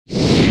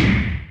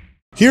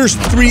Here's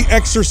 3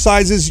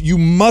 exercises you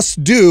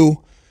must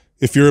do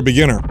if you're a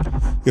beginner.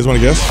 You guys want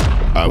to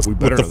guess We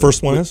what the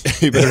first one is?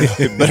 You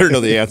better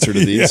know the answer to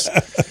these.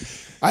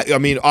 Yeah. I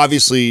mean,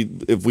 obviously,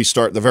 if we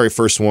start, the very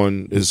first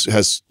one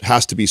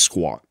has to be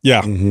squat.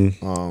 Yeah,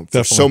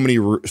 for so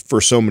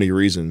many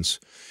reasons.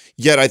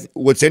 Yet,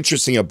 what's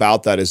interesting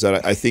about that is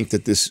that I think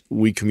that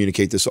we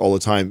communicate this all the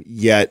time.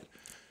 Yet,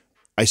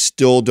 I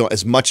still don't.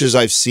 As much as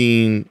I've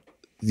seen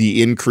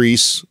the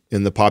increase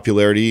in the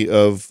popularity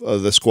of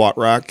the squat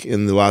rack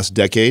in the last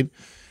decade,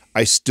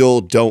 I still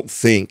don't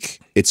think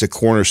it's a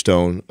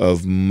cornerstone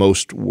of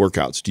most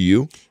workouts. Do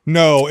you?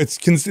 No, it's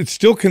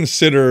still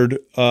considered,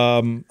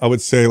 I would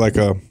say, like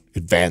a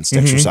advanced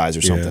exercise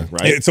or something,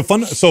 right? It's a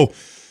fun. So,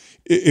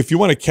 if you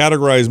want to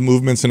categorize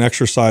movements and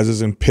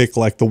exercises and pick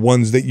like the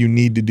ones that you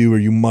need to do or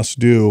you must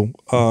do,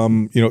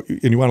 and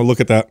you want to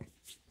look at that.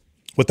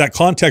 What that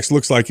context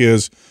looks like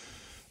is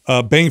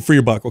bang for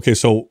your buck. Okay,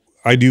 so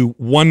I do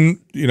one,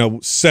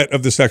 set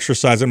of this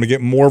exercise. I'm gonna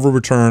get more of a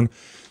return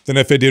than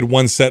if I did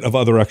one set of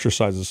other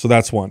exercises. So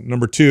that's one.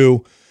 Number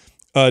 2,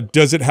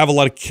 does it have a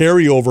lot of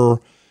carryover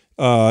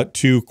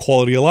to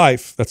quality of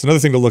life? That's another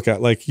thing to look at.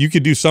 Like you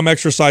could do some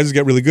exercises,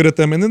 get really good at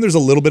them, and then there's a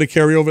little bit of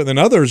carryover, and then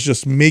others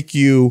just make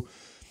you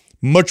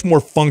much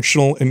more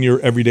functional in your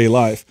everyday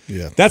life.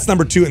 Yeah. That's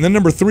number 2. And then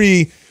number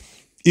 3,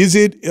 is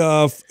it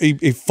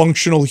a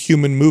functional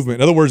human movement?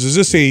 In other words, is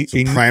this a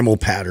primal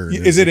pattern?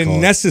 Is it a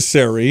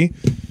necessary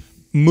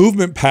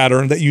movement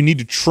pattern that you need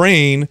to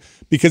train?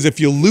 Because if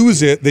you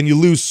lose it, then you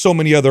lose so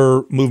many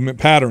other movement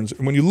patterns.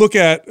 And when you look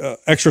at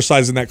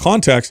exercise in that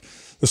context,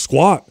 the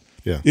squat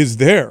is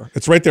there.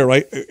 It's right there,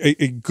 right?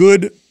 A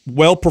good,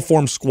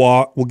 well-performed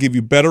squat will give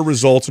you better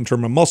results in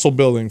terms of muscle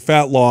building,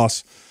 fat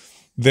loss,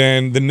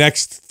 than the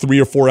next 3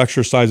 or 4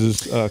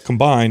 exercises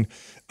combined.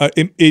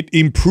 It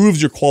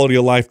improves your quality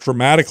of life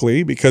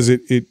dramatically because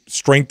it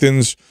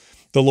strengthens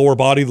the lower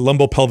body, the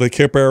lumbopelvic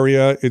hip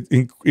area.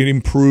 It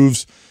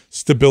improves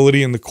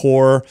stability in the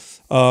core.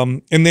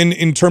 And then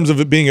in terms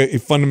of it being a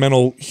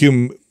fundamental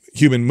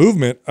human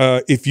movement,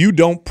 if you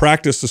don't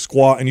practice the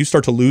squat and you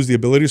start to lose the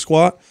ability to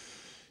squat,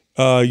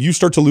 you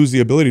start to lose the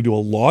ability to do a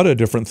lot of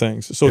different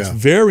things. So it's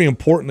very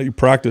important that you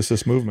practice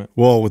this movement.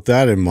 Well, with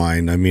that in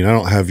mind, I mean, I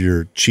don't have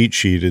your cheat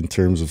sheet in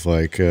terms of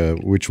like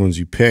which ones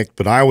you picked,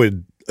 but I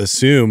would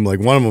assume like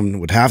one of them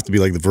would have to be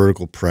like the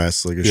vertical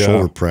press, like a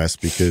shoulder press,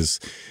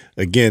 because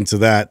again, to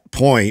that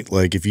point,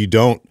 like if you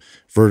don't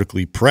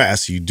vertically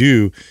press, you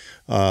do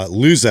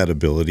lose that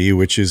ability,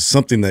 which is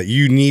something that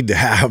you need to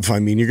have. I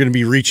mean, you're going to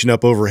be reaching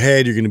up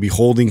overhead, you're going to be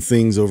holding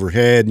things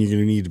overhead, and you're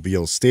going to need to be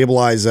able to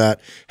stabilize that,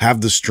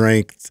 have the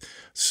strength.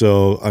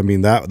 So, I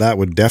mean, that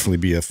would definitely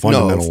be a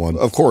fundamental one.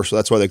 Of course,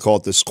 that's why they call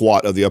it the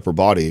squat of the upper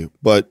body.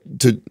 But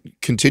to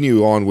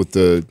continue on with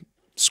the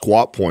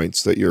squat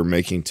points that you're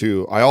making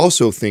too, I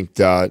also think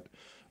that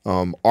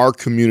our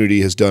community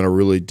has done a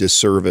really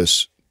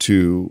disservice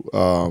to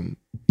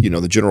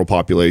the general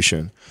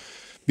population,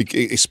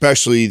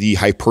 especially the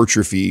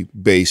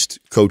hypertrophy-based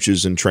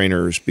coaches and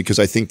trainers, because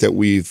I think that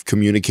we've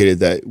communicated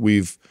that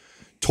we've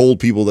told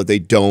people that you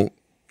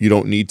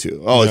don't need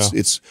to. Oh,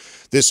 it's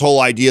this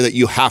whole idea that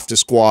you have to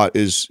squat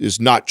is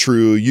not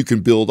true. You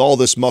can build all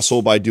this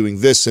muscle by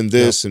doing this and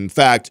this. In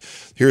fact,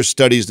 here's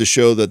studies to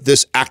show that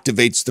this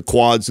activates the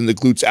quads and the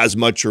glutes as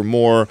much or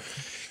more.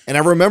 And I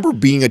remember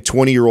being a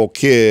 20-year-old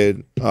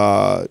kid,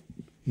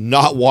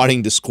 not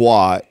wanting to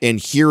squat and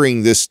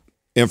hearing this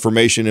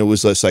information. It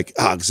was just like,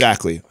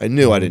 exactly. I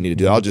knew I didn't need to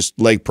do that. I'll just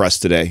leg press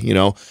today,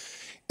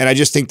 And I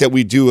just think that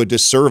we do a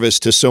disservice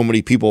to so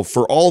many people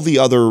for all the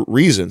other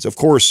reasons. Of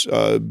course,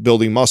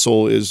 building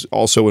muscle is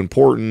also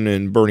important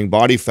and burning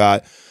body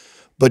fat,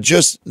 but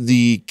just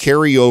the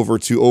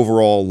carryover to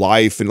overall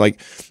life and like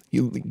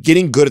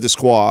getting good at the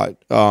squat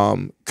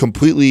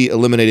completely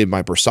eliminated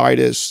my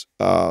bursitis,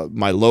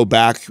 my low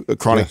back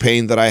chronic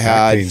pain that I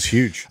had. Back pain's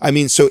huge. I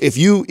mean, so if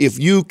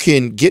you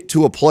can get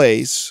to a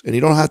place, and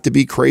you don't have to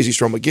be crazy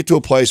strong, but get to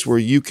a place where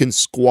you can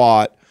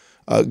squat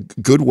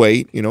good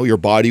weight, your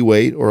body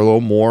weight or a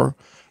little more,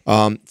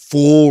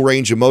 full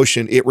range of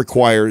motion, it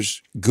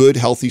requires good,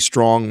 healthy,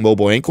 strong,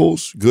 mobile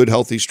ankles, good,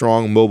 healthy,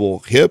 strong, mobile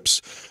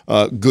hips,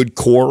 good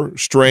core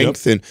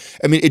strength. And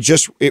I mean,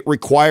 it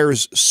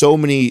requires so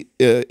many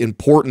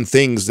important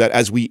things that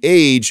as we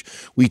age,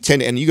 we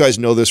tend to, and you guys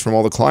know this from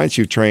all the clients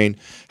you've trained,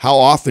 how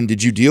often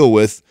did you deal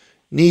with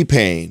knee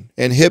pain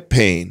and hip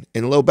pain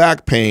and low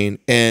back pain?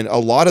 And a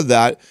lot of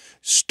that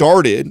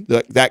started,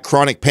 that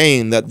chronic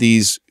pain that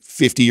these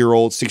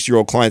 50-year-old,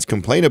 60-year-old clients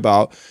complain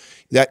about,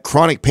 that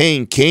chronic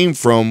pain came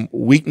from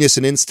weakness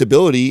and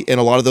instability in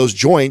a lot of those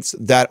joints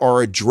that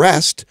are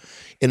addressed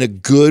in a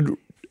good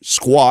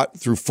squat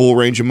through full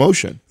range of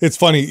motion. It's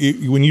funny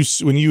when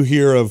you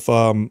hear of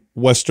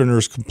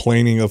Westerners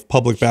complaining of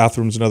public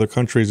bathrooms in other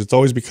countries, it's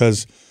always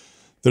because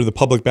they're the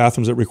public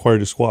bathrooms that require you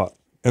to squat.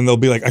 And they'll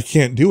be like, I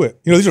can't do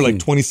it. These are like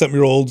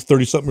 20-something-year-olds,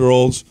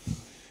 30-something-year-olds,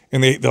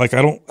 and they're like,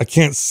 I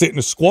can't sit in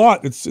a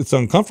squat. It's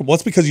uncomfortable.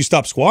 That's because you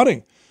stop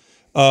squatting.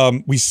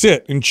 We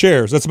sit in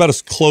chairs. That's about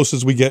as close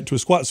as we get to a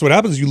squat. So what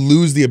happens is you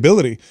lose the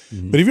ability.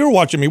 But if you ever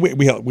watch, I mean,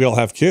 we all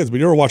have kids, but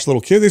you ever watch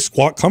little kids, they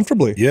squat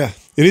comfortably. Yeah.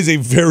 It is a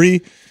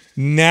very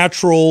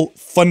natural,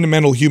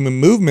 fundamental human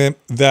movement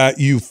that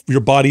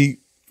your body,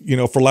 you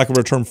know, for lack of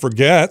a term,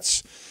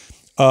 forgets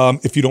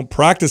if you don't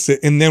practice it.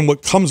 And then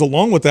what comes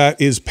along with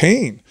that is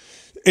pain.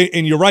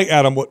 And you're right,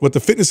 Adam, what the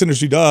fitness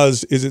industry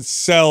does is it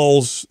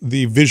sells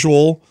the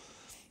visual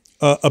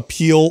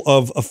appeal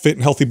of a fit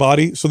and healthy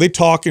body. So they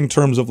talk in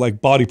terms of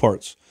like body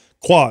parts,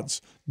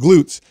 quads,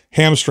 glutes,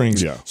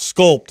 hamstrings,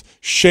 sculpt,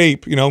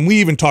 shape, you know, and we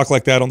even talk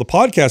like that on the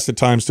podcast at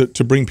times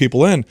to bring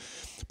people in.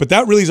 But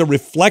that really is a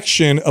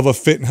reflection of a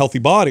fit and healthy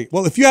body.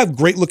 Well, if you have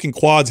great looking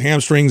quads,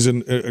 hamstrings,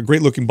 and a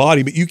great looking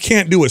body, but you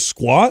can't do a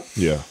squat,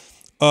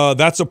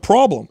 that's a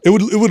problem. It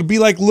would be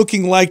like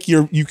looking like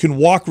you can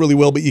walk really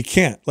well, but you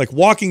can't. Like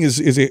walking is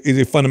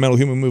a fundamental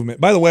human movement.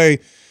 By the way,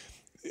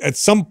 at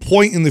some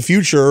point in the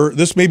future,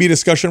 this may be a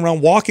discussion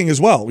around walking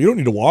as well. You don't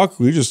need to walk.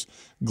 We just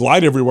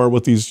glide everywhere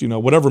with these, you know,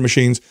 whatever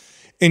machines,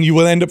 and you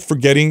will end up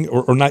forgetting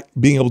or not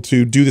being able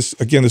to do this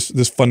again.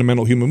 This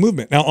fundamental human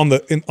movement. Now, on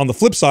the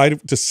flip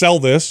side, to sell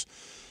this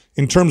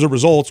in terms of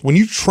results, when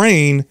you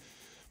train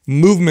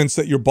movements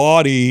that your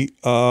body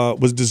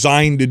was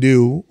designed to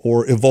do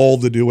or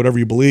evolved to do, whatever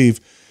you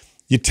believe,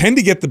 you tend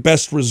to get the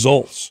best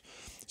results.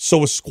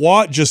 So a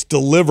squat just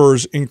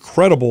delivers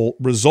incredible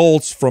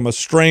results from a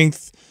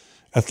strength,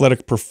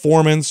 athletic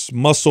performance,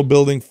 muscle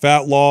building,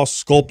 fat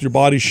loss, sculpt your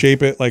body,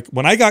 shape it. Like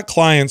when I got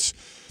clients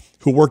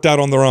who worked out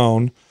on their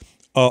own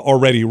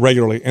already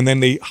regularly, and then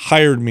they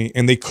hired me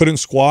and they couldn't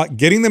squat,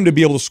 getting them to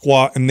be able to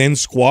squat and then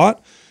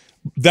squat,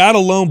 that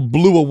alone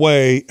blew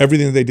away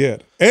everything that they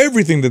did.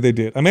 Everything that they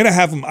did. I mean,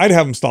 I'd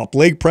have them stop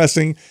leg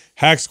pressing,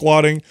 hack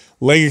squatting,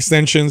 leg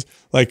extensions.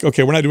 Like,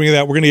 okay, we're not doing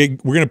that. We're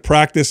gonna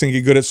practice and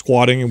get good at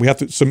squatting, and we have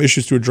some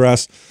issues to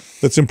address.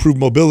 Let's improve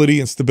mobility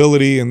and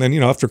stability. And then, you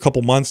know, after a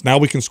couple months, now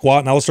we can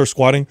squat. Now let's start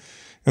squatting.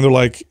 And they're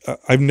like,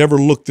 I've never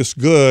looked this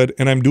good,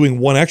 and I'm doing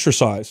one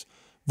exercise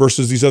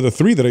versus these other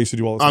three that I used to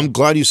do all the time. I'm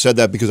glad you said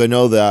that, because I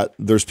know that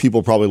there's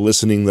people probably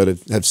listening that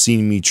have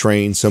seen me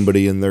train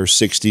somebody in their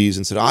 60s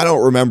and said, I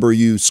don't remember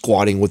you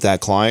squatting with that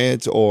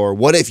client. Or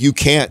what if you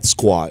can't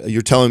squat?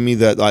 You're telling me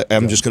that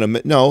I'm just going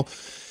to – no.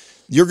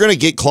 You're going to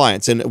get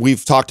clients, and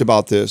we've talked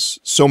about this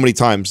so many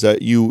times,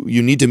 that you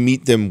need to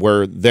meet them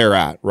where they're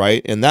at,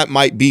 right? And that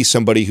might be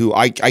somebody who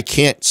I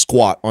can't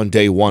squat on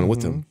day one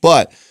with them,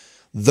 but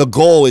the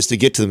goal is to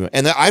get to them.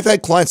 And I've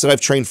had clients that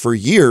I've trained for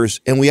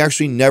years, and we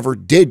actually never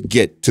did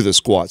get to the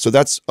squat. So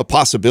that's a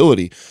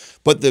possibility.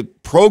 But the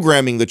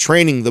programming, the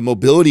training, the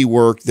mobility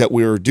work that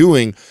we were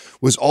doing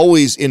was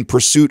always in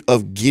pursuit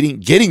of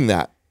getting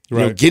that. Right.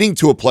 You know, getting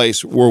to a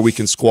place where we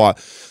can squat.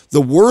 The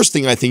worst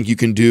thing I think you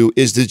can do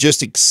is to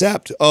just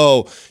accept,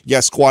 oh, yeah,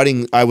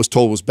 squatting I was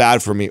told was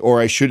bad for me, or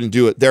I shouldn't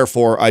do it.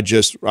 Therefore,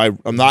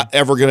 I'm not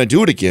ever going to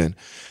do it again.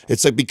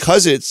 It's like,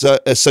 because it's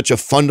such a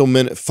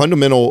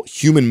fundamental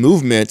human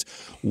movement,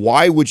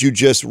 why would you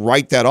just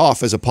write that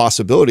off as a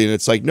possibility? And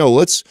it's like, no,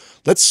 let's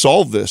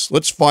solve this.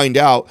 Let's find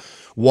out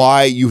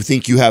why you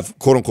think you have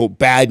quote unquote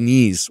bad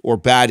knees or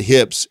bad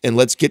hips, and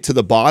let's get to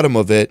the bottom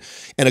of it.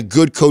 And a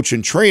good coach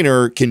and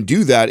trainer can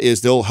do that,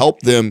 is they'll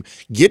help them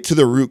get to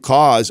the root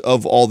cause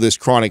of all this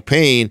chronic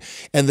pain,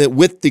 and that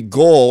with the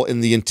goal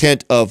and the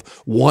intent of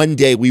one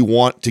day we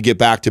want to get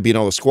back to being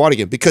able to squat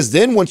again. Because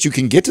then once you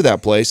can get to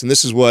that place, and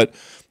this is what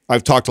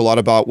I've talked a lot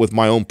about with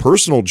my own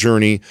personal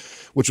journey,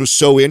 which was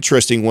so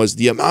interesting, was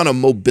the amount of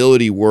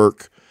mobility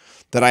work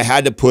that I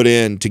had to put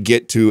in to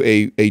get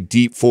to a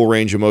deep full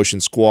range of motion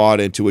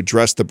squat and to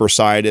address the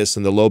bursitis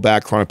and the low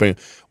back chronic pain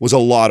was a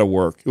lot of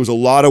work. It was a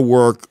lot of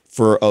work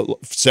for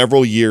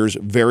several years,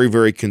 very,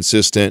 very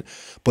consistent.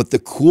 But the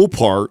cool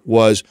part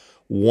was,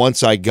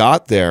 once I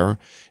got there,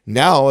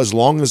 now as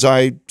long as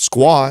I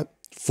squat,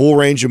 full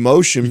range of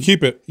motion, you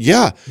keep it.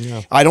 Yeah.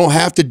 I don't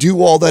have to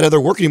do all that other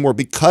work anymore,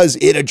 because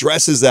it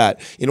addresses that.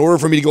 In order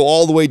for me to go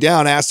all the way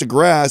down ass to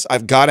grass,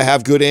 I've got to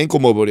have good ankle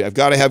mobility. I've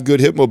got to have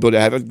good hip mobility.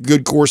 I have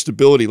good core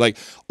stability. Like,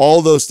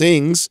 all those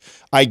things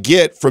I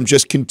get from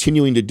just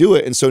continuing to do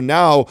it. And so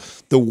now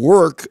the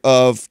work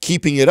of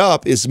keeping it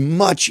up is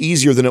much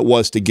easier than it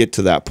was to get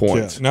to that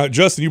point. Yeah. Now,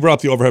 Justin, you brought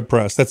up the overhead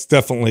press. That's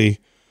definitely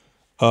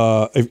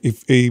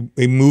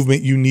a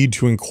movement you need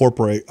to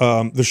incorporate.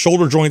 The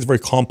shoulder joint is a very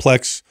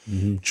complex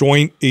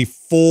joint. A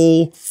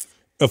full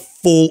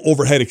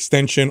overhead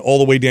extension all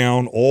the way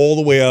down, all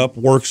the way up,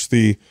 works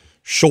the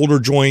shoulder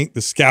joint,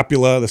 the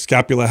scapula. The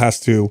scapula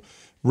has to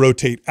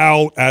rotate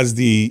out as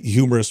the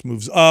humerus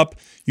moves up.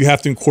 You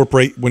have to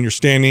incorporate, when you're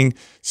standing,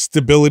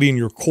 stability in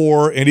your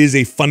core. It is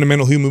a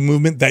fundamental human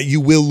movement that you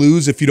will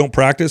lose if you don't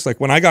practice. Like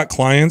when I got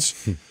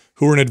clients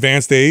who were in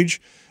advanced age,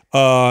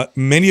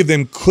 many of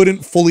them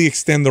couldn't fully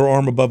extend their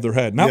arm above their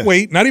head. Not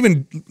weight, not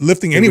even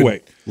lifting any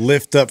weight.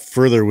 Lift up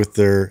further with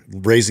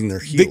raising their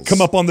heels. They come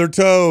up on their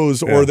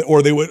toes, or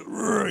they would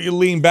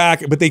lean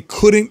back, but they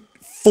couldn't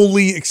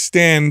fully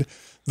extend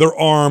their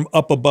arm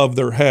up above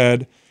their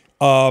head.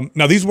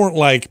 Now, these weren't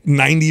like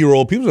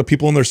 90-year-old people, these were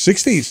people in their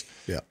 60s.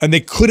 Yeah. And they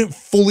couldn't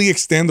fully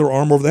extend their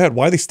arm over the head.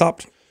 Why? They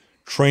stopped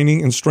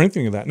training and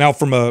strengthening of that. Now,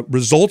 from a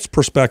results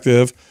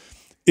perspective,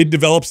 it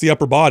develops the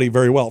upper body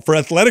very well. For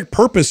athletic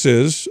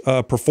purposes,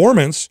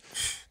 performance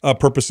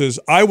purposes,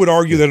 I would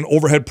argue that an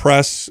overhead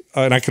press,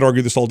 and I could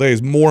argue this all day,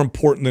 is more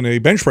important than a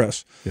bench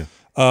press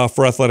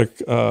for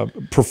athletic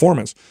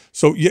performance.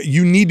 So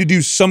you need to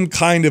do some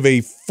kind of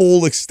a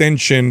full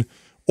extension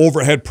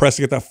overhead press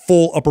to get that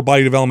full upper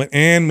body development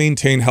and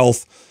maintain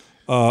health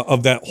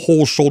of that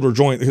whole shoulder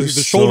joint. Because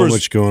the shoulders, so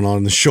much going on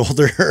in the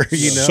shoulder,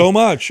 so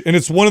much, and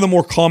it's one of the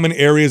more common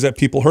areas that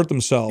people hurt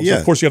themselves. Yeah.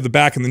 Of course, you have the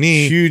back and the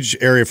knee. Huge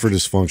area for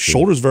dysfunction.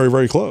 Shoulders very,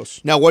 very close.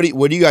 Now, what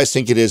do you guys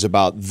think it is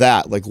about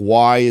that? Like,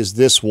 why is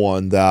this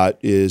one that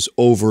is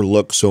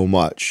overlooked so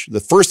much? The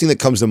first thing that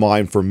comes to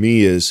mind for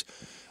me is,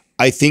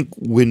 I think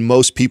when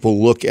most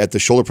people look at the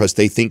shoulder press,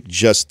 they think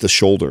just the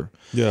shoulder.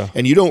 Yeah.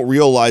 And you don't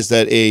realize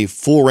that a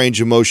full range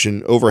of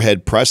motion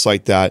overhead press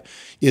like that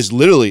is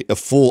literally a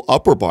full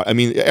upper body. I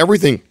mean,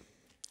 everything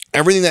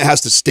that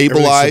has to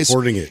stabilize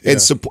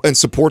and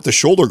support the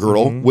shoulder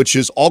girdle, which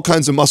is all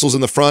kinds of muscles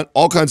in the front,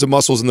 all kinds of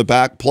muscles in the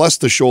back, plus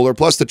the shoulder,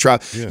 plus the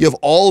trap. You have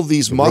all of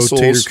these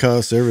muscles, rotator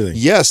cuffs, everything.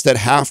 Yes, that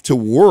have to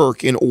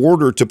work in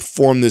order to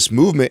perform this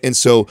movement. And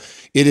so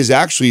it is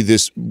actually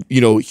this,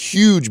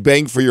 huge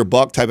bang for your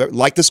buck type,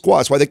 like the squat.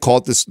 That's why they call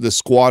it the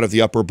squat of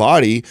the upper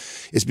body,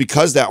 is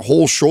because that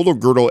whole shoulder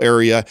girdle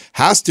area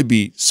has to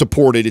be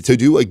supported to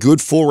do a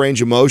good full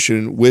range of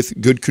motion with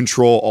good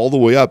control all the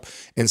way up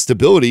and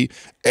stability.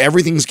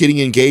 Everything's getting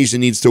engaged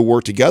and needs to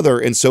work together.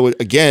 And so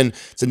again,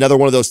 it's another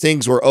one of those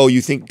things where,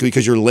 you think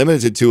because you're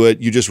limited to it,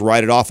 you just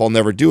write it off, I'll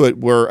never do it.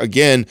 Where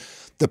again,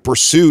 the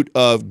pursuit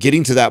of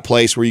getting to that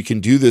place where you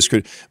can do this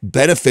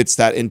benefits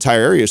that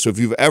entire area. So if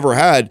you've ever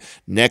had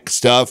neck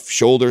stuff,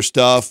 shoulder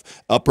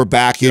stuff, upper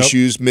back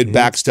issues, mid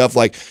back stuff,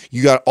 like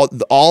you got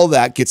all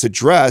that gets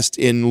addressed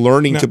in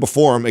learning to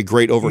perform a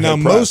great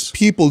overhead press. Now, most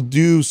people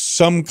do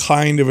some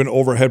kind of an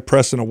overhead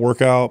press in a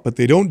workout, but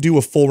they don't do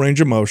a full range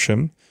of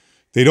motion.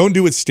 They don't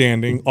do it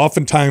standing.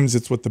 Oftentimes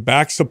it's with the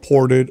back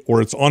supported or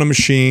it's on a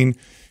machine.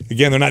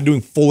 Again, they're not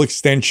doing full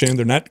extension.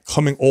 They're not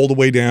coming all the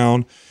way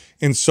down.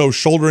 And so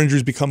shoulder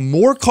injuries become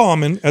more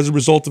common as a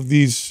result of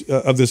these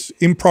of this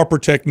improper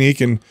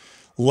technique and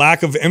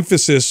lack of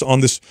emphasis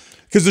on this,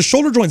 because the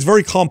shoulder joint is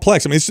very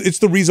complex. I mean, it's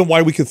the reason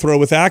why we could throw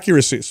with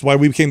accuracy. It's why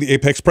we became the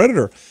apex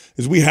predator,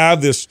 is we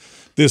have this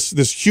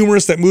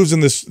humerus that moves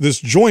in this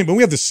joint, but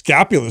we have the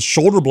scapula, the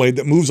shoulder blade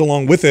that moves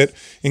along with it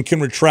and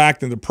can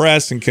retract and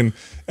depress and can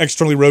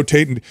externally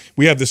rotate. And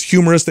we have this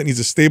humerus that needs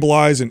to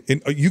stabilize. And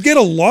you get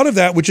a lot of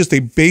that with just a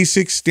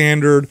basic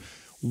standard,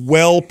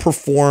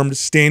 well-performed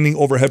standing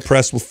overhead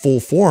press with full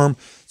form.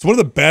 It's one of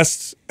the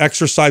best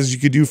exercises you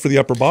could do for the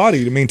upper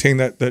body to maintain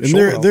that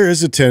shoulder health. There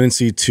is a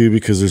tendency too,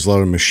 because there's a lot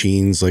of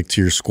machines, like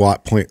to your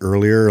squat point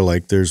earlier,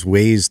 like there's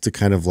ways to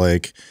kind of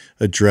like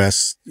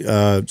address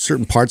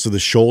certain parts of the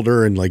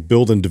shoulder and like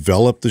build and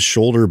develop the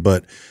shoulder,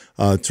 but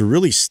to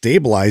really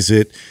stabilize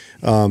it,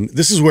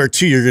 this is where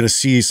too you're going to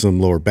see some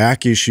lower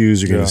back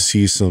issues. You're going to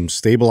see some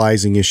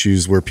stabilizing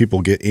issues where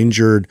people get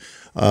injured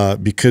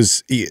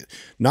because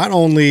not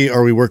only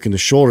are we working the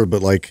shoulder,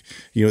 but like,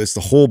 it's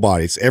the whole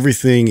body. It's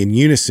everything in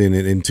unison,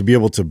 and to be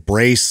able to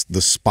brace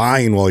the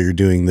spine while you're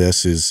doing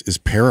this is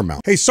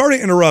paramount. Hey, sorry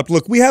to interrupt.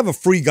 Look, we have a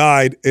free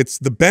guide. It's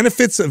the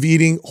benefits of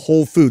eating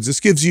whole foods. This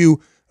gives you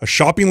a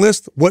shopping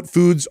list, what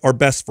foods are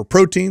best for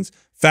proteins,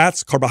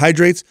 fats,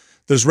 carbohydrates.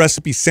 There's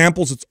recipe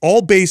samples. It's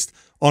all based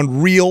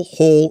on real,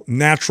 whole,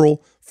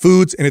 natural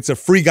foods, and it's a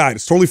free guide.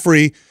 It's totally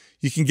free.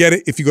 You can get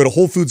it if you go to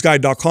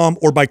wholefoodsguide.com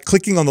or by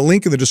clicking on the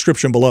link in the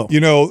description below.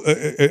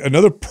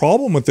 Another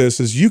problem with this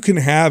is you can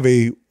have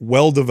a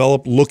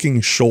well-developed looking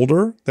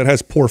shoulder that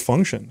has poor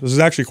function. This is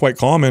actually quite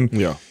common.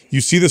 Yeah.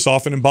 You see this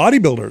often in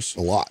bodybuilders.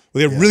 A lot.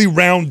 They have really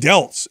round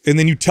delts, and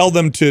then you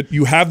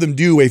have them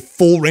do a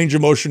full range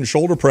of motion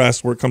shoulder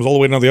press where it comes all the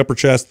way down to the upper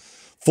chest,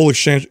 full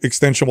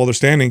extension while they're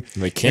standing.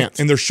 And they can't.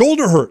 And their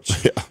shoulder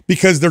hurts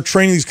because they're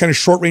training these kind of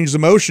short ranges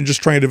of motion,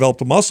 just trying to develop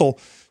the muscle.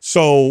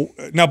 So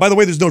now, by the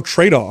way, there's no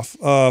trade-off.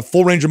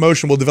 Full range of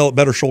motion will develop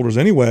better shoulders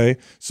anyway.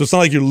 So it's not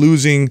like you're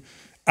losing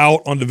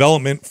out on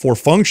development for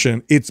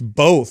function. It's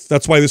both.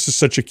 That's why this is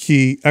such a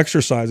key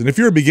exercise. And if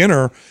you're a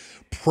beginner,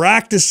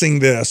 practicing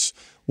this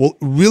will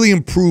really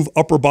improve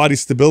upper body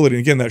stability.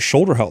 And again, that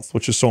shoulder health,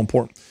 which is so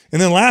important. And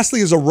then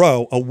lastly is a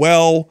row, a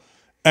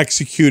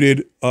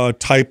well-executed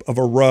type of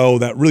a row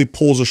that really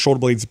pulls the shoulder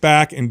blades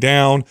back and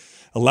down,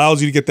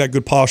 allows you to get that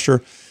good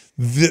posture.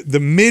 The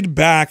mid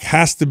back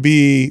has to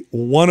be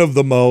one of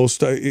the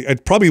most,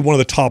 probably one of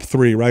the top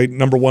three, right?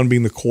 Number one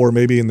being the core,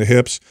 maybe in the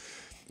hips.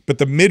 But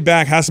the mid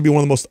back has to be one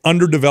of the most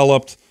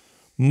underdeveloped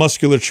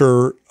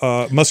musculatures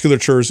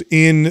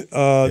in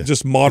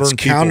just modern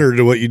It's counter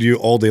to what you do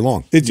all day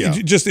long.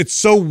 It's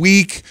so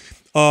weak.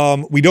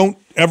 We don't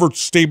ever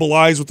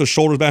stabilize with the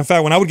shoulders back. In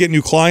fact, when I would get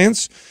new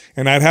clients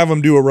and I'd have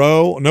them do a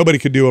row, nobody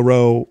could do a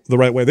row the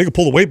right way. They could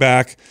pull the weight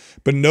back,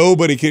 but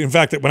nobody could. In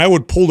fact, when I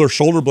would pull their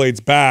shoulder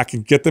blades back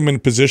and get them in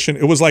position,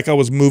 it was like I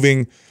was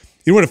moving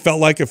You know what it felt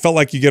like? It felt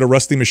like you get a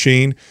rusty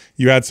machine,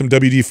 you add some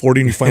WD-40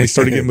 and you finally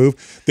start to get moved.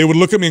 They would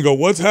look at me and go,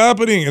 what's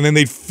happening? And then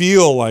they'd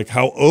feel like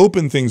how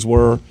open things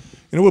were,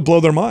 and it would blow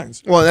their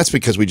minds. Well, that's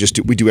because we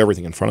do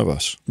everything in front of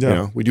us. Yeah. You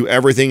know, we do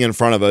everything in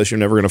front of us. You're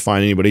never going to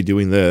find anybody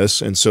doing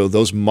this. And so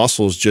those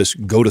muscles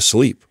just go to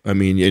sleep. I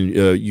mean,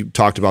 you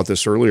talked about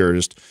this earlier,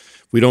 just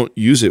we don't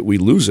use it, we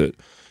lose it.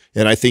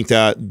 And I think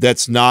that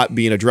that's not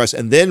being addressed.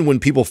 And then when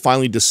people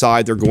finally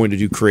decide they're going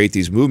to create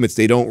these movements,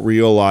 they don't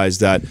realize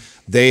that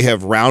they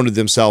have rounded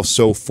themselves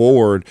so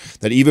forward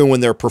that even when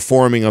they're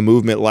performing a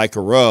movement like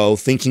a row,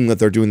 thinking that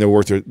they're doing their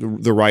work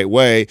the right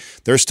way,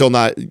 they're still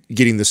not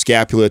getting the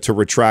scapula to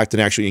retract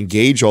and actually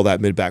engage all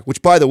that mid-back,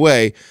 which, by the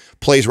way,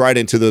 plays right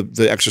into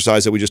the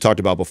exercise that we just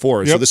talked about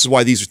before. Yep. So this is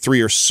why these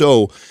three are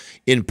so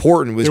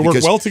important, was they work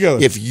because well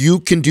together. If you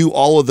can do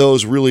all of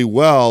those really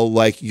well,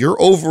 like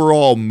your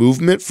overall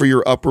movement for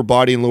your upper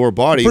body and lower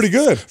body, pretty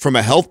good from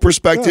a health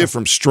perspective,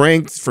 from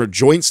strength, for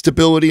joint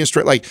stability and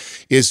strength, like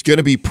is going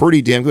to be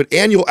pretty damn good.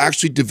 And you'll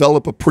actually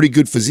develop a pretty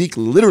good physique,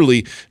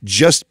 literally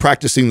just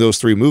practicing those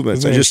three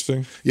movements. I just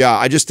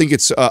think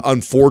it's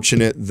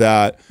unfortunate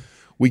that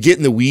we get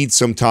in the weeds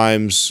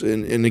sometimes,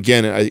 and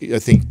again, I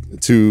think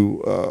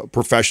to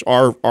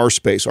our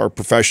space, our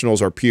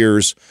professionals, our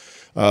peers,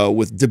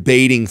 with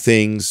debating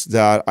things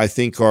that I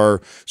think are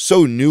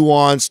so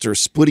nuanced or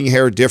splitting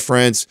hair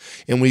difference,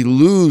 and we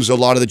lose a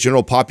lot of the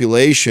general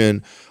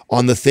population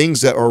on the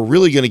things that are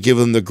really going to give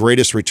them the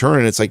greatest return.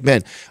 And it's like,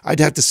 man, I'd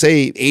have to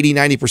say 80,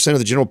 90% of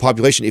the general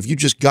population, if you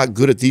just got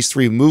good at these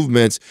three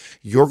movements,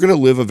 you're going to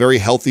live a very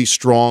healthy,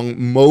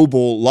 strong,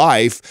 mobile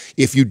life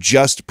if you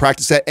just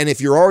practice that. And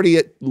if you're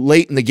already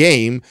late in the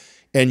game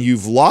and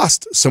you've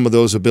lost some of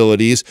those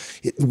abilities,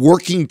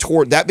 working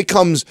toward that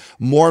becomes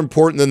more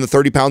important than the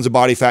 30 pounds of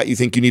body fat you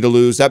think you need to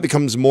lose. That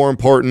becomes more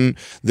important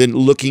than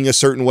looking a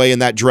certain way in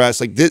that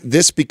dress. Like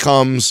this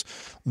becomes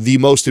the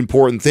most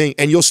important thing,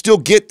 and you'll still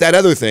get that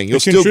other thing. You'll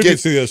still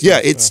get,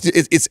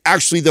 it's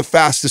actually the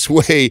fastest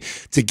way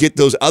to get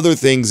those other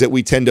things that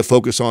we tend to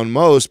focus on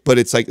most, but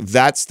it's like,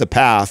 that's the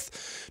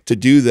path to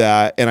do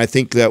that. And I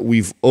think that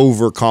we've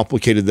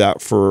overcomplicated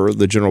that for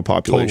the general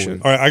population.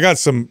 Totally. All right, I got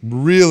some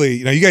really,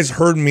 you guys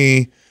heard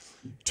me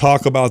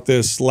talk about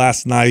this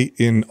last night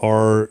in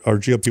our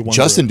GLP-1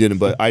 Justin group. didn't,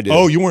 but I did.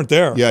 Oh, you weren't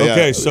there. Yeah,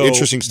 okay, yeah. so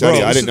interesting study.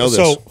 Bro, I didn't know this.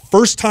 So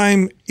first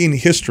time in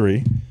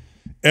history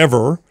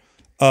ever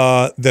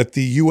that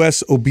the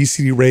U.S.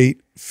 obesity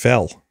rate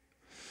fell.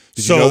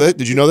 Did you know that?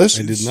 Did you know this?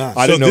 I did not.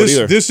 I didn't know it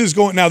either. This is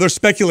going, now there's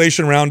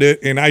speculation around it,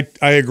 and I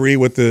agree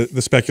with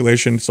the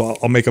speculation, so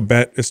I'll make a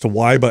bet as to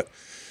why, but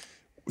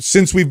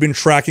since we've been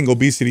tracking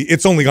obesity,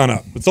 it's only gone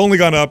up. It's only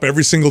gone up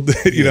every single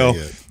day,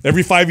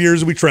 every 5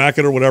 years we track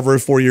it or whatever,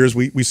 4 years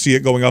we see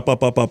it going up,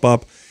 up, up, up,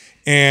 up.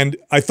 And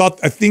I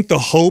think the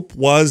hope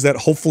was that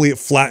hopefully it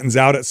flattens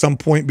out at some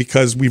point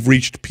because we've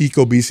reached peak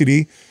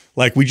obesity.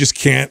 Like we just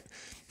can't,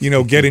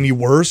 get any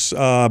worse.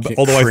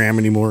 Although cram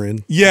any more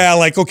in. Yeah,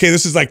 like okay,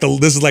 this is like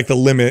the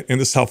limit,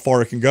 and this is how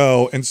far it can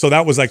go. And so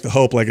that was like the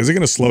hope. Like, is it going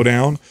to slow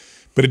down?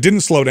 But it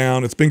didn't slow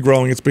down. It's been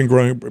growing. It's been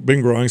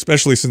growing,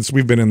 especially since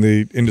we've been in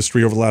the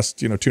industry over the last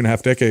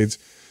 2.5 decades.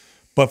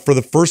 But for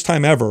the first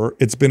time ever,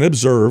 it's been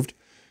observed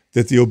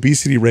that the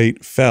obesity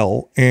rate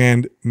fell,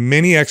 and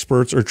many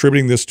experts are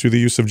attributing this to the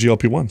use of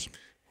GLP-1s.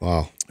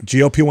 Wow.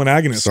 GLP-1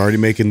 agonists. It's already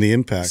making the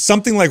impact.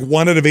 Something like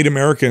 1 out of 8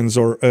 Americans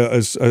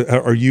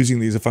are using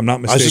these, if I'm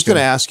not mistaken. I was just going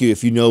to ask you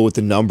if you know what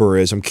the number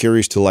is. I'm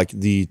curious to like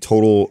the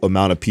total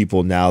amount of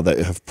people now that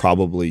have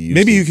probably used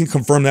Maybe you can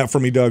confirm that for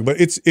me, Doug, but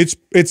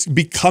it's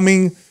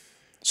becoming...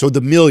 So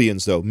the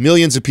millions, though,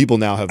 millions of people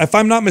now have... If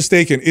I'm not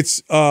mistaken,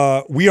 it's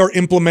we are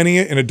implementing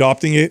it and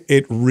adopting it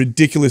at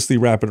ridiculously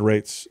rapid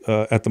rates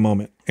at the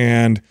moment.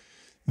 And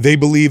they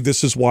believe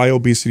this is why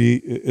obesity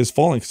is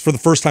falling. Because for the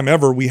first time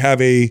ever, we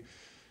have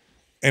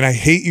and I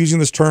hate using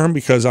this term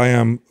because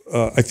I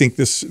think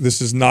this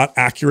is not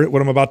accurate,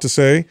 what I'm about to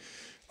say,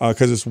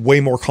 because it's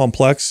way more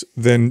complex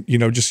than,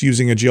 just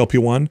using a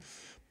GLP-1.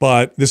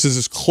 But this is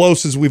as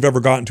close as we've ever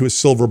gotten to a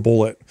silver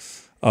bullet.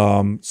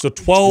 So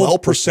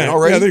 12%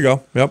 already? Yeah, there you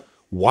go. Yep.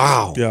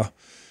 Wow. Yeah.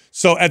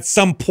 So at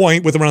some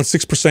point with around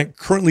 6%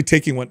 currently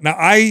taking one. Now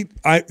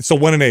so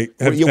 1 in 8.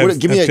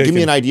 Give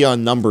me an idea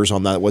on numbers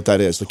on that, what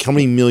that is. Like how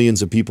many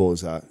millions of people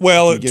is that?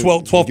 Well,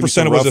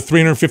 12% was a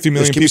 350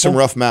 million people. Give me some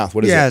rough math.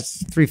 What is it? Yeah,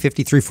 it's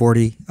 350,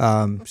 340.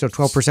 So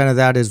 12% of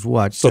that is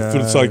what? So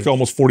it's like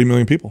almost 40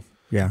 million people.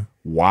 Yeah.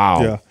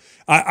 Wow. Yeah.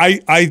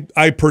 I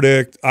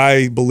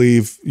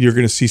believe you're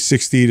going to see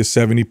 60 to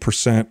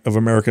 70% of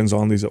Americans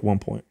on these at one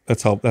point.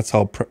 That's how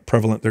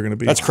prevalent they're going to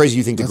be. That's crazy.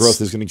 You think the growth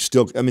is going to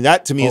still? I mean,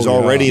 that to me is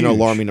already an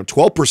alarming number.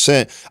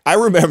 12%. I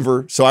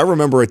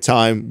remember a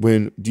time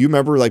when. Do you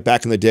remember like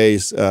back in the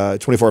days?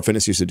 24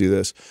 Fitness used to do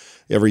this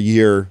every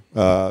year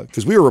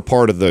because we were a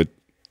part of the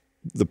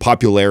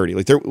popularity.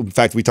 Like in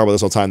fact, we talk about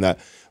this all the time that.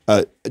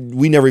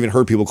 We never even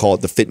heard people call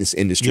it the fitness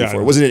industry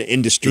before. It wasn't an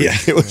industry. Yeah.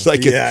 It was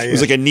like it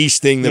was like a niche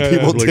thing that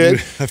people did.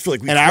 I feel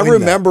like I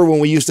remember when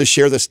we used to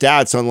share the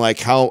stats on like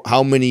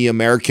how many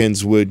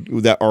Americans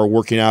that are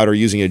working out or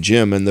using a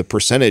gym, and the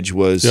percentage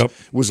was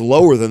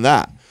lower than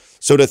that.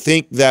 So to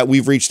think that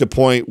we've reached a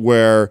point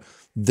where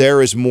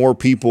there is more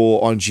people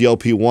on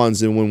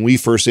GLP-1s than when we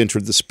first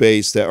entered the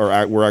space that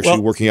we're actually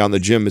working out in the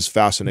gym is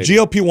fascinating.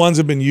 GLP-1s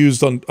have been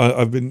used on,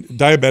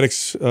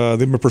 diabetics,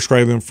 they've been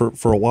prescribing them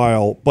for a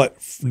while, but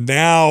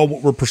now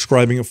what we're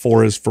prescribing it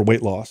for is for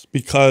weight loss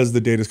because the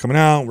data is coming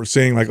out. We're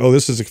seeing like, oh,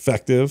 this is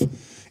effective.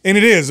 And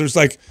it is.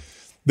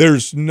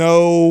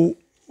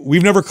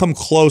 We've never come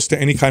close to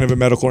any kind of a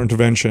medical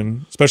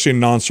intervention, especially a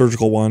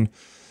non-surgical one,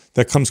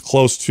 that comes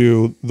close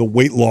to the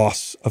weight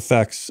loss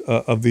effects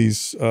of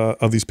these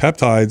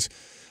peptides,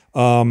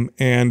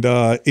 and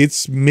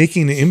it's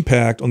making an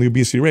impact on the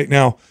obesity rate.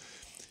 Now,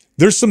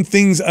 there's some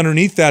things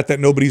underneath that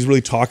nobody's really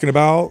talking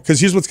about,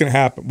 because here's what's going to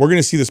happen: we're going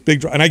to see this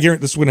big, and I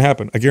guarantee this is going to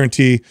happen. I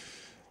guarantee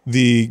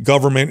the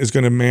government is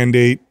going to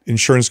mandate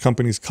insurance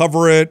companies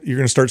cover it. You're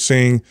going to start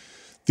seeing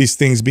these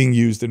things being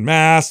used in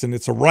mass, and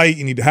it's a right.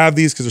 You need to have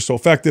these because they're so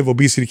effective.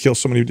 Obesity kills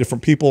so many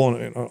different people,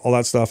 and all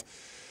that stuff.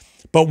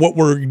 But what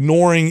we're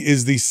ignoring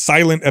is the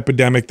silent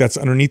epidemic that's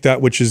underneath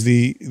that, which is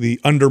the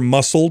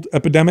under-muscled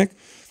epidemic.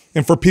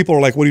 And for people who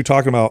are like, what are you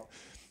talking about?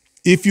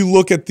 If you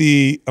look at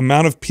the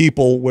amount of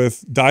people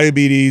with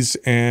diabetes,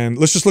 and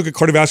let's just look at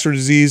cardiovascular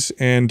disease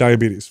and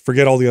diabetes.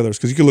 Forget all the others,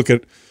 because you can look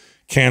at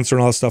cancer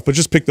and all that stuff, but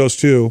just pick those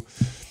two.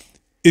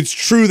 It's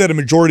true that a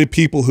majority of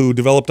people who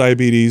develop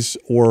diabetes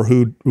or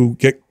who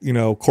get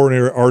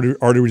coronary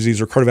artery disease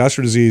or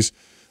cardiovascular disease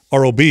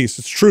are obese.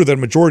 It's true that a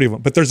majority of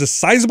them, but there's a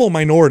sizable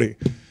minority.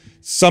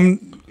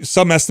 Some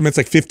estimates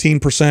like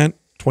 15%,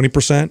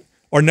 20%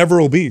 are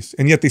never obese,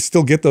 and yet they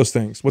still get those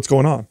things. What's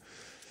going on?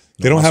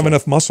 They don't have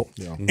enough muscle.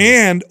 Yeah.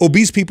 And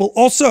obese people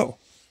also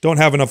don't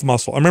have enough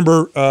muscle. I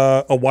remember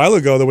a while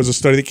ago there was a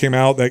study that came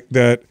out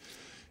that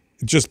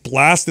just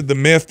blasted the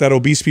myth that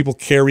obese people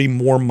carry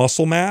more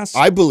muscle mass.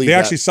 I believe they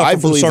actually suffer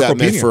from sarcopenia. That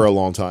myth for a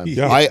long time.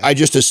 Yeah.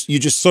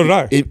 So did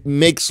I. It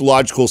makes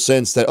logical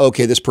sense that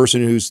okay, this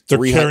person who's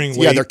carrying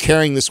weight. Yeah, they're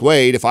carrying this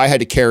weight. If I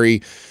had to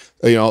carry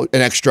an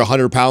extra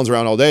 100 pounds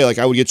around all day, like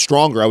I would get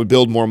stronger. I would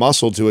build more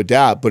muscle to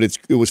adapt. But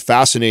it was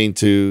fascinating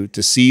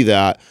to see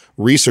that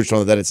research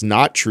on it, that it's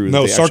not true.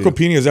 No,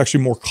 sarcopenia is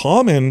actually more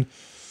common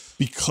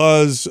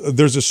because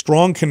there's a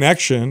strong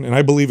connection, and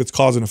I believe it's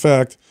cause and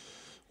effect,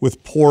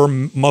 with poor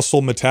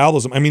muscle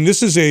metabolism. I mean,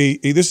 this is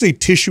a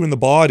tissue in the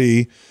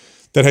body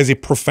that has a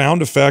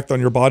profound effect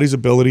on your body's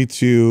ability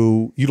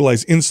to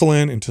utilize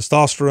insulin and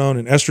testosterone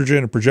and estrogen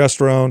and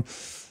progesterone.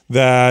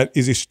 That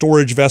is a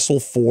storage vessel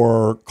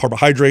for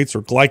carbohydrates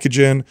or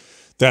glycogen,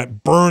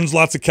 that burns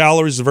lots of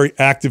calories, a very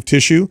active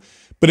tissue,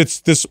 but it's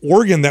this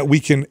organ that we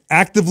can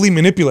actively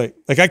manipulate.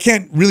 Like I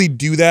can't really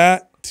do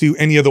that to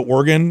any other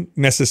organ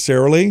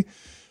necessarily,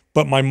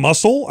 but my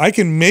muscle, I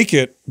can make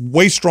it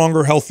way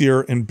stronger,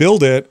 healthier, and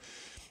build it.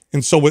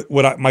 And so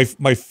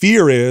my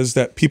fear is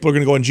that people are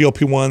going to go on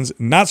GLP-1s,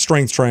 not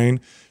strength train,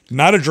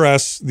 not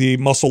address the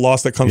muscle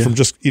loss that comes from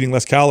just eating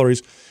less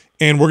calories,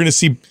 and we're going to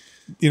see,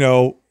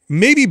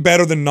 maybe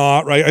better than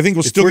not, right? I think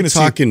we're still going to see.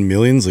 We're talking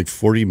millions, like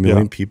 40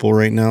 million people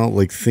right now.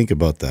 Like, think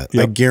about that.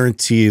 Yep. I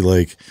guarantee,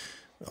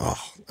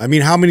 I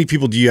mean, how many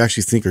people do you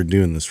actually think are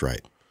doing this right?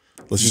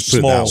 Let's just put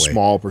it that way.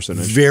 Small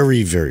percentage.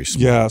 Very, very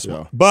small.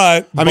 Yeah.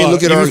 But I mean,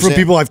 look at even from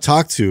people I've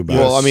talked to about.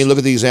 Well, I mean, look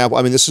at the example.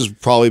 I mean, this has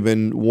probably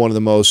been one of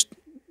the most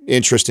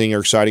interesting or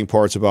exciting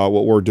parts about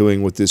what we're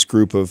doing with this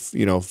group of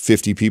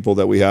 50 people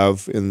that we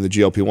have in the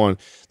GLP-1.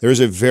 There's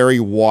a very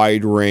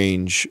wide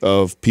range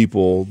of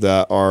people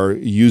that are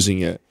using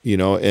it,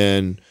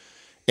 and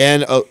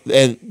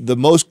the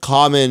most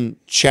common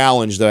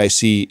challenge that I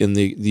see in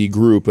the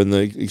group and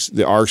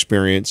our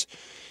experience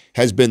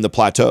has been the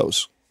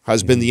plateaus,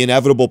 has been the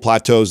inevitable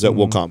plateaus that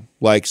will come.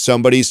 Like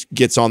somebody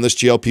gets on this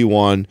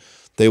GLP-1,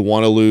 they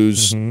want to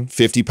lose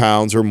 50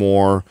 pounds or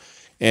more.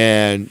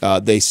 And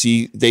they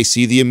see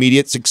the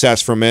immediate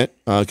success from it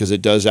because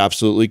it does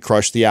absolutely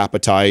crush the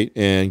appetite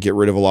and get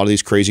rid of a lot of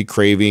these crazy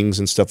cravings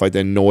and stuff like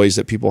that, noise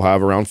that people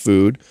have around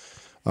food,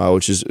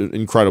 which is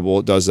incredible.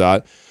 It does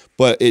that.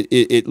 But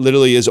it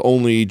literally is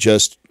only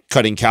just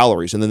cutting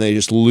calories, and then they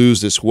just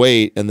lose this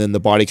weight, and then the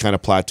body kind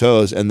of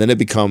plateaus, and then it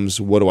becomes,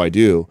 what do I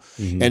do?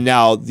 And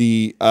now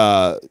the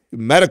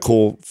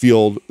medical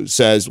field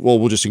says, well,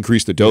 we'll just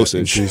increase the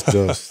dosage. Increase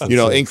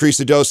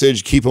the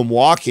dosage, keep them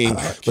walking,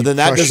 but then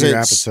that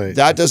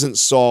doesn't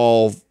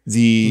solve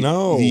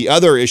the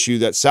other issue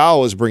that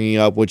Sal is bringing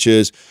up, which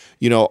is,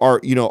 are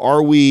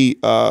we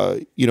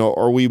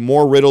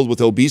more riddled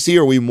with obesity,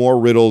 or are we more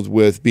riddled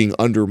with being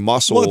under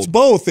muscled? Well, it's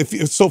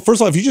both. So first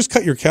of all, if you just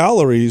cut your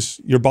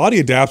calories, your body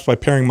adapts by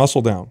paring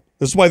muscle down.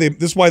 This is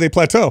why they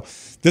plateau.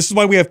 This is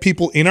why we have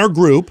people in our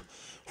group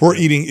who are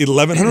eating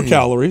 1,100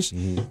 calories.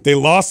 They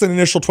lost an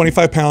initial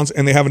 25 pounds,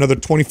 and they have another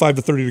 25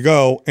 to 30 to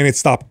go, and it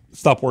stopped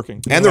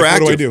working. And they're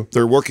active. What do I do?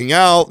 They're working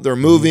out. They're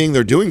moving.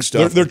 They're doing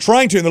stuff. They're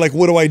trying to, and they're like,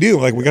 what do I do?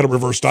 Like, we got to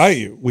reverse diet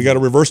you. We got to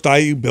reverse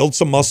diet you, build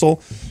some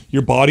muscle.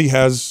 Your body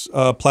has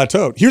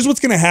plateaued. Here's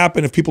what's going to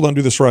happen if people don't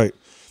do this right.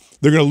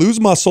 They're going to lose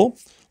muscle,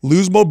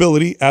 lose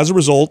mobility as a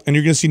result, and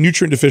you're going to see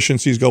nutrient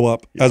deficiencies go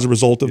up as a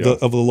result of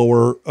the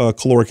lower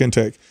caloric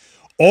intake,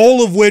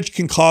 all of which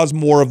can cause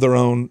more of their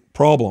own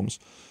problems.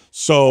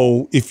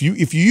 So if you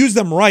use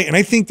them right, and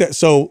I think that,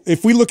 so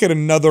if we look at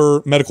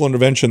another medical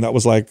intervention that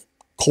was like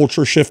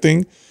culture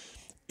shifting,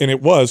 and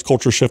it was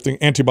culture shifting,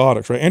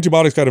 antibiotics, right?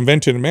 Antibiotics got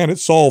invented, and man, it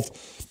solved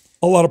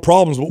a lot of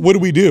problems. But what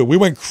do? We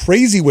went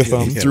crazy with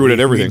them. Threw it at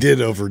everything. We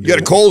did overdo. You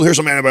got a cold? Here's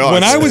some antibiotics.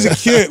 When I was a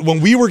kid,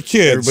 when we were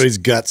kids, everybody's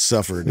guts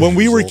suffered. When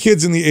we were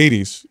kids in the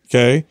 80s,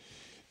 okay,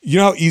 you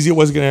know how easy it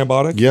was to get an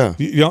antibiotic? Yeah.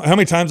 You know how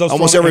many times I was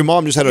almost every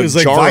mom just had a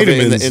jar of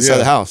it inside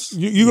the house.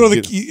 You go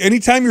to the,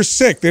 anytime you're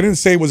sick, they didn't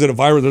say, was it a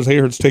virus? There's,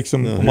 hey, let's take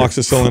some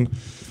amoxicillin.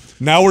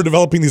 Now we're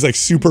developing these like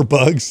super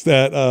bugs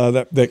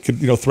that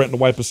could, you know, threaten to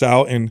wipe us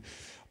out. And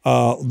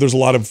there's a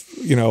lot of,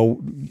 you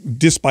know,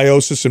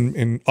 dysbiosis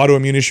and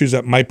autoimmune issues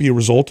that might be a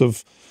result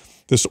of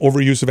this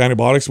overuse of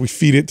antibiotics. We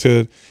feed it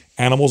to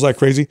animals like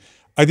crazy.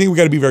 I think we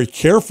got to be very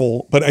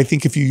careful, but I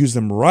think if you use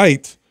them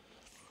right,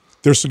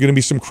 there's going to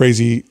be some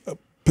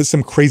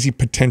crazy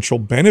potential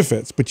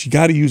benefits, but you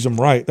got to use them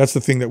right. That's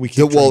the thing that we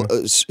keep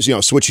you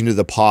know, switching to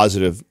the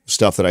positive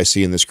stuff that I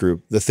see in this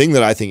group, the thing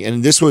that I think,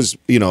 and this was,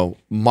 you know,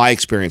 my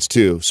experience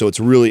too, so it's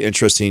really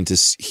interesting to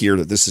hear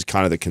that this is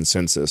kind of the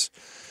consensus,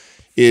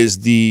 is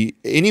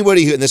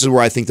anybody who, and this is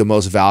where I think the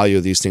most value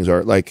of these things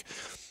are, like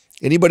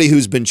anybody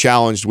who's been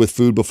challenged with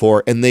food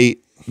before, and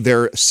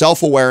they're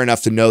self-aware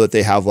enough to know that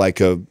they have like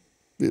a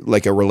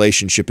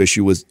relationship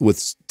issue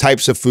with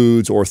types of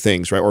foods or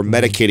things, right? Or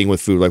medicating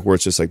with food, like where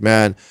it's just like,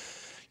 man,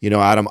 you know,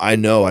 Adam, I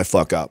know I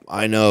fuck up.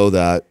 I know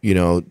that, you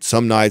know,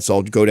 some nights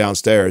I'll go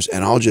downstairs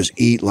and I'll just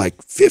eat like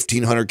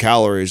 1,500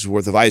 calories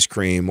worth of ice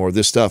cream or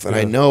this stuff. And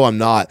I know I'm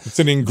not. It's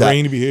an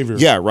ingrained behavior.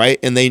 Yeah, right.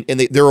 And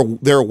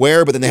they're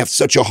aware, but then they have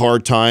such a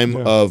hard time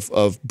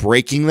of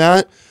breaking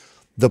that.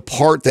 The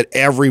part that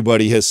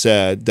everybody has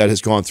said that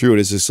has gone through it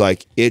is just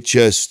like, it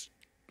just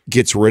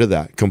gets rid of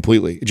that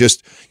completely.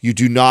 Just, you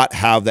do not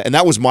have that. And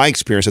that was my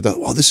experience. I thought,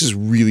 well, this is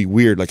really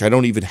weird. Like I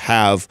don't even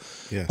have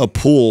a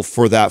pull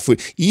for that food.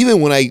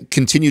 Even when I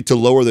continued to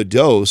lower the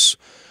dose,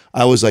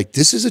 I was like,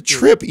 this is a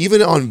trip.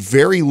 Even on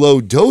very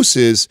low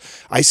doses,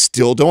 I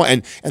still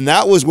don't. And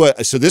that was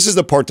what, so this is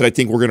the part that I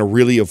think we're going to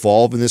really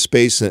evolve in this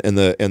space, and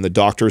the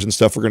doctors and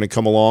stuff are going to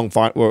come along,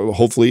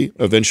 hopefully,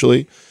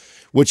 eventually,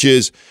 which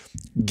is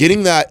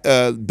getting that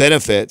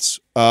benefits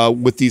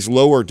with these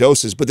lower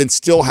doses, but then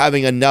still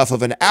having enough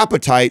of an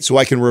appetite so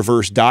I can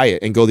reverse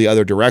diet and go the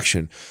other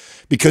direction.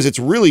 Because it's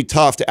really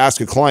tough to ask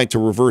a client to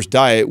reverse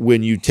diet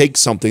when you take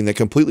something that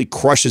completely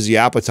crushes the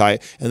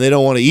appetite and they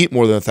don't want to eat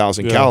more than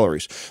 1,000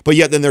 calories. But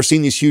yet then they're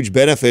seeing these huge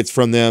benefits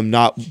from them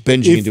not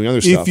binging and doing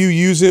other stuff. If you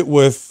use it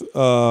with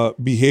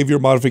behavior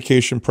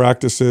modification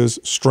practices,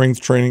 strength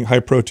training,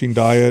 high protein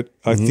diet,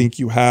 I think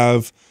you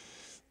have,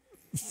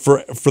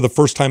 for the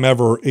first time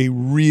ever, a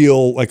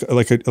real like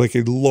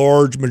a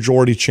large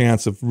majority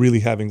chance of really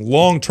having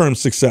long-term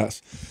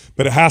success.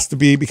 But it has to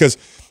be, because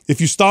if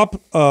you stop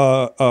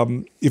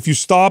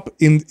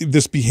in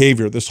this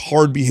behavior, this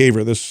hard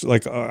behavior, this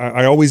like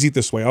I always eat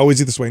this way, I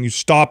always eat this way, and you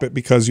stop it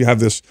because you have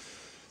this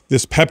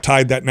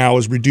peptide that now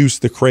has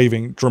reduced the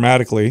craving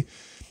dramatically,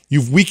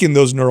 you've weakened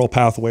those neural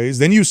pathways.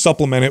 Then you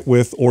supplement it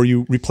with, or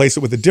you replace it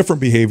with a different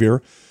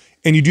behavior.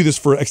 And you do this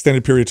for an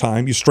extended period of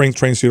time. You strength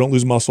train so you don't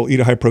lose muscle, eat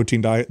a high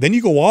protein diet. Then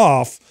you go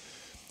off,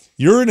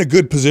 you're in a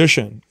good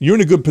position. You're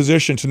in a good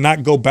position to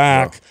not go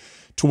back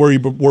to where you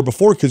were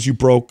before because you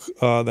broke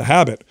the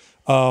habit.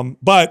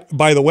 But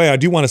by the way, I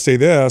do want to say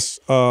this.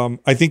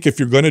 I think if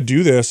you're going to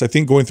do this, I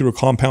think going through a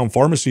compound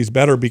pharmacy is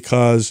better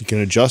because you can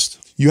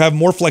adjust. You have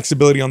more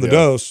flexibility on the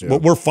dose.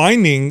 What we're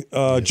finding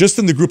just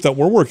in the group that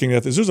we're working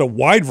with is there's a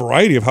wide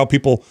variety of how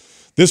people,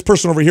 this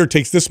person over here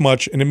takes this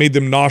much and it made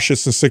them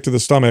nauseous and sick to the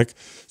stomach,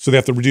 so they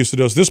have to reduce the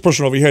dose. This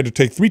person over here had to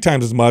take 3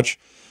 times as much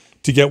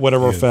to get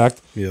whatever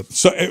effect.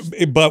 So,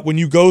 but when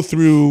you go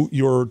through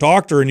your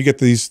doctor and you get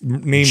these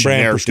name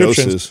brand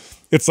prescriptions,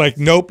 it's like,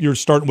 nope, you're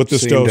starting with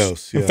this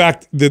dose. In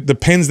fact, the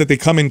pens that they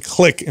come in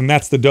click, and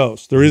that's the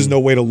dose. There is no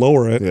way to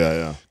lower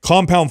it.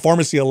 Compound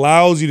pharmacy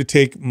allows you to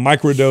take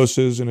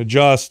microdoses and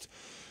adjust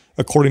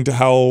according to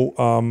how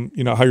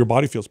you know, how your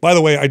body feels. By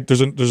the way, there's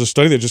a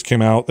study that just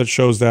came out that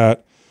shows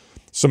that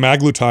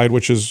Semaglutide,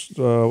 which is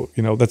you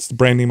know, that's the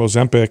brand name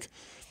Ozempic,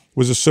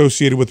 was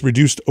associated with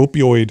reduced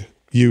opioid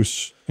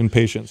use in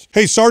patients.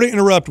 Hey, sorry to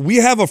interrupt. We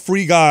have a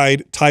free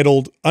guide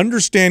titled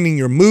Understanding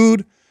Your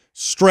Mood,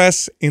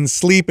 Stress, and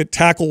Sleep. It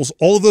tackles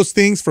all of those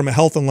things from a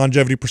health and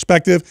longevity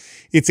perspective.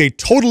 It's a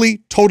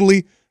totally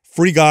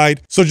free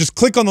guide. So just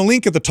click on the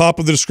link at the top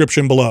of the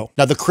description below.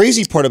 Now, the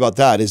crazy part about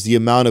that is the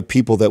amount of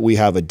people that we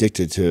have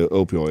addicted to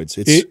opioids.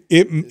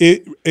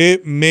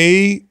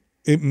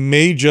 It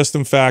may just,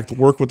 in fact,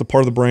 work with the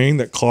part of the brain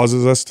that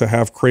causes us to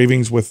have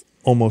cravings with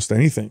almost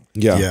anything.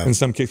 In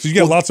some cases, you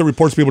get lots of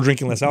reports of people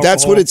drinking less alcohol.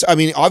 That's what it's, I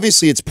mean,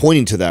 obviously it's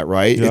pointing to that,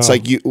 right? It's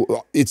like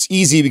it's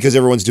easy because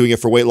everyone's doing it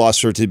for weight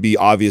loss, or to be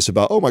obvious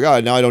about, oh my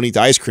God, now I don't eat the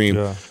ice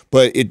cream.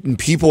 But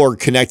people are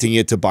connecting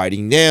it to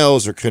biting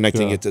nails, they're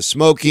connecting it to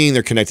smoking,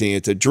 they're connecting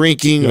it to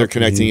drinking, they're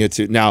connecting it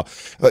to, now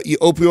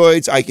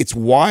opioids, it's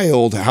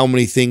wild how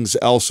many things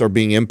else are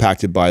being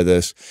impacted by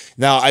this.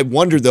 Now, I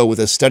wonder though, with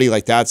a study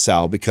like that,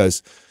 Sal,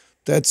 because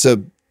there's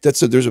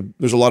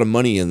a lot of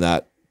money in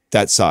that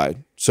that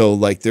side. So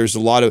like there's a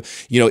lot of,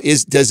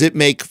 does it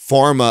make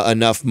pharma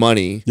enough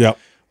money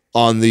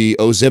on the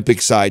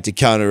Ozempic side to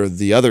counter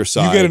the other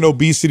side? You get an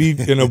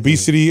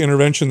obesity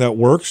intervention that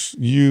works,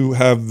 you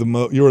have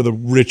you are the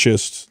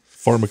richest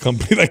pharma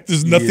company. Like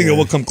there's nothing that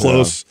will come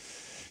close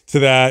to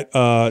that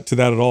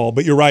at all.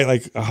 But you're right.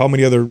 Like how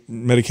many other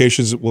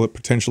medications will it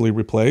potentially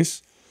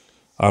replace?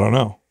 I don't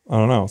know.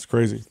 It's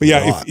crazy. But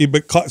yeah,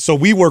 so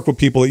we work with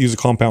people that use a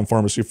compound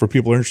pharmacy. For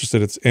people who are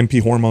interested, it's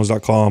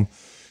mphormones.com.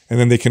 And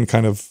then they can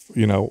kind of,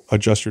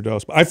 adjust your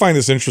dose. But I find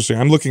this interesting.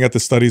 I'm looking at the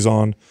studies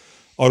on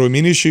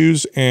autoimmune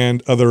issues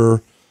and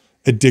other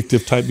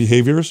addictive type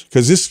behaviors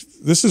because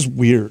this is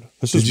weird.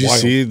 Did you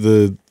see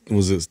the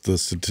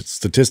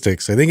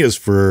statistics? I think it was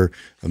for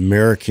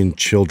American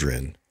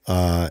children,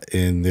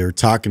 and they were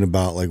talking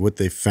about like what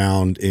they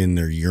found in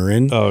their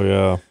urine.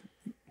 Oh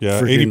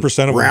yeah,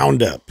 80% of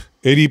Roundup.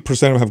 80% of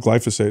them have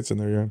glyphosates in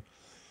their urine.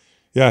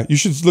 Yeah, you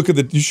should look at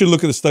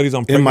the studies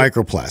on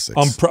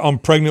microplastics on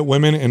pregnant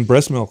women and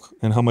breast milk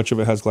and how much of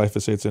it has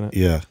glyphosates in it.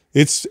 Yeah,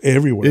 it's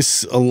everywhere.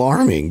 It's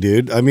alarming,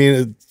 dude. I mean,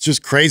 it's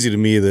just crazy to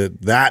me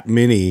that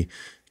many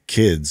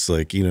kids,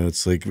 like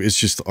it's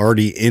just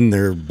already in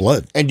their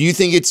blood. And do you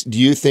think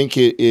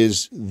it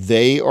is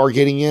they are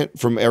getting it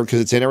from because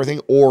it's in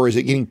everything, or is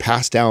it getting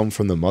passed down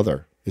from the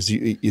mother? Is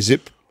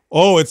it?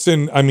 Oh, it's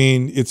in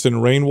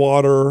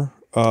rainwater.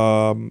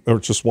 Or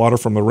just water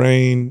from the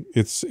rain.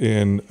 It's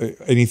in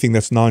anything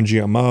that's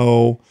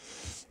non-GMO.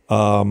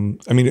 I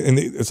mean, I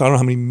don't know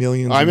how many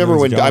millions. I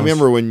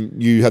remember when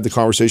you had the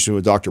conversation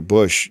with Dr.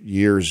 Bush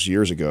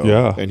years ago.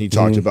 Yeah, and he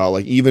talked about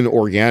like even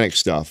organic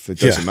stuff. It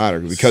doesn't matter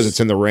because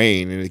it's in the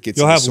rain and it gets.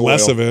 You'll have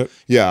less of it.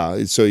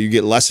 Yeah, so you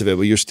get less of it,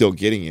 but you're still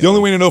getting it. The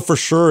only way to know for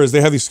sure is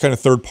they have these kind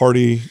of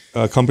third-party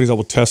companies that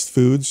will test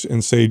foods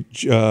and say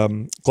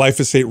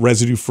glyphosate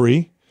residue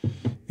free.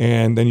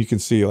 And then you can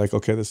see like,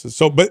 okay, this is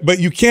so, but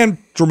you can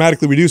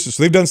dramatically reduce it.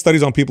 So they've done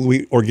studies on people who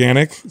eat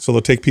organic. So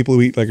they'll take people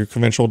who eat like a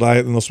conventional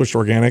diet and they'll switch to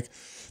organic.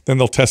 Then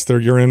they'll test their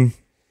urine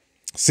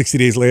 60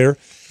 days later.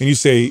 And you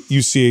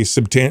see a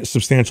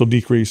substantial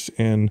decrease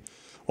in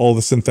all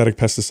the synthetic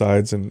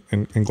pesticides and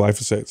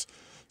glyphosates.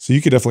 So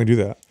you could definitely do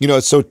that.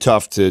 It's so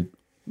tough to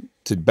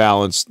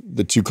balance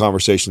the two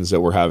conversations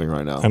that we're having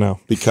right now. I know.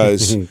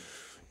 Because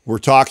we're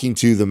talking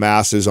to the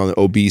masses on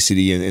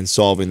obesity and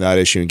solving that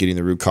issue and getting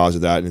the root cause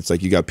of that. And it's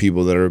like you got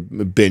people that are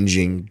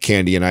binging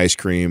candy and ice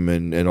cream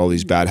and all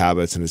these bad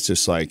habits. And it's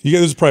just like you get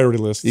this priority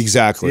list.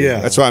 Exactly. Yeah.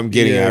 That's what I'm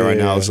getting at right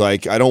now. It's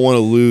like I don't want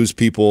to lose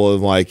people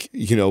of like,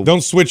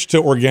 don't switch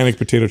to organic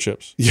potato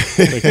chips. That's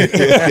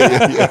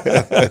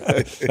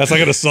not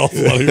going to solve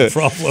a lot of your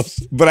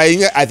problems. But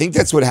I think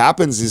that's what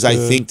happens is I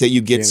think that you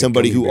get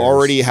somebody who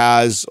already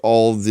has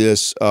all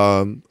this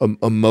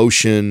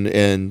emotion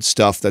and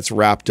stuff that's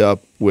wrapped up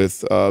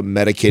with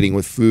medicating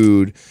with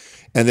food,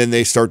 and then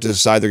they start to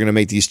decide they're going to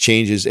make these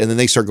changes, and then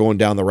they start going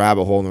down the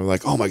rabbit hole, and they're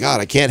like, oh my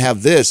God, I can't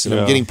have this, and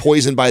I'm getting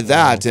poisoned by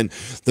that, and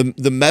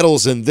the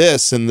metals in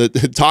this, and the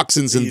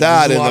toxins in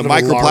that, and the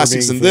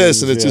microplastics in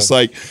this, and it's just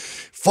like,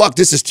 fuck,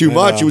 this is too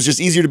much. It was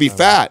just easier to be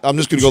fat. I'm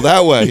just going to go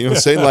that way. You know what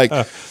I'm saying?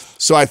 Like,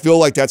 so I feel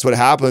like that's what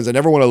happens. I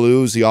never want to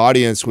lose the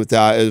audience with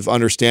that of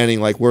understanding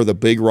like where the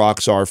big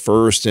rocks are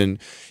first, and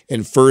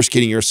first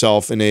getting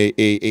yourself in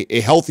a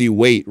healthy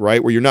weight,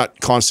 right? Where you're not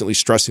constantly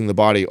stressing the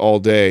body all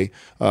day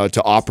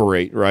to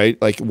operate, right?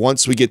 Like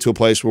once we get to a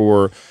place where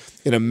we're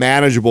in a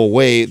manageable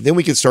way, then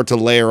we can start to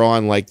layer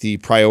on like the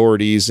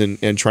priorities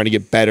and trying to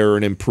get better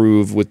and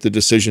improve with the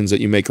decisions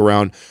that you make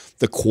around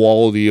the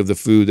quality of the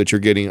food that you're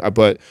getting.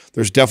 But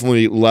there's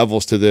definitely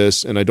levels to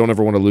this, and I don't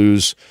ever want to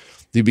lose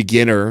the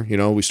beginner.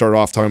 We started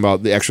off talking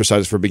about the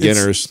exercises for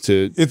beginners.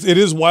 It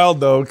is wild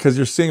though, because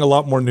you're seeing a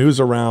lot more news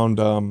around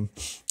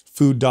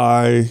food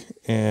dye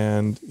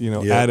and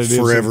additives,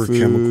 forever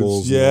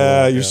chemicals.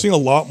 Yeah, you're seeing a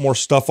lot more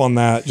stuff on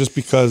that just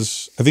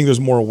because I think there's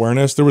more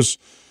awareness. I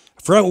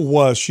forgot what it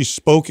was. She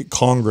spoke at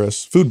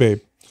Congress, Food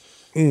Babe.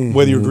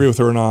 Whether you agree with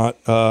her or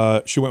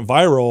not, she went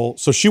viral.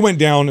 So she went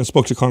down and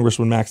spoke to Congress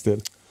when Max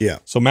did. Yeah.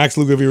 So Max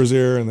Lugavere was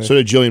there, and so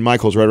did Jillian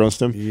Michaels, right around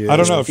them. Yeah. I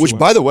don't know. Which,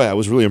 by the way, I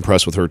was really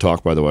impressed with her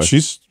talk. By the way,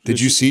 did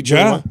you see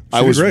Jillian? Yeah,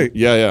 she was great.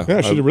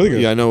 Yeah, she did really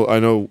good. Yeah, I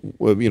know.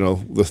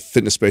 The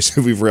fitness space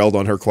we've railed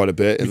on her quite a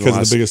bit because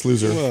of The Biggest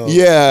Loser. Well,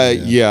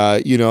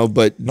 yeah.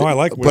 But no, I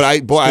like. But I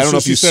don't know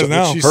if you said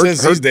now. She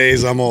says these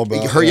days I'm all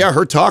about her. Yeah,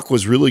 her talk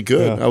was really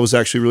good. Yeah. I was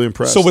actually really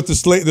impressed. So what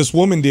this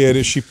woman did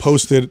is she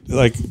posted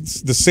like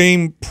the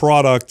same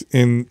product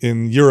in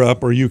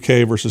Europe or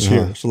UK versus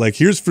here. So like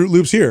here's Fruit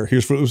Loops here,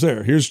 here's Fruit Loops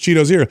there, here's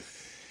Cheetos here.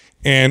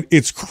 And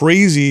it's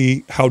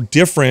crazy how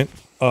different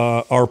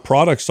our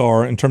products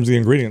are in terms of the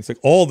ingredients. Like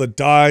all the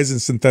dyes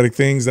and synthetic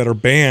things that are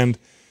banned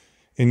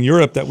in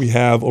Europe that we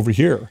have over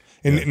here.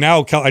 And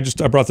now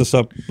I brought this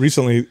up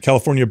recently.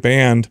 California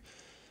banned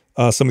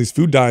some of these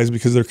food dyes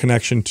because of their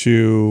connection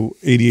to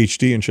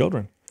ADHD in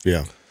children.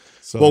 Yeah.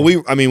 So. Well,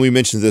 we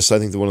mentioned this, I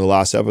think, one of the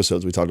last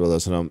episodes we talked about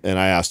this, and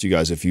I asked you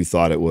guys if you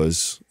thought it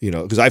was,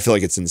 because I feel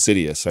like it's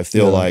insidious. I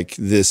feel like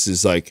this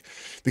is like,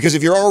 because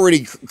if you're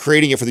already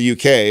creating it for the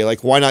UK,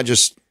 like why not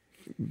just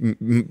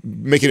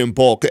make it in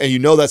bulk, and you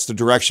know that's the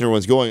direction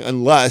everyone's going,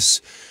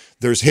 unless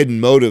there's hidden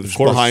motives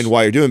behind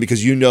why you're doing it,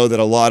 because you know that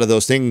a lot of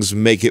those things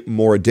make it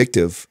more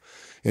addictive.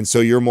 And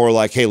so you're more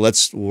like, hey,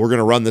 we're going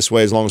to run this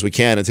way as long as we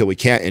can until we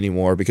can't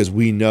anymore, because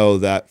we know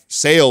that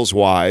sales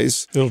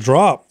wise, it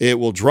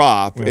will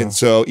drop. Yeah. And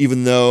so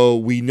even though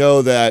we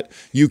know that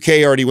UK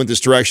already went this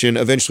direction,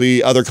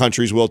 eventually other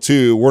countries will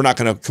too, we're not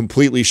going to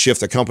completely shift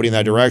the company in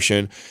that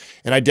direction.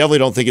 And I definitely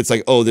don't think it's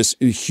like, oh, this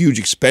huge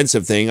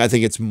expensive thing. I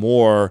think it's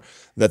more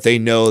that they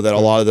know that a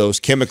lot of those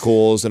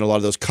chemicals and a lot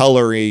of those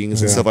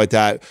colorings and stuff like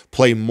that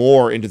play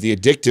more into the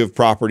addictive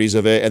properties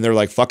of it. And they're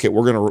like, fuck it,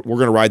 we're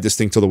gonna ride this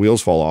thing till the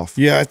wheels fall off.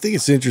 Yeah, I think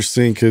it's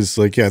interesting because,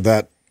 like, yeah,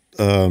 that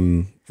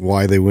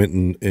why they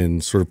went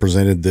and sort of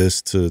presented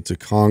this to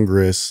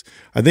Congress.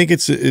 I think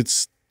it's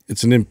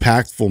an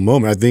impactful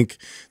moment. I think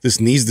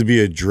this needs to be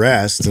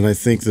addressed, and I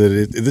think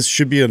that this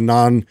should be a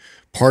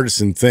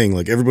non-partisan thing.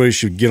 Like, everybody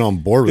should get on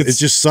board with it. It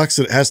just sucks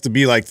that it has to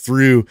be like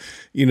through,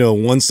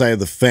 one side of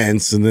the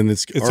fence, and then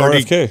it's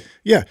already, RFK.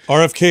 Yeah,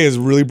 RFK has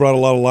really brought a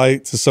lot of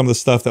light to some of the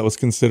stuff that was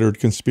considered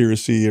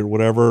conspiracy or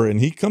whatever, and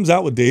he comes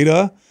out with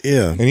data.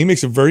 Yeah, and he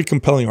makes a very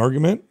compelling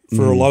argument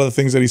for a lot of the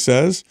things that he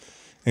says.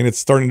 And it's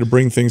starting to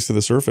bring things to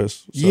the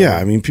surface. So. Yeah,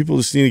 I mean, people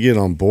just need to get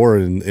on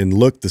board and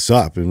look this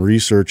up and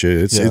research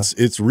it.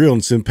 It's real and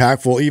it's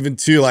impactful. Even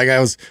too, like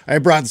I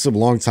brought this up a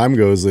long time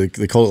ago. Is like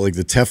they call it like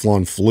the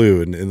Teflon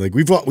flu, and like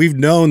we've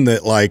known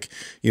that, like,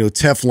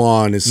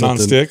 Teflon is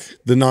something non-stick.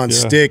 The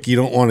non-stick. You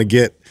don't want to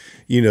get.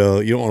 You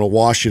don't want to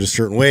wash it a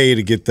certain way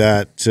to get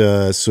that,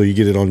 so you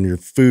get it on your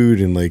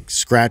food and like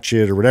scratch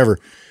it or whatever.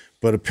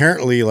 But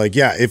apparently, like,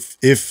 yeah, if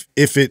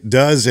it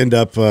does end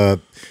up,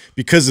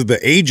 because of the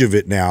age of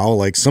it now,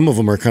 like some of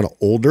them are kind of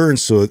older, and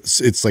so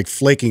it's like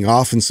flaking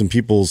off in some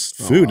people's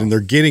food, and they're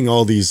getting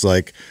all these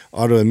like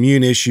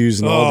autoimmune issues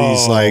and all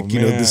these like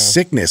the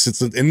sickness.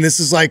 And this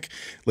is like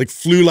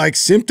flu-like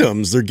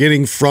symptoms they're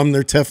getting from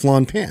their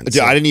Teflon pans.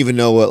 Dude, I didn't even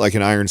know what like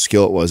an iron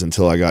skillet was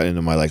until I got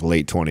into my like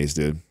late 20s,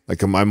 dude.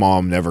 Like, my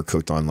mom never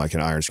cooked on like an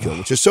iron skillet,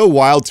 which is so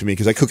wild to me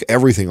because I cook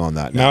everything on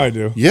that now. Now I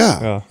do.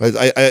 Yeah.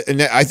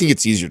 And I think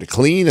it's easier to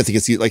clean. I think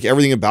it's like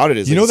everything about it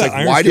is.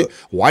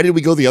 Why did we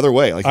go the other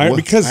way? Like,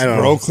 because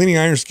cleaning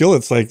iron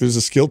skillets, like, there's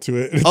a skill to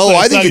it.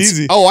 I think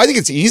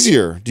it's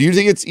easier. Do you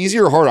think it's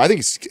easier or harder? I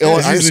think it's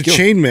iron skillet.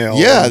 Chainmail.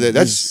 Yeah,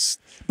 that's.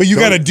 But you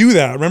got to do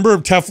that. Remember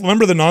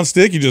the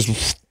nonstick? You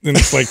just and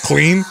it's like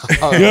clean. You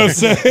know what I'm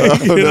saying? I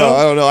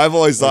don't know. I've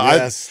always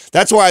thought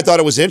that's why I thought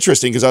it was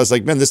interesting, because I was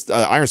like, man, this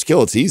iron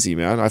skillet's easy,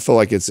 man. I feel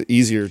like it's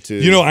easier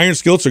to. Iron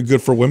skillets are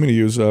good for women to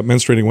use,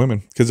 menstruating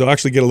women, because they'll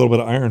actually get a little bit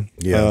of iron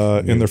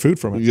in their food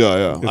from it.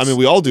 Yeah. I mean,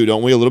 we all do,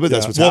 don't we? A little bit.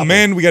 That's what's happening.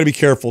 Men, we got to be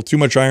careful. Too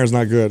much iron is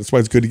not good. That's why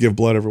it's good to give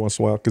blood every once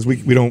in a while, because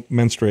we don't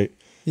menstruate.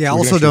 Yeah.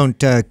 Also, don't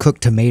cook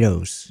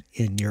tomatoes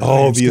in your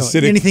iron the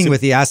acidic. Anything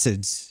with the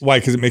acids. Why?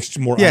 Because it makes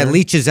more iron? Yeah, it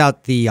leaches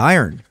out the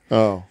iron.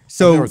 Oh.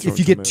 So if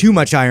you get too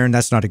much iron,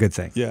 that's not a good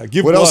thing. Yeah.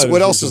 What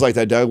else is like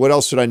that, Doug? What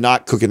else should I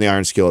not cook in the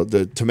iron skillet?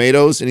 The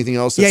tomatoes? Anything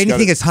else?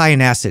 Anything that's high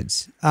in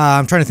acids.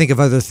 I'm trying to think of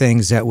other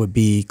things that would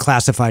be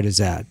classified as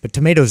that. But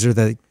tomatoes are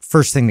the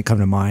first thing that come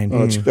to mind.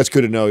 Oh, that's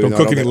good to know. Don't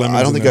cook any lemons.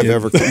 I don't think I've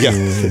ever.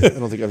 I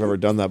don't think I've ever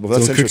done that. But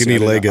that's interesting.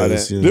 Don't cook any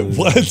Legos.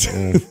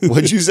 What?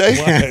 What'd you say?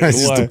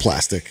 It's just the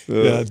plastic.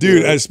 Yeah,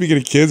 dude. Speaking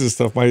of kids and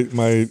stuff,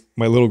 my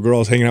little girl, I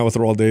was hanging out with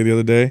her all day the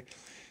other day.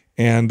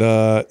 And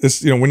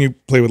this, when you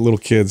play with little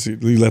kids,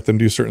 you let them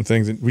do certain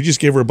things. And we just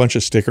gave her a bunch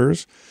of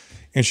stickers,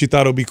 and she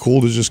thought it would be cool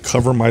to just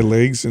cover my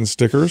legs in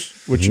stickers,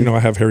 which I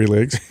have hairy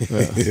legs.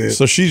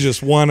 So she's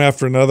just one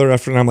after another,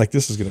 and I'm like,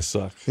 this is gonna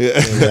suck.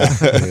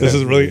 This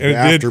is really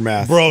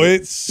aftermath, bro.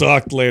 It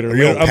sucked later. Are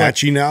you all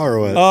patchy now or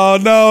what? Oh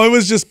no, it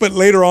was just. But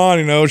later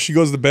on, she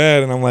goes to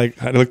bed, and I'm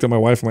like, I looked at my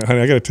wife. I'm like, honey,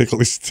 I got to take all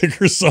these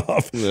stickers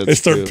off. I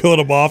start peeling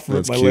them off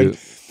from my leg.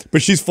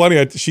 But she's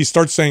funny. She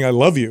starts saying, "I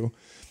love you."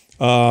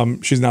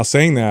 She's now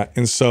saying that,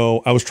 and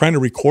so I was trying to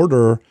record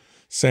her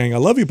saying, "I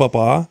love you,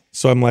 Papa."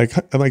 So I'm like,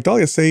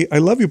 Dahlia, say, "I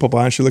love you, Papa."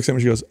 And she looks at me,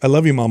 and she goes, "I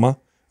love you, Mama."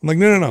 I'm like,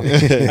 no.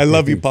 I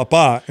love you,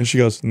 Papa. And she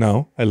goes,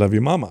 "No, I love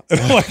you, Mama." And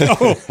I'm like,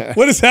 oh,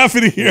 what is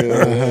happening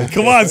here?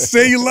 Come on,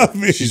 say you love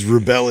me. She's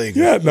rebelling.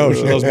 Yeah, no,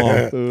 she loves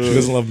Mom. She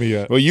doesn't love me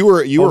yet. Well, you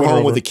were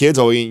home with the kids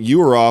all week. You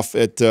were off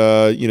at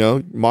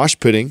mosh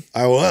pitting.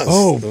 I was.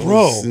 Oh,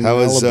 bro. How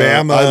was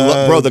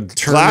Alabama? Bro, the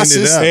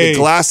glasses. The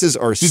glasses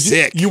are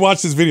sick. You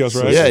watch his videos,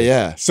 right?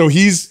 Yeah. So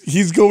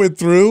he's going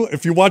through.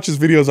 If you watch his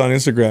videos on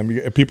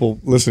Instagram, people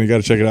listen. You got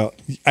to check it out.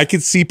 I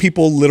could see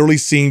people literally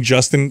seeing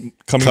Justin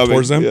coming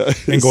towards them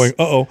and going,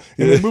 "Uh-oh,"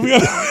 and then moving on.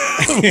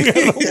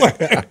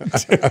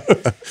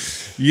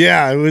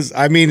 Yeah, it was.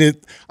 I mean,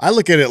 I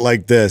look at it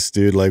like this,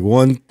 dude. Like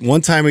one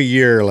time a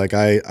year, like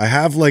I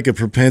have like a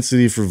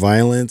propensity for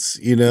violence,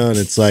 and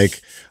it's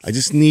like I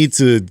just need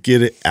to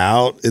get it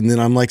out, and then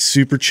I'm like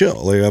super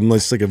chill. Like I'm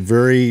just like a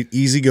very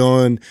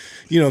easygoing,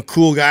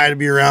 cool guy to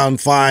be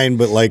around, fine.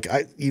 But like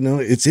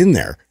it's in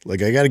there.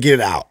 Like I got to get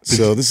it out.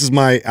 So this is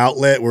my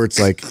outlet where it's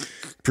like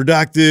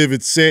productive.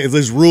 It's safe.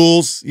 There's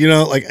rules,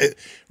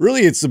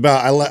 really it's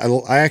about,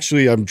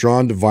 I'm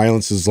drawn to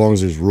violence as long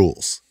as there's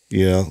rules.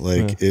 You know,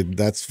 like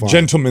that's fine.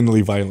 Gentlemanly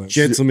violence.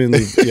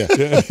 Gentlemanly,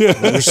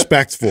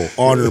 respectful,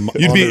 honor.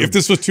 You'd be if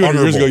this was 200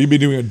 years ago, you'd be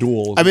doing a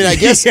duel. I mean, I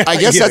guess that's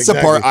exactly.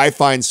 the part I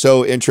find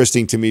so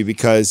interesting to me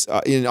because,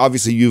 and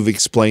obviously you've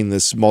explained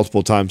this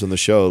multiple times on the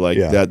show, like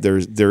that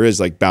there is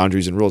like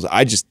boundaries and rules.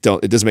 I just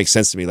don't. It doesn't make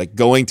sense to me. Like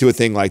going to a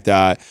thing like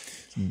that.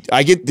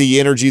 I get the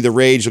energy, the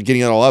rage of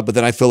getting it all up, but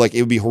then I feel like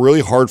it would be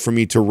really hard for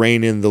me to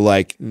rein in the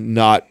like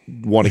not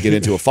want to get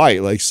into a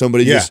fight. Like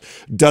somebody just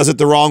does it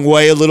the wrong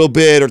way a little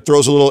bit or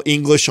throws a little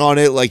English on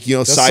it. Like, you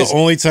know, that's the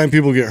only time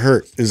people get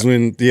hurt is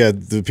when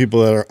the people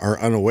that are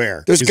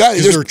unaware. There's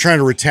guys they're trying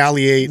to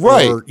retaliate,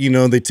 right? Or you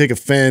know, they take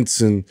offense.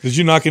 And did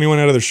you knock anyone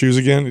out of their shoes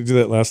again? You did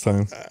that last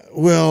time.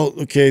 Well,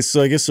 okay,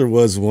 so I guess there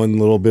was one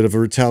little bit of a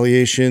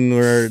retaliation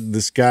where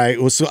this guy.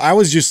 Well, so I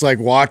was just like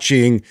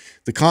watching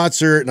the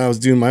concert and I was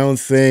doing my own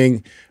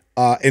thing,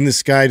 and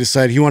this guy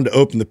decided he wanted to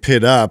open the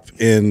pit up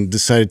and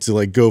decided to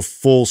like go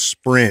full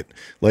sprint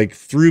like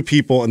through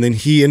people, and then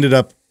he ended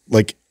up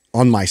like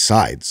on my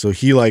side. So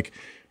he like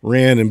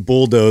ran and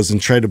bulldozed and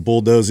tried to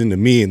bulldoze into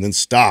me, and then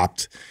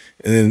stopped.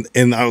 And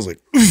I was like,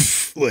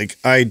 oof, like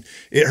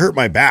it hurt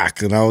my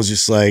back, and I was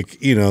just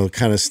like, you know,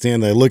 kind of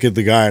stand there, look at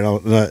the guy,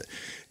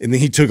 and then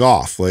he took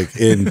off, like,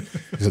 and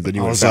so then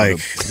you I was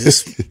like,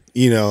 this,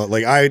 you know,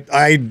 like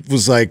I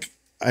was like,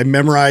 I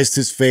memorized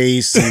his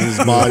face and his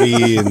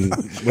body and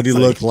what he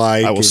looked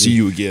like. I will see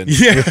you again.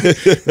 Yeah,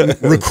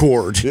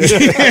 record.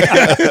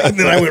 And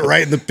then I went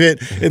right in the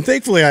pit, and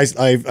thankfully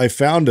I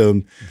found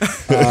him.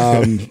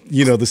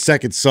 You know, the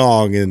second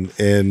song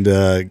and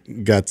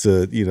got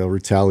to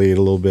retaliate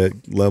a little bit,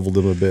 leveled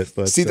him a bit.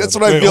 But see, that's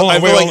what I feel.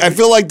 I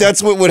feel like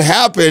that's what would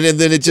happen, and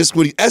then it just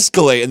would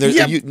escalate. And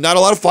there's not a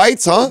lot of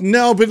fights, huh?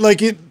 No, but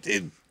like it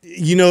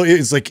you know,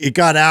 it's like it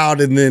got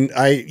out, and then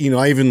I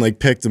even like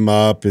picked him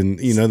up, and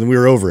then we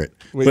were over it.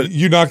 Wait, but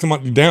you knocked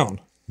him down.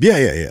 Yeah.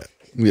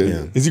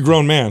 Is he a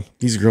grown man?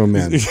 He's a grown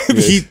man.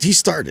 He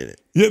started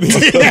it.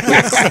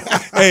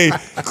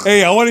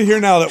 Hey, I want to hear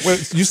now that when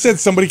you said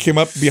somebody came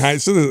up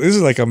behind. So this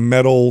is like a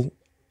metal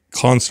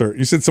concert.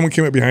 You said someone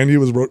came up behind you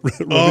was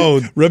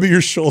rubbing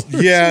your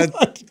shoulder. Yeah.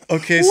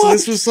 Okay. So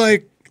this was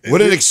like. What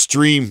an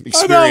extreme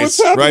experience, I know,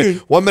 what's happening?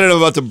 Right? 1 minute I'm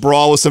about to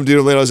brawl with some dude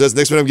on Leno's desk.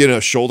 Next minute I'm getting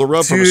a shoulder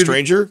rub from a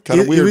stranger.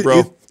 Kind of weird,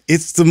 bro.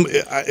 It's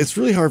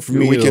really hard for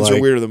me weekends to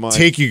are weirder than mine.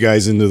 Take you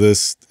guys into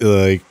this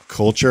like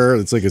culture.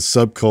 It's like a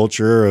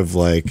subculture of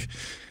like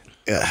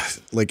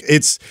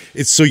it's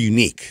so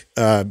unique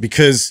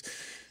because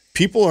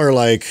people are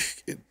like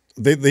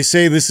they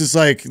say this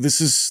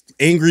is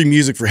angry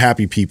music for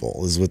happy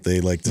people is what they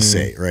like to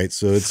say, right?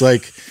 So it's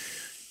like.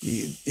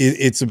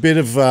 It's a bit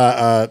of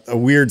a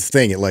weird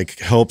thing. It like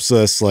helps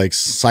us like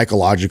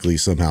psychologically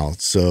somehow.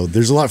 So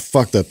there's a lot of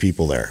fucked up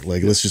people there.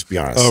 Like, let's just be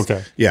honest.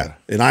 Okay. Yeah.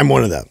 And I'm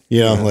one of them,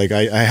 like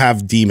I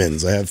have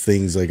demons. I have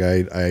things like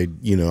I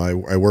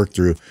work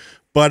through,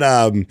 but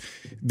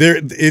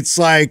it's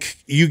like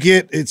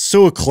it's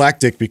so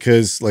eclectic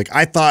because like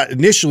I thought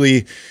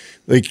initially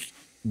like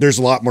there's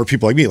a lot more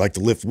people like me, like to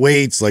lift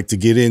weights, like to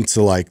get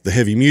into like the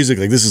heavy music.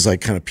 Like this is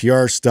like kind of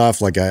PR stuff.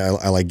 Like I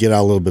like get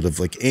out a little bit of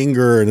like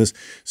anger, and this.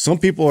 Some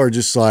people are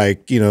just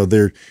like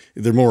they're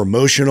more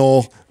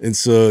emotional, and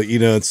so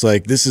it's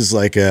like this is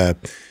like a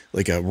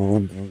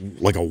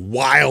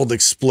wild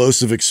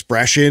explosive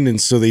expression, and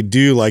so they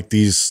do like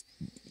these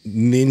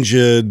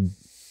ninja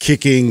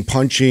kicking,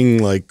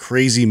 punching, like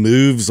crazy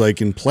moves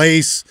like in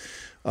place.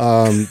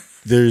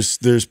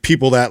 There's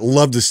people that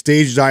love to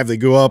stage dive. They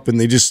go up and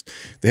they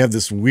have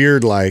this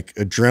weird like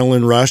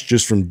adrenaline rush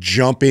just from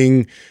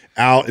jumping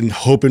out and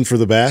hoping for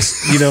the best,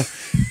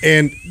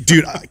 And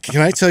dude,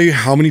 can I tell you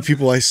how many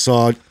people I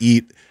saw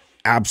eat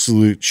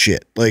absolute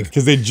shit? Like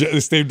because they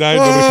stage dived,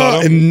 nobody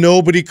caught them, and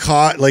nobody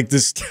caught like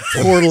this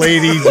poor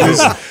lady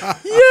just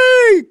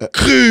yay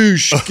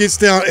gets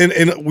down,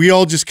 and we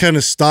all just kind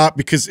of stopped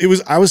because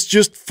I was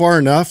just far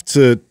enough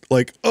to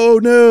like, oh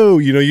no,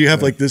 you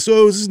have like this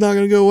is not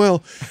gonna go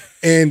well.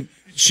 And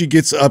she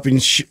gets up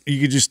and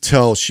you could just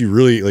tell she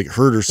really like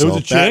hurt herself. It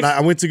was a chick? And I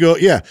went to go,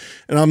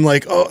 and I'm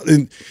like, oh,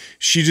 and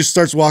she just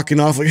starts walking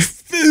off like,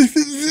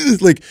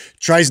 like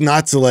tries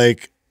not to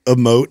like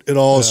emote at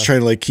all. Is trying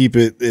to like keep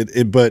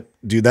it, but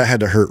dude, that had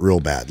to hurt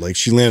real bad. Like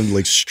she landed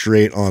like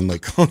straight on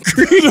like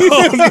concrete. No.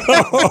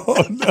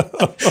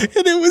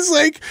 And it was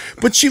like,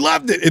 but she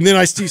loved it. And then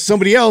I see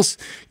somebody else,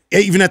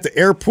 even at the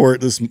airport,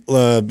 this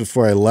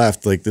before I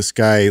left, like this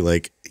guy,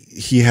 like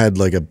he had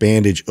like a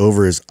bandage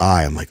over his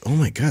eye. I'm like, oh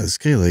my God, this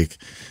guy like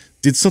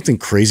did something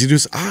crazy to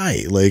his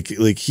eye. Like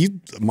he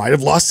might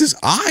have lost his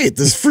eye at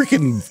this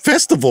freaking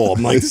festival.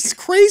 I'm like, this is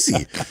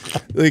crazy.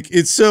 Like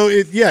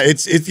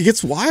it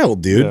gets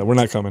wild, dude. Yeah, we're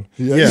not coming.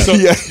 Yeah. So,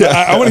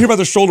 I want to hear about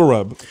the shoulder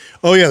rub.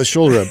 Oh yeah, the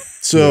shoulder rub.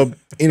 So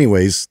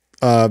anyways,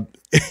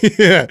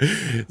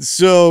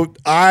 so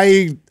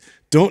I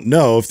don't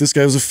know if this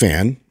guy was a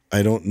fan.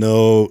 I don't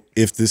know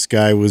if this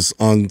guy was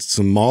on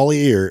some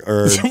Molly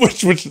or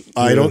which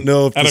I don't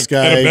know if this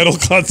guy at a metal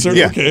concert.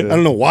 Yeah, okay. I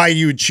don't know why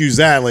you would choose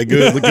that. Like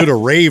go to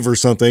rave or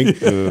something.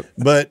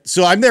 But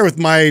so I'm there with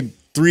my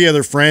 3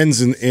 other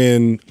friends,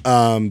 and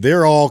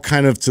they're all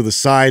kind of to the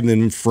side and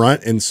in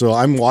front, and so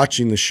I'm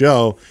watching the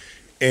show,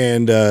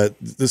 and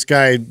this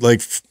guy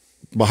like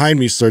behind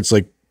me starts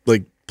like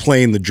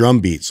playing the drum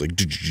beats like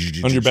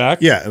on your back.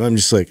 Yeah, and I'm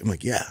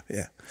like, yeah.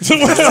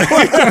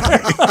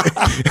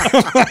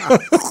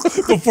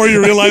 Before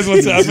you realize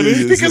what's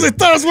happening, because I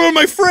thought it was one of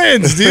my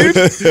friends, dude.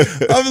 I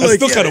was like,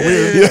 still kind of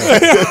weird.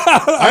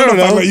 I don't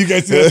know. You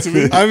guys do that to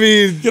me. I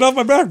mean, get off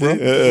my back, bro.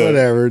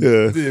 Whatever.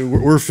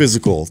 We're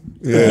physical.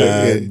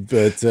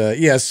 But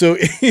yeah. So,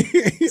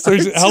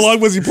 how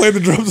long was he playing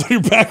the drums on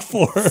your back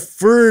for?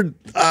 For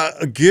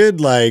a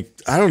good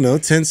I don't know,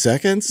 10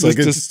 seconds. Like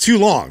it's too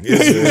long. It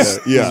was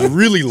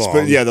really long.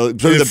 But yeah, the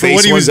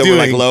bass ones that were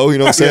like low. You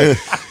know what I'm saying?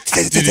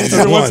 1,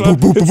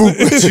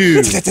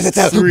 2,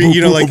 3.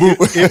 You know, like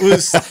it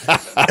was a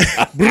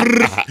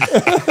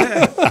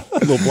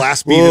little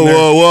blast beat in there.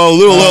 Whoa, a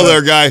little low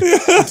there, guy.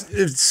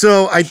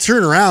 So I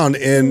turn around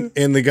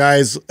and the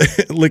guy's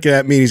looking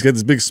at me. And he's got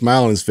this big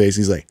smile on his face.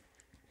 He's like,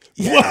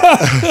 yeah.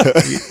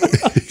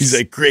 He's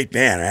like, great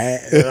man,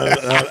 right?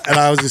 And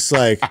I was just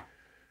like,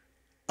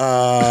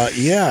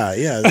 yeah,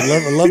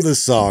 I love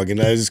this song. And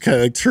I just kind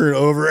of like turn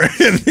over,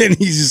 and then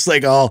he's just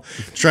like all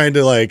trying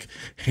to like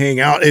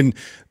hang out, and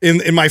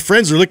my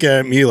friends are looking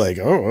at me like,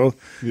 oh,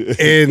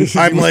 and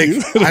I'm like,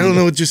 I don't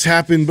know what just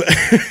happened, but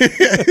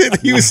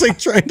he was like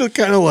trying to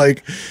kind of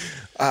like,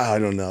 I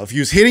don't know if he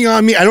was hitting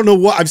on me. I don't know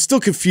what. I'm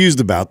still confused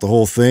about the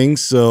whole thing.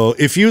 So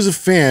if he was a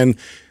fan,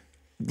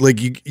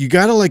 like you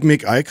gotta like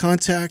make eye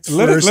contact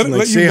first and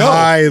like say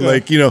hi,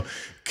 like, you know.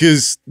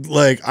 Because,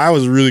 like, I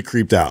was really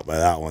creeped out by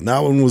that one. That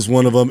one was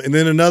one of them. And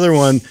then another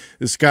one,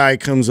 this guy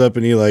comes up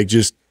and he, like,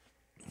 just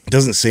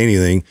doesn't say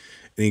anything.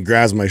 And he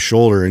grabs my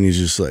shoulder and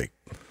he's like,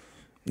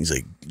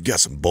 you got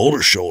some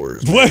boulder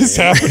shoulders. What is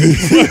happening?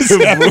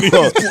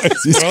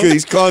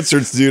 These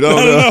concerts, dude. I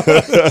don't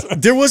know.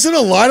 There wasn't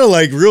a lot of,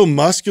 like, real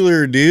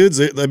muscular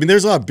dudes. I mean,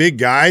 there's a lot of big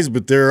guys,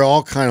 but they're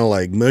all kind of,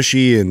 like,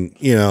 mushy and,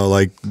 you know,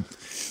 like...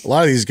 A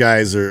lot of these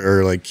guys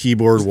are like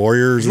keyboard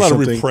warriors or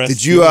something.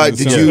 Did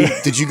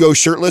you go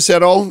shirtless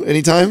at all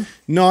anytime?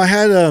 No, I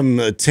had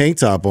a tank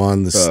top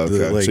on. So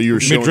you were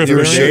showing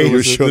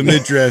the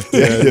midriff,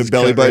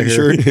 belly button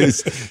shirt.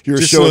 You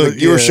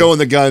were showing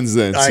the guns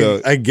then.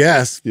 So. I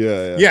guess.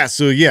 Yeah.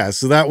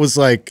 So that was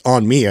like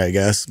on me, I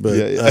guess. But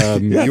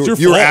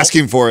you were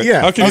asking for it.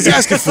 Yeah, I was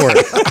asking for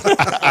it.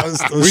 I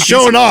was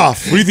showing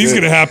off. What do you think's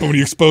gonna happen when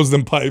you expose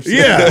them pipes?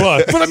 Yeah,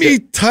 but I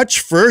mean, touch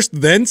first,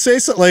 then say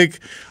something. Like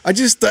I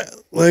just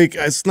like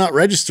it's not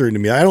registering to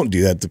me. I don't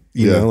do that.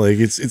 You know, like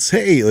it's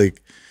hey,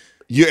 like.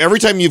 Every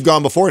time you've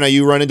gone before, now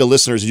you run into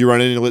listeners. You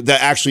run into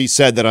that actually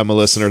said that I'm a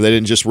listener. They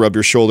didn't just rub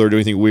your shoulder or do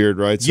anything weird,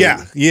 right? So,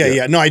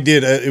 yeah. No, I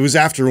did. It was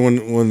after one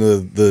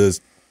of the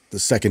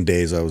second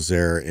days I was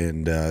there,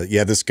 and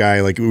this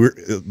guy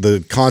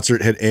the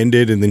concert had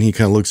ended, and then he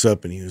kind of looks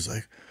up and he was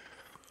like,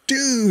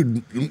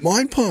 "Dude,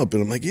 MINDPUMP,"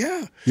 and I'm like,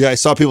 "Yeah." Yeah, I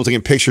saw people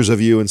taking pictures of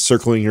you and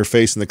circling your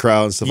face in the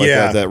crowd and stuff like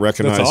that. That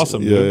recognized. That's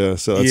awesome. Yeah.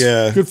 So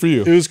that's good for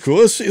you. It was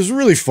cool. It was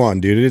really fun,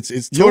 dude.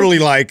 It's totally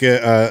like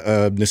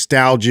a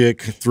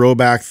nostalgic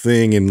throwback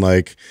thing, and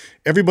like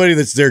everybody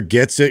that's there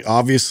gets it,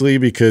 obviously,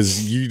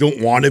 because you don't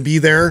want to be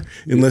there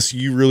unless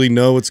you really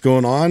know what's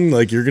going on.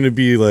 Like you're gonna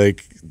be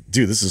like,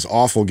 "Dude, this is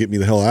awful. Get me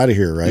the hell out of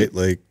here!" Right?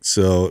 Like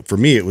so. For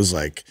me, it was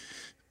like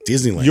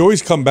Disneyland. You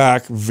always come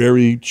back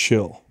very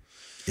chill.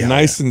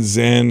 Nice and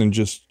zen and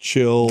just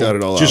chill. Got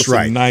it all just out.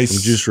 Right. I'm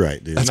just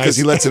right, dude. That's because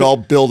he lets it all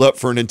build up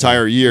for an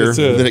entire year, and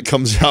then it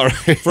comes out.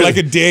 For like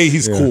a day,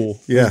 he's cool.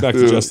 Yeah. He's back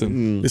to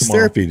Justin. It's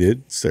therapy,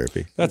 dude. It's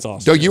therapy. That's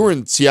awesome. Doug, you were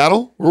in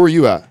Seattle? Where were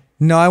you at?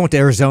 No, I went to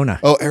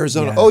Arizona. Oh,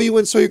 Arizona. Yeah. Oh, you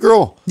went and saw your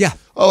girl. Yeah.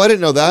 Oh, I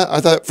didn't know that. I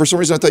thought for some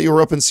reason I thought you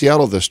were up in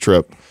Seattle this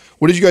trip.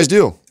 What did you guys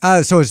do?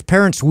 So it was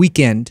parents'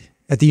 weekend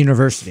at the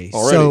university.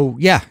 Already? So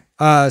yeah.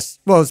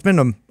 Well, it's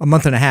been a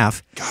month and a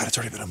half. God, it's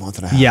already been a month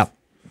and a half. Yeah.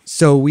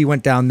 So we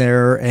went down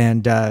there,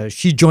 and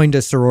she joined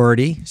a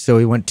sorority. So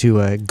we went to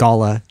a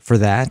gala for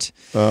that.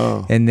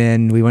 Oh. And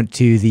then we went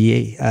to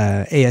the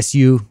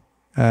ASU,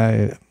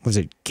 was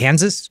it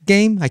Kansas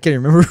game? I can't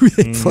remember who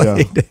they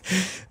played. Yeah.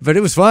 But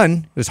it was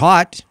fun. It was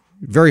hot.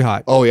 Very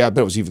hot. Oh, yeah. I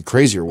bet it was even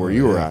crazier where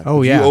you were at.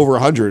 Oh, yeah. You over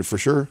 100 for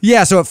sure.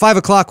 Yeah. So at 5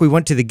 o'clock, we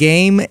went to the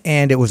game,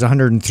 and it was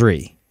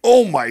 103.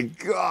 Oh, my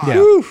God.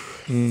 Yeah.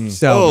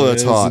 So,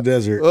 that's hot. The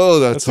desert. Oh,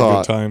 that's hot.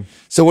 A good time.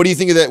 So what do you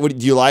think of that?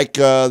 Do you like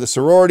the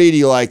sorority? Do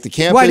you like the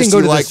campus? Well, I didn't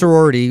go to the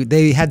sorority.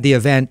 They had the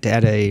event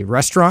at a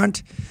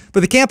restaurant, but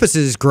the campus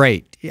is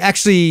great.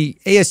 Actually,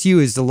 ASU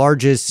is the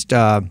largest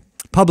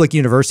public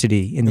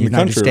university in the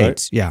United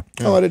States. Right? Yeah.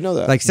 Oh, I didn't know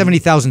that. Like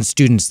 70,000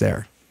 students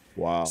there.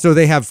 Wow. So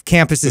they have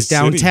campuses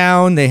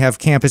downtown. They have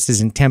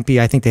campuses in Tempe.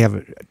 I think they have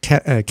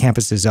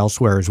campuses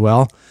elsewhere as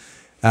well.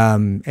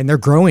 And they're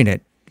growing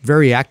it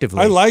very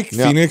actively. I like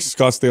Phoenix,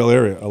 Scottsdale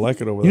area. I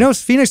like it over there. You know,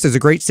 Phoenix is a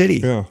great city.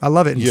 Yeah. I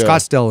love it. And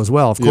Scottsdale as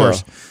well, of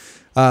course.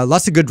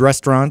 Lots of good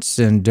restaurants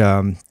and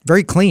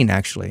very clean,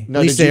 actually. Now,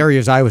 at least the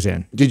areas I was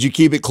in. Did you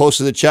keep it close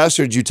to the chest,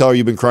 or did you tell her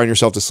you've been crying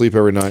yourself to sleep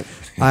every night?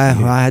 I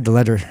had to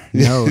let her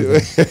know.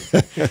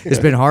 It's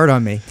been hard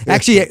on me.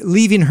 Actually,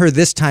 leaving her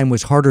this time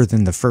was harder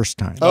than the first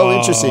time. Oh,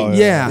 interesting.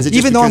 Yeah,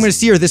 even though I'm going to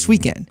see her this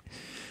weekend.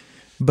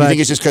 But you think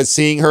it's just because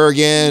seeing her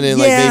again and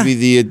like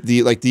maybe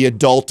the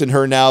adult in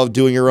her now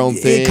doing her own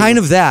thing? Kind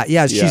of that.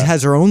 Yeah, she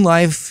has her own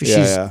life.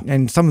 Yeah,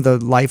 And some of the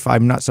life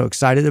I'm not so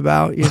excited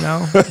about, you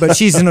know. But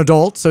she's an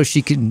adult, so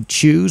she can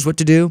choose what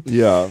to do.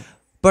 Yeah.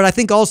 But I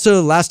think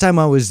also last time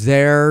I was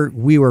there,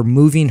 we were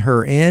moving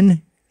her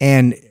in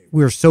and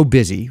we were so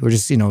busy. We're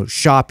just,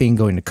 shopping,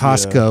 going to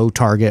Costco,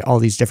 Target, all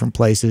these different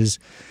places.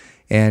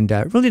 And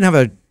really didn't have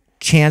a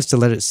chance to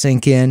let it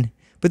sink in.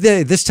 But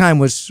this time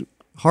was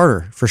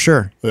harder for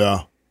sure.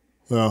 Yeah.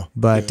 Yeah.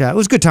 But it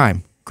was a good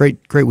time. Great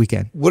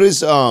weekend. What is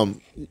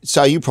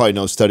Sal, you probably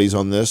know studies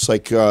on this.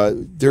 Like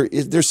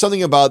there's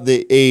something about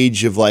the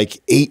age of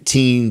like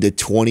 18 to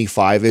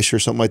 25-ish or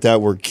something like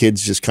that where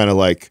kids just kind of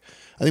like,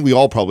 I think we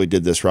all probably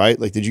did this, right?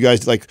 Like, did you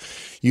guys like,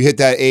 you hit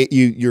that age,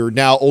 you're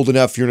now old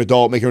enough, you're an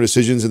adult, making your own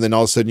decisions, and then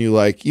all of a sudden you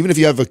like, even if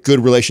you have a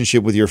good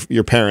relationship with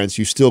your parents,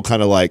 you still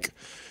kind of like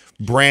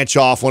branch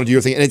off, want to do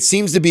your thing. And it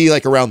seems to be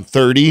like around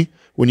 30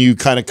 when you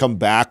kind of come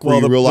back, where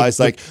you realize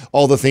like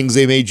all the things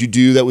they made you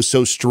do that was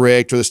so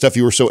strict, or the stuff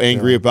you were so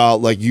angry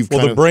about, like you've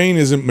the brain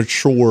isn't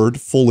matured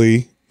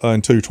fully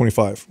until you're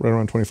 25, right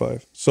around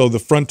 25. So the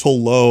frontal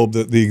lobe,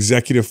 the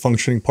executive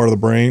functioning part of the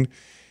brain,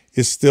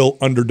 is still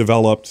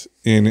underdeveloped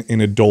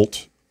in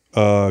adult,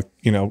 18,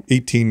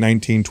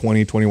 19,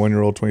 20,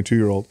 21-year-old,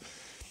 22-year-old.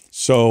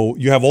 So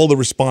you have all the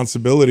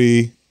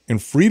responsibility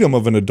and freedom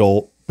of an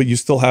adult, but you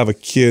still have a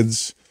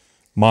kid's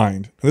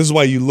mind. And this is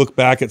why you look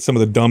back at some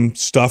of the dumb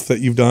stuff that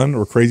you've done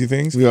or crazy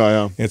things.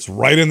 Yeah. It's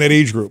right in that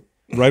age group.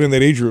 Right in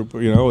that age group,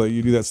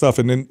 you do that stuff.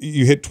 And then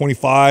you hit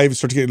 25,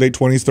 start to get late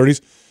 20s,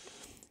 30s,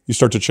 you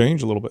start to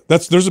change a little bit.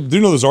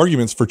 There's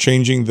arguments for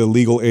changing the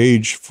legal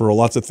age for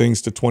lots of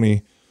things to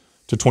 20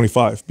 to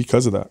 25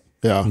 because of that.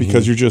 Yeah.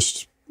 Because you're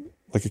just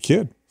like a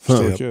kid.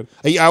 Still a kid.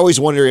 I always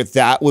wonder if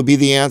that would be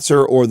the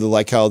answer, or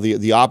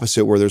the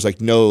opposite, where there's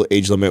like no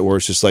age limit, where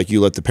it's just like you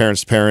let the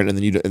parents parent, and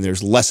then and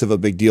there's less of a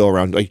big deal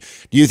around. Like,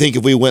 do you think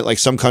if we went like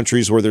some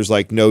countries where there's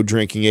like no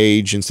drinking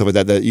age and stuff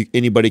like that,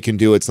 anybody can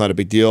do, it's not a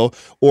big deal,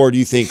 or do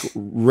you think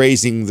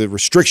raising the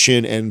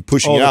restriction and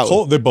pushing it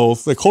out? They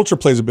both. The culture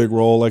plays a big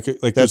role. Like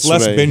there's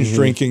less binge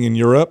drinking in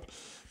Europe,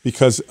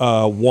 because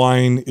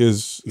wine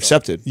is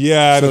accepted.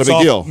 Yeah, it's not a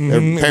big deal.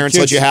 Parents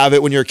let you have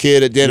it when you're a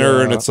kid at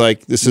dinner, and it's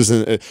like, this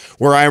isn't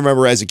where I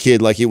remember as a kid,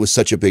 like it was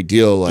such a big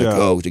deal,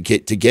 like to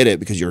get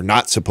it because you're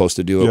not supposed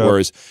to do it.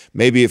 Whereas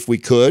maybe if we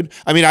could,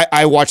 I mean,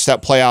 I watched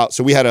that play out.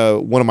 So we had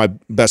one of my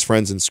best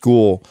friends in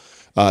school.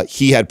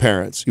 He had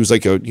parents. He was a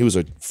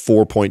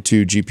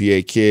 4.2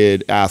 GPA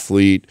kid,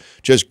 athlete,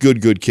 just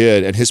good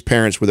kid, and his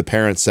parents were the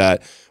parents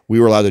that we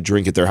were allowed to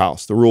drink at their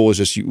house. The rule was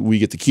just we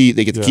get the key,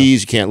 they get the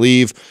keys, you can't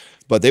leave.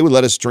 But they would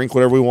let us drink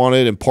whatever we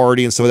wanted and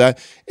party and stuff like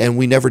that. And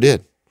we never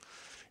did.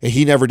 And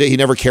he never did. He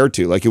never cared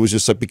to. Like, it was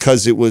just like,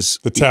 because it was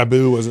the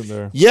taboo wasn't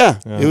there. Yeah.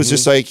 It was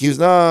just like, he was,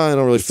 I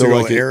don't really feel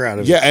like it. Air out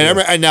of it.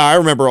 And now I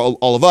remember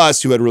all of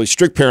us who had really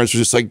strict parents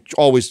was just like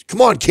always, come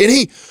on,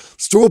 Kenny,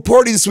 let's throw a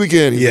party this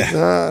weekend. He's like,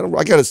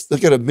 I got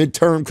a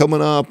midterm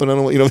coming up, and I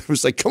don't, it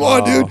was like, come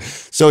on, dude.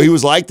 So he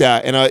was like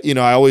that. And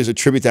I always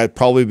attribute that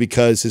probably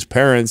because his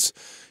parents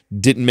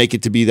didn't make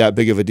it to be that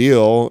big of a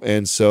deal,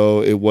 and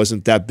so it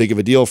wasn't that big of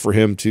a deal for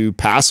him to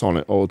pass on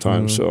it all the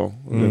time. So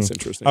that's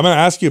interesting. I'm going to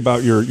ask you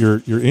about your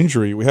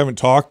injury. We haven't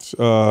talked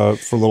for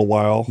a little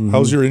while.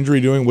 How's your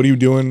injury doing? What are you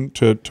doing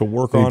to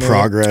work on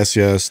progress?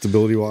 Yeah,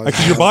 stability wise.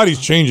 Because your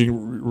body's changing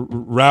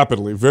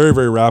rapidly, very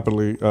very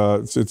rapidly.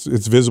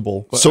 It's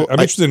visible. But so I'm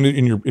interested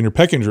in your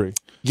pec injury.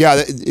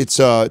 Yeah, it's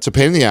a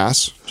pain in the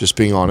ass, just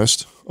being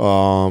honest,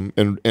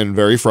 and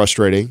very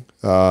frustrating.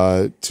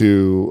 I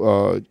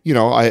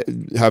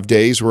have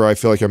days where I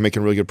feel like I'm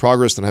making really good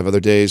progress, then I have other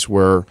days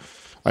where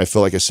I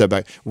feel like a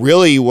setback.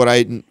 Really, what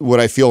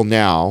I feel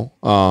now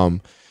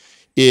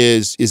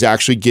is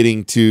actually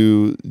getting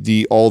to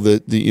the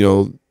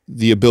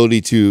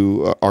ability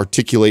to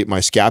articulate my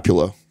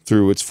scapula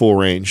through its full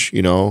range.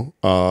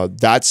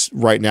 That's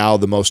right now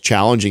the most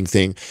challenging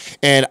thing,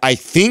 and I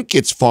think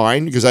it's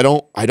fine because I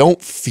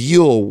don't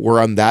feel where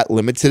I'm that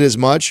limited as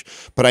much,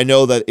 but I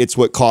know that it's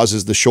what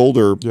causes the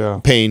shoulder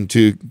pain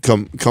to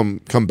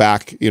come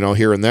back,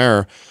 here and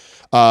there.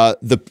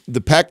 The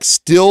pec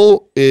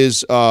still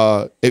is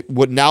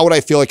what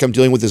I feel like I'm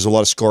dealing with is a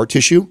lot of scar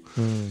tissue.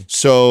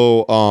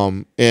 So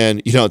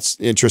and it's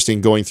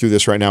interesting going through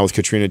this right now with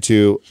Katrina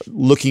too,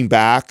 looking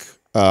back.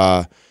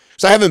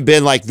 So I haven't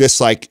been like this,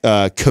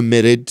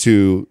 committed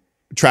to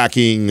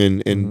tracking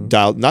and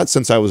dialed, not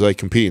since I was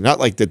competing, not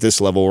like at this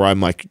level where I'm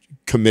like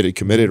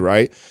committed,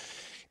 right?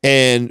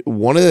 And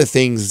one of the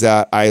things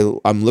that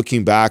I'm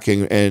looking back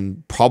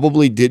and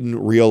probably didn't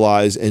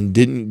realize and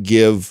didn't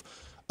give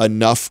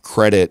enough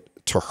credit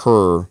to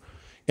her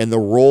and the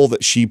role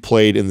that she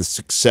played in the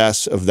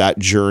success of that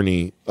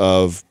journey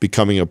of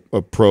becoming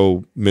a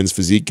pro men's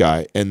physique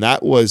guy. And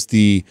that was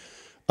the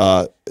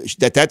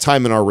at that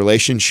time in our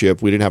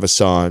relationship, we didn't have a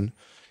son,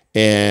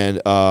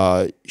 and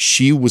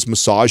she was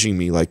massaging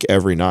me like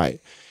every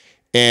night.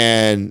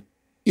 And,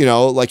 you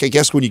know, like, I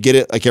guess when you get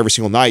it like every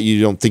single night,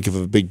 you don't think of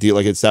a big deal,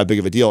 like it's that big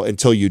of a deal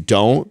until you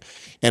don't.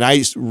 And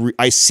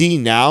I see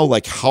now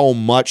like how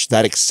much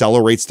that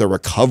accelerates the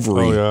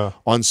recovery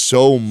on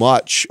so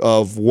much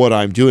of what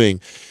I'm doing.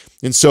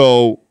 And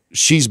so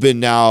she's been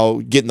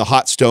now getting the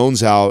hot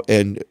stones out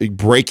and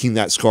breaking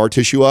that scar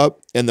tissue up.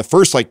 And the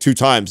first like 2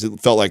 times, it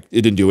felt like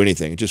it didn't do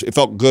anything. It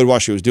felt good while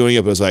she was doing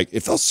it, but it was like,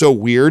 it felt so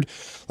weird.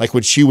 Like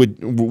when she would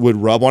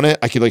rub on it,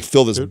 I could like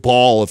feel this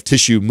ball of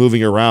tissue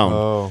moving around.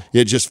 Oh.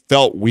 It just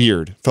felt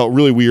weird. Felt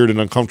really weird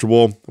and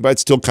uncomfortable. But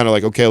it's still kind of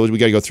like, okay, we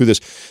got to go through this.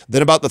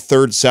 Then about the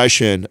 3rd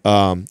session,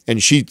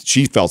 and she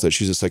felt it.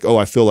 She's just like, oh,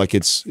 I feel like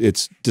it's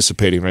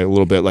dissipating, right, a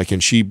little bit. Like,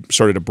 and she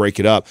started to break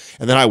it up,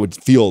 and then I would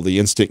feel the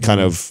instant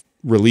kind of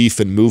relief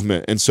and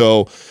movement. And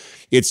so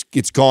it's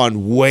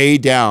gone way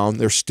down.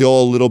 There's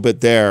still a little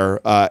bit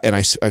there, and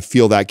I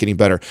feel that getting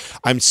better.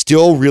 I'm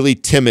still really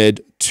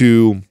timid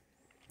to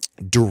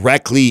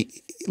directly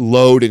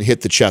load and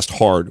hit the chest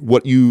hard.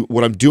 What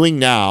I'm doing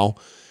now,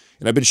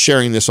 and I've been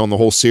sharing this on the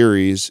whole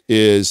series,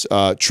 is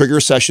trigger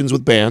sessions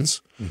with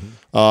bands,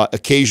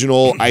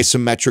 occasional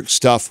isometric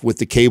stuff with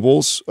the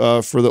cables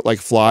for the like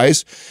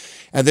flies.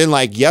 And then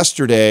like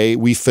yesterday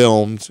we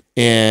filmed,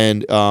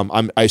 and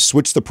I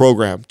switched the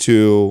program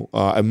to,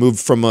 I moved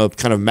from a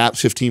kind of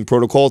MAPS 15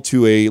 protocol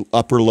to a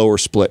upper lower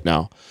split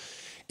now.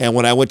 And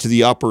when I went to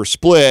the upper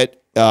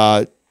split,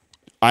 I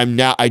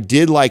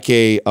did like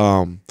a,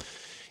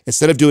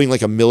 instead of doing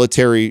like a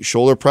military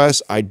shoulder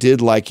press, I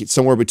did like it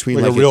somewhere between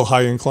like a real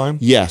high incline.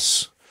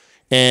 Yes.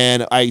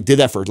 And I did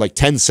that for like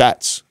 10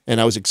 sets.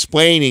 And I was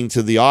explaining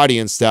to the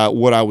audience that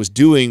what I was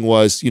doing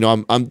was, you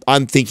know,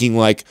 I'm thinking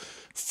like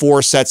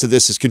 4 sets of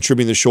this is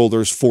contributing to the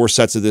shoulders, 4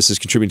 sets of this is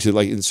contributing to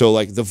like, and so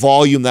like the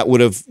volume that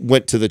would have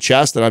went to the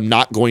chest that I'm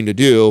not going to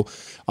do,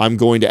 I'm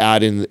going to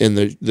add in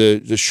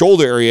the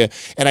shoulder area.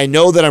 And I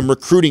know that I'm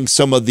recruiting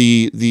some of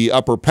the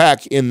upper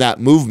pec in that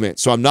movement.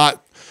 So I'm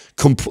not,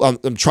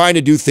 I'm trying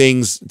to do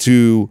things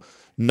to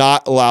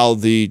not allow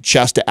the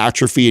chest to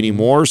atrophy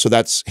anymore. So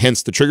that's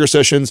hence the trigger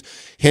sessions,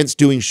 hence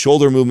doing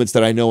shoulder movements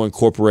that I know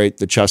incorporate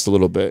the chest a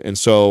little bit. And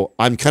so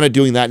I'm kind of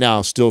doing that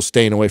now, still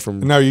staying away from.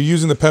 And now you're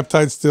using the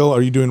peptides still?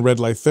 Are you doing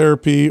red light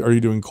therapy? Are you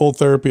doing cold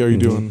therapy? Are you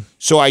doing?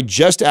 So I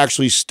just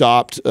actually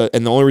stopped,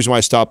 and the only reason why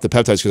I stopped the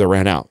peptides is because I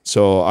ran out.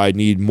 So I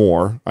need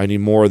more. I need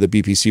more of the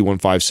BPC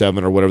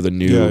 157 or whatever the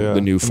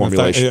new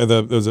formulation.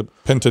 There's a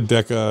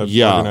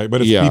pentadeca.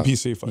 But it's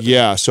BPC.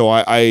 Yeah. So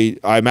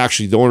I'm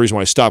actually, the only reason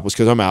why I stopped was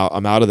because I'm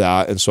out of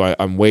that, and so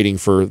I'm waiting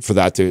for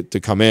that to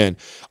come in.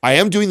 I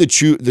am doing the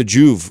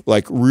Joovv,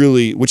 like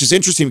really, which is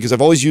interesting because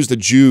I've always used the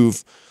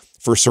Joovv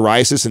for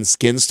psoriasis and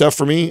skin stuff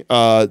for me,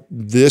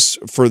 this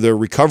for the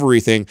recovery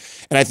thing.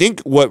 And I think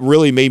what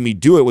really made me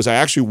do it was I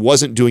actually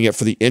wasn't doing it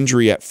for the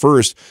injury at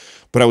first,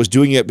 but I was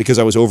doing it because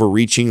I was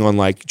overreaching on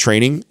like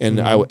training.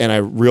 And I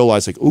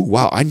realized like, oh,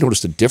 wow, I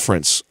noticed a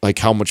difference, like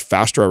how much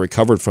faster I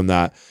recovered from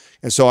that.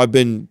 And so I've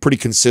been pretty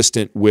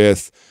consistent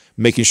with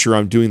making sure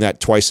I'm doing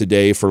that twice a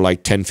day for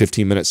like 10,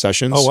 15-minute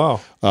sessions. Oh,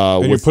 wow.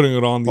 And you're putting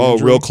it on the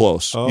injury? Real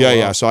close. Oh, yeah, wow.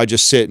 Yeah. So I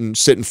just sit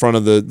in front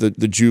of the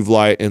Joovv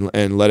light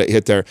and let it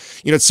hit there.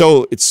 You know,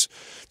 so it's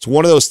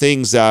one of those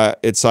things that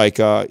it's like,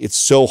 it's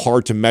so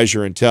hard to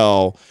measure and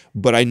tell,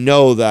 but I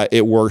know that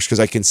it works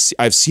because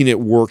I've seen it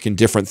work in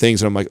different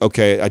things. And I'm like,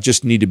 okay, I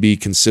just need to be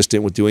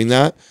consistent with doing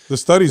that. The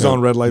studies on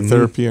red light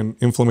therapy and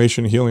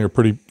inflammation healing are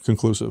pretty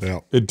conclusive. Yeah.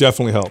 It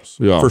definitely helps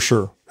for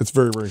sure. It's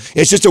very, very.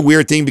 It's just a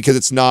weird thing because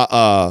it's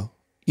not,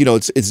 you know,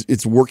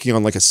 it's working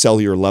on like a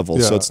cellular level.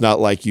 Yeah. So it's not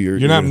like you're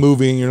not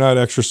moving, you're not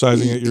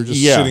exercising it. You're just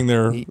sitting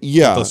there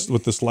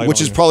with this light.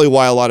 Which is probably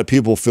why a lot of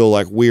people feel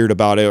like weird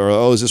about it, or,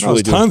 oh, is this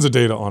really doing? Tons of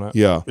data on it.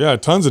 Yeah. Yeah.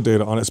 Tons of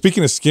data on it.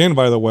 Speaking of skin,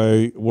 by the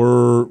way,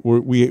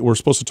 we're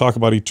supposed to talk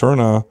about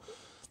Eterna.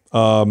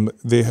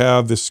 They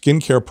have this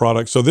skincare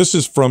product. So this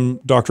is from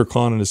Dr.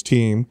 Khan and his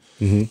team.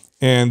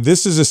 And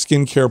this is a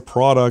skincare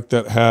product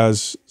that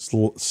has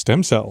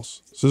stem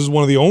cells. So this is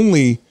one of the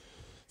only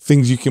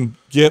things you can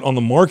get on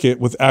the market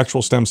with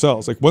actual stem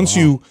cells. Like once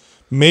you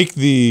mix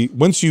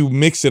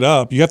it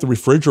up, you have to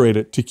refrigerate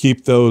it to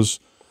keep those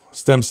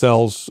stem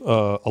cells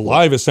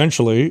alive,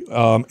 essentially.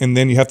 And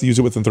then you have to use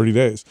it within 30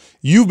 days.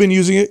 You've been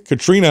using it.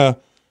 Katrina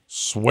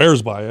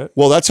swears by it.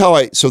 Well, that's how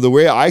so the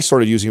way I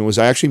started using it was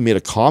I actually made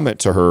a comment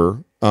to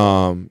her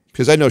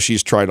because I know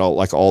she's tried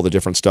all the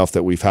different stuff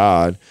that we've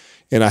had.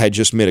 And I had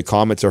just made a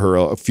comment to her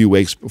a few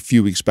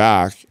weeks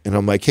back, and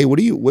I'm like, "Hey,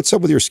 what's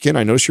up with your skin?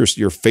 I noticed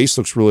your face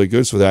looks really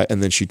good for that."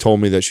 And then she told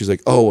me that she's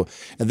like, "Oh,"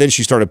 and then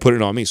she started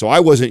putting it on me. So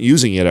I wasn't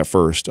using it at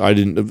first. I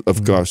didn't,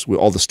 of course, with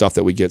all the stuff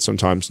that we get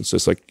sometimes. It's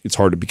just like it's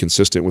hard to be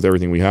consistent with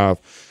everything we have.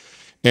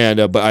 And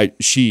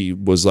she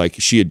was like,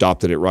 she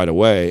adopted it right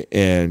away,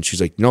 and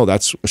she's like, "No,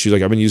 she's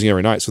like, I've been using it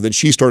every night." So then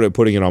she started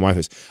putting it on my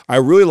face. I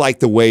really like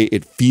the way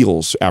it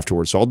feels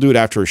afterwards. So I'll do it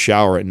after a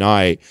shower at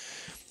night.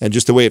 and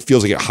just the way it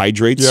feels like it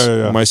hydrates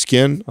my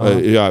skin.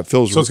 Yeah, it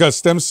feels. So it's got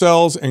stem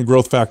cells and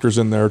growth factors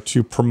in there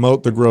to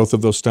promote the growth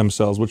of those stem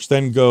cells, which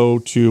then go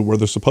to where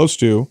they're supposed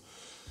to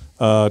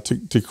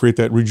create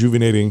that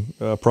rejuvenating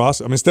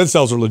process. I mean, stem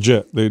cells are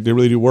legit; they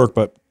really do work.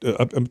 But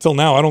up until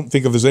now, I don't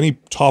think of there's any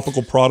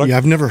topical product. Yeah,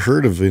 I've never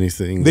heard of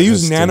anything. They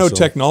use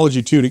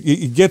nanotechnology too.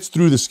 It gets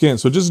through the skin,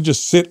 so it doesn't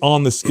just sit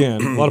on the skin.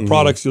 A lot of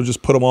products you'll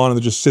just put them on and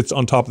it just sits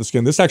on top of the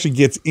skin. This actually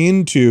gets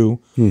into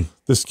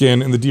the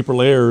skin and the deeper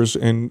layers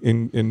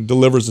and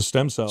delivers the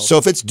stem cells. So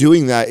if it's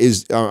doing that,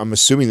 I'm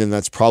assuming then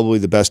that's probably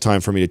the best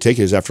time for me to take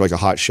it is after like a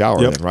hot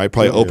shower, then, right?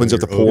 Probably opens up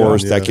the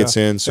pores, that gets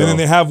in. So. And then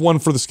they have one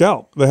for the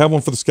scalp. They have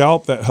one for the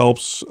scalp that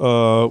helps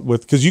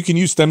with, because you can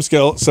use stem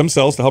cells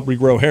to help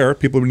regrow hair.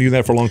 People have been doing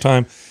that for a long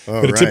time,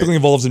 but it typically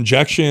involves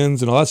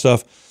injections and all that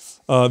stuff.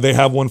 They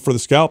have one for the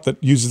scalp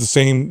that uses the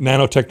same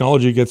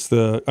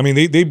nanotechnology. I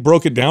mean, they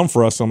broke it down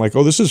for us. I'm like,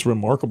 oh, this is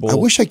remarkable. I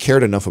wish I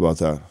cared enough about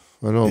that.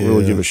 I don't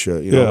really give a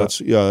shit. You know,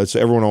 that's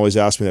everyone always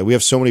asks me that. We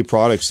have so many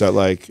products that,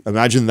 like,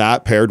 imagine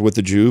that paired with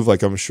the Joovv.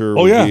 Like, I'm sure.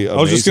 Oh yeah, I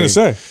was just gonna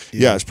say.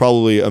 Yeah, it's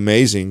probably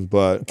amazing,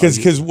 but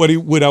because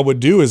what I would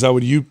do is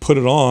you put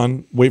it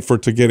on, wait for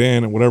it to get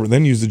in and whatever,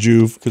 then use the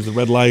Joovv because the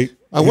red light.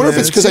 I wonder if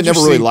it's because I never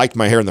really liked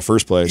my hair in the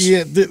first place.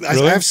 Yeah, I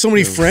have so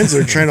many friends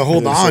that are trying to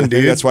hold on,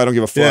 dude. That's why I don't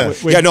give a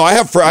fuck. Yeah, no, I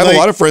have a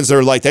lot of friends that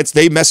are like that.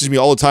 They message me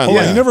all the time. Oh,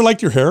 yeah. You never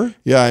liked your hair?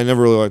 Yeah, I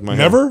never really liked my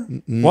hair. Never?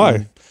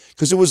 Why?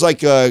 Because it was like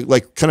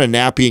kind of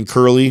nappy and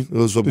curly. It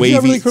was a wavy. You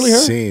have really curly hair?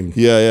 Same.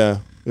 Yeah.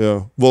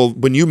 Well,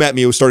 when you met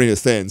me, it was starting to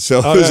thin.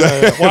 So,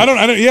 well, I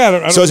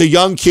don't. So as a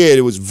young kid,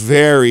 it was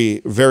very,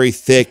 very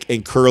thick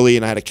and curly,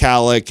 and I had a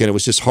cowlick, and it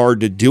was just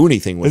hard to do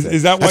anything with it.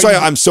 Is that That's why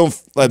I'm so?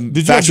 Did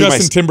you have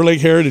Justin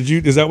Timberlake hair?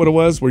 Is that what it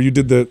was? Where you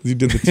did the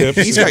tips?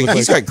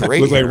 He's got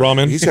great. Look like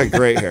ramen. He's got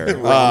great hair.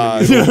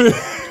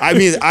 I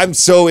mean, I'm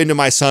so into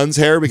my son's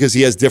hair because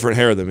he has different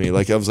hair than me.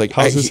 Like I was like,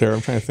 how's his hair?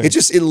 I'm trying to think.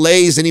 It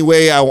lays any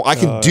way I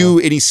can do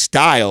any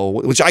style,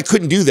 which I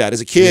couldn't do that as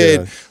a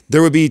kid. Yeah.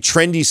 There would be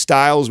trendy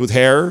styles with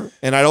hair,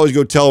 and I'd always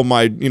go tell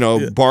my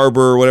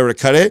barber or whatever to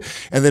cut it,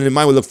 and then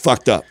mine would look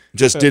fucked up.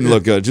 Just didn't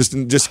look good. Just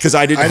because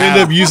I didn't. I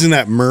ended up using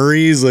that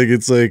Murray's, like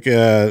it's like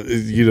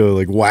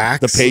like wax,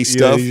 the paste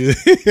stuff,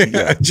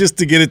 just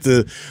to get it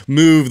to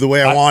move the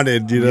way I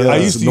wanted. I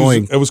used to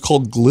use it was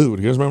called glue.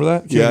 Do you guys remember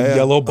that?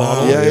 Yellow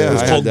bottle. It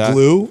was called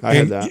glue,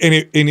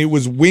 and it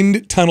was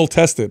wind tunnel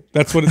tested.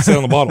 That's what it said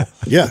on the bottle.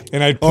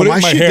 And I put it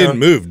in my hair. Didn't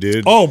move,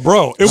 dude. Oh,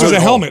 bro, it was a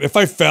helmet. If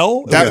I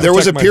fell, there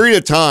was a period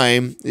of time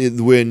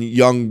when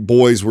young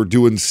boys were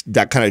doing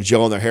that kind of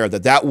gel in their hair.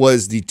 That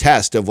was the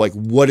test of like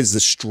what is the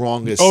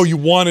strongest. Oh, you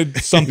wanted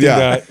something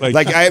that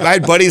like I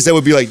had buddies that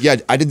would be like, yeah,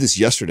 I did this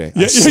yesterday.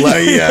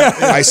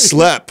 I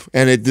slept,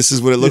 and this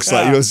is what it looks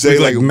like. You know, say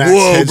like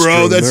whoa,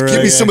 bro,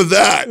 give me some of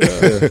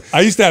that.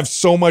 I used to have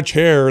so much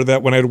hair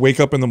that when I'd wake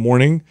up in the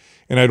morning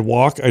and I'd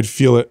walk, I'd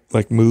feel it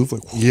like move,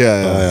 like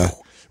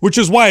which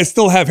is why I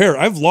still have hair.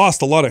 I've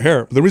lost a lot of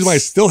hair, but the reason why I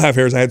still have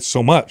hair is I had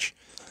so much.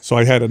 So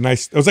I had it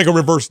was like a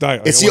reverse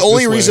diet. It's the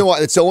only reason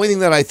why. It's the only thing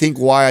that I think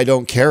why I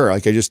don't care.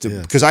 Like I just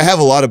because I have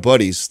a lot of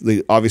buddies,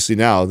 obviously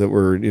now that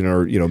we're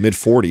mid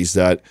 40s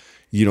that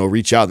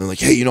reach out and they're like,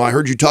 hey, I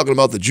heard you talking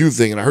about the Joovv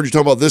thing, and I heard you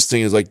talking about this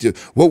thing. It's like, dude,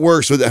 what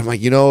works with it? I'm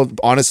like,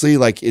 honestly,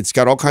 like it's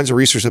got all kinds of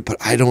research, but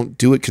I don't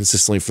do it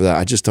consistently for that.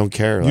 I just don't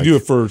care. You do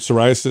it for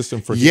psoriasis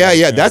and for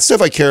that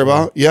stuff I care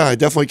about. Yeah, I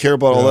definitely care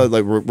about all that,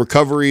 like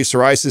recovery,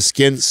 psoriasis,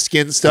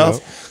 skin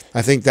stuff.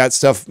 I think that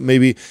stuff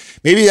maybe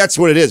that's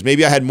what it is.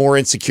 Maybe I had more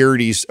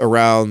insecurities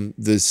around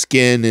the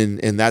skin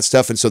and that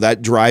stuff, and so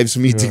that drives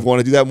me to want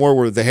to do that more.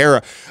 Where the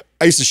hair,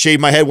 I used to shave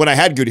my head when I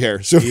had good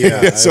hair, so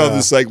so I'm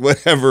just like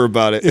whatever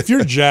about it. If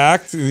you're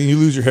jacked and you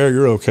lose your hair,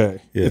 you're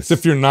okay. It's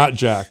if you're not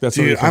jacked. That's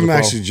dude. I'm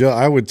actually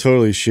I would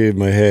totally shave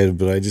my head,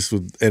 but I just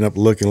would end up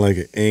looking like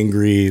an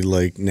angry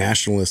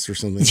nationalist or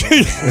something. I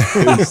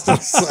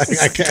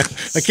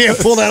can't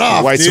pull that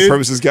off. White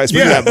supremacist guy.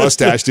 Speaking of that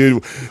mustache,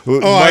 dude.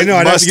 Oh, I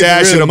know.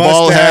 Mustache and a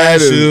bald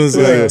head. It was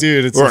like,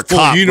 dude, it's a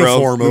full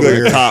uniform over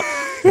here. Cop.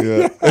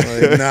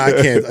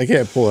 I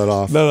can't pull it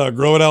off. No,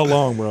 grow it out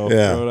long, bro.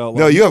 Yeah. Grow it out long.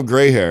 No, you have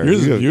gray hair.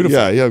 Yours is beautiful.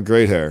 Yeah, you have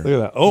great hair. Look at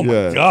that. Oh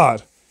my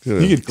God.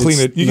 You could clean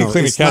it. You could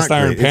clean a cast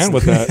iron pan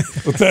with that.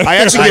 I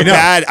actually get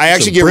mad. I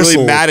actually get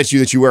really mad at you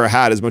that you wear a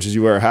hat as much as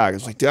you wear a hat.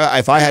 It's like,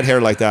 if I had hair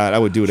like that, I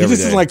would do it every day. He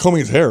just doesn't like combing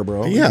his hair,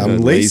 bro. Yeah, I'm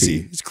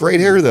lazy. It's great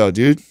hair though,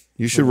 dude.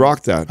 You should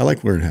rock that. I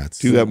like wearing hats.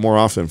 Do that more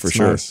often for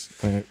sure. Nice.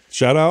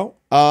 Shout out.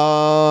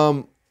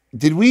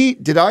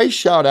 Did I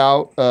shout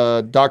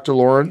out Dr.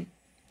 Lauren?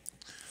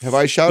 Have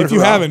I shouted her out? If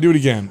you haven't, do it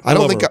again. I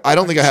don't think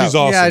I have. She's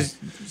awesome. Yeah,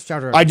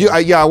 shout her out. I do.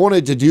 I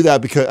wanted to do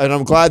that and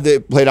I'm glad that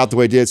it played out the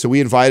way it did. So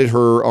we invited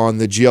her on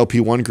the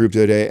GLP-1 group the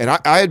other day, and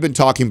I had been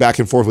talking back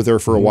and forth with her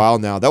for a while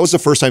now. That was the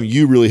first time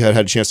you really had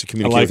a chance to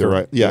communicate with her,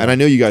 right? Yeah, and I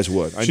know you guys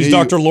would. She's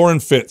Dr. Lauren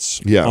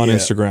Fitz on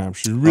Instagram.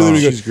 She's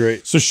really good. She's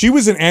great. So she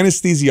was an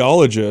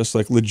anesthesiologist,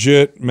 like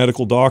legit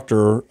medical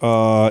doctor,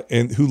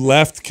 and who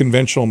left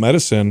conventional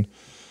medicine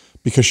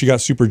because she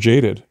got super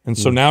jaded, and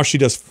so now she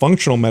does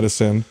functional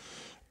medicine.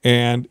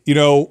 And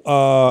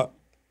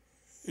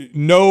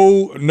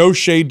no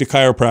shade to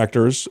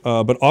chiropractors,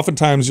 but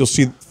oftentimes you'll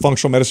see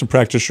functional medicine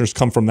practitioners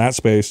come from that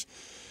space.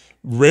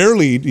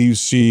 Rarely do you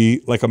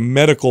see like a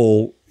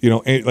medical,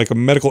 like a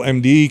medical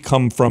MD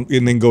come from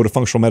and then go to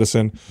functional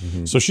medicine.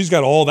 So she's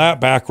got all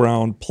that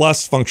background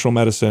plus functional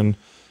medicine.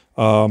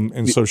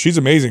 And so she's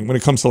amazing when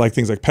it comes to like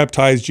things like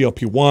peptides,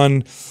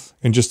 GLP-1,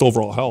 and just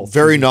overall health.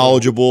 Very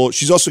knowledgeable.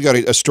 She's also got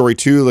a story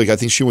too. Like I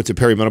think she went to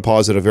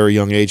perimenopause at a very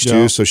young age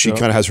too. So she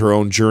kind of has her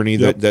own journey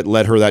that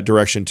led her that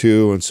direction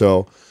too. And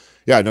so,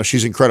 yeah, no,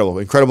 she's incredible.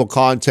 Incredible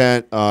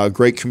content,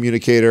 great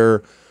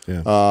communicator.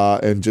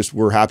 And just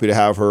we're happy to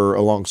have her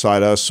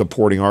alongside us,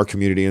 supporting our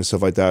community and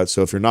stuff like that.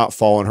 So if you're not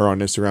following her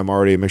on Instagram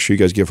already, make sure you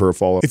guys give her a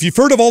follow. If you've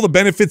heard of all the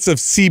benefits of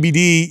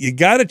CBD, you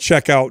got to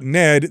check out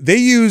Ned. They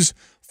use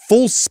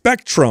full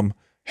spectrum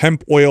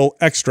hemp oil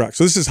extract.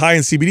 So this is high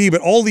in CBD,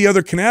 but all the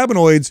other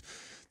cannabinoids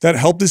that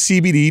help the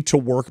CBD to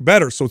work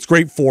better. So it's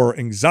great for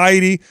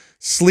anxiety,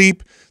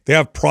 sleep. They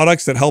have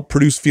products that help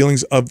produce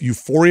feelings of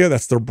euphoria.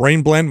 That's their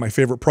Brain Blend, my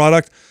favorite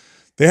product.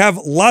 They have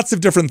lots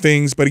of different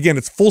things, but again,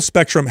 it's full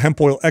spectrum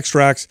hemp oil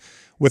extracts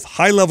with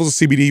high levels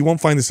of CBD. You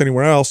won't find this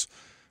anywhere else.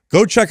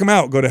 Go check them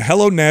out. Go to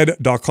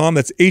helloned.com.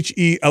 That's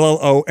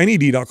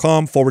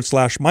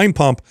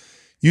HELLONED.com/MindPump.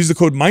 Use the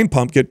code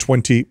MindPump, get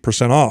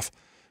 20% off.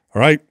 All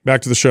right,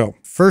 back to the show.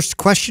 First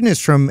question is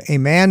from a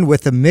man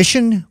with a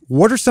mission.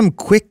 What are some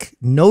quick,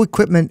 no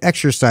equipment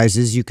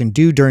exercises you can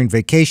do during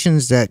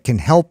vacations that can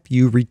help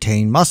you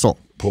retain muscle?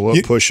 Pull up,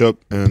 push up,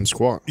 and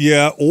squat.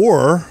 Yeah,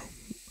 or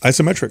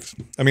isometrics.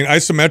 I mean,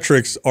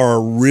 isometrics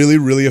are really,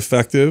 really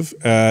effective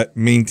at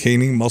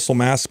maintaining muscle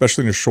mass,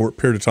 especially in a short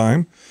period of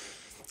time.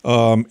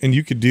 And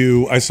you could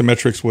do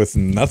isometrics with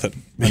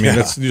nothing. I mean,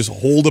 that's you just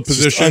hold a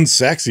position. It's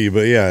unsexy,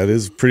 but yeah, it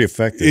is pretty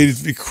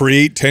effective. It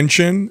create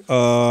tension,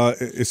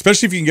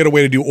 especially if you can get a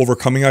way to do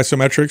overcoming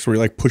isometrics, where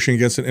you're like pushing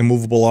against an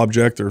immovable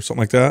object or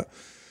something like that.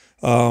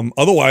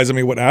 Otherwise, I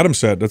mean, what Adam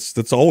said,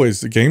 that's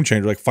always the game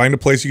changer. Like find a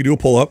place you can do a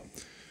pull-up,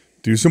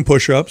 do some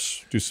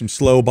push-ups, do some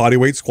slow body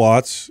weight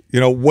squats.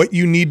 What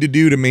you need to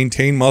do to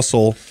maintain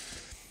muscle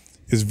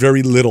is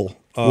very little.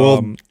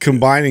 Well,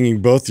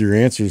 combining both your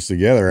answers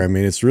together, I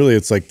mean, it's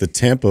like the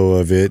tempo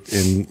of it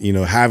and,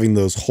 having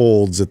those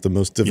holds at the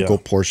most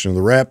difficult portion of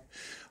the rep,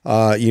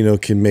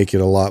 can make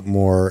it a lot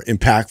more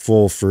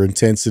impactful for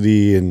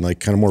intensity and like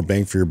kind of more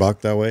bang for your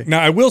buck that way. Now,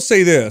 I will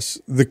say this,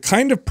 the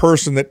kind of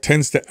person that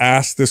tends to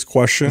ask this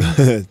question,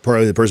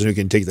 probably the person who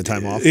can take the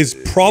time off, is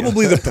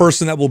probably the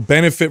person that will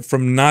benefit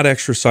from not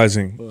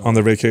exercising on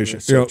their vacation.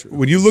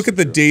 When you look at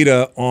the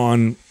data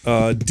on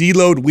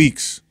deload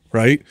weeks,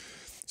 right?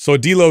 So a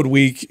deload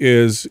week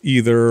is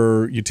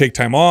either you take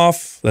time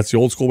off, that's the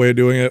old school way of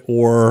doing it,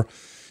 or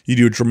you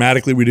do a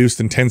dramatically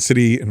reduced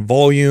intensity and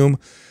volume.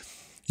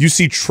 You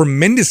see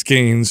tremendous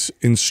gains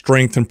in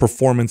strength and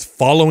performance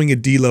following a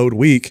deload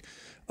week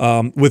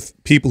with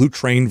people who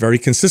train very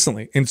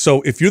consistently. And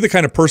so if you're the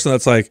kind of person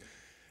that's like,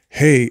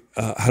 hey,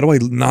 how do I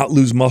not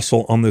lose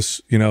muscle on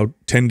this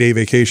 10-day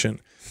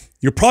vacation?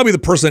 You're probably the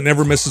person that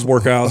never misses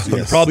workouts.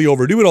 You probably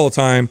overdo it all the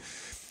time.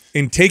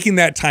 And taking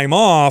that time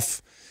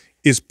off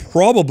is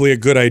probably a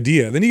good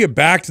idea. Then you get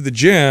back to the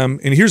gym,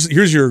 and here's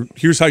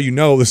how you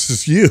know this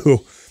is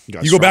you.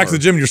 You go back to the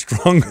gym, you're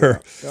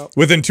stronger.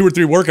 Within 2 or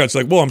 3 workouts,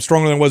 like, whoa, I'm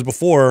stronger than I was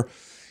before.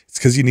 It's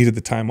because you needed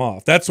the time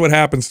off. That's what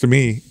happens to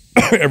me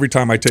every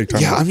time I take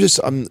time off. I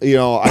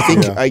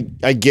think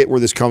I get where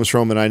this comes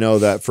from, and I know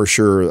that for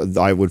sure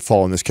I would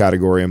fall in this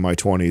category in my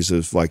 20s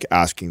of like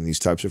asking these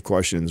types of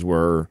questions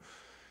where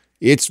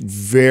it's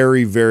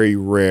very, very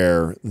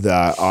rare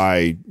that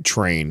I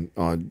train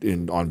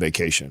on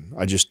vacation.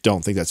 I just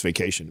don't think that's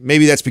vacation.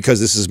 Maybe that's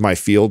because this is my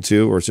field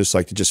too, or it's just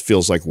like it just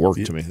feels like work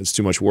to me. It's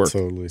too much work.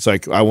 Totally. It's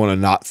like I want to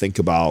not think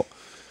about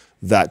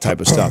that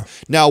type of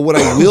stuff. Now, what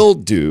I will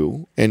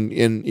do, and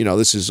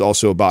this is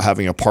also about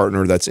having a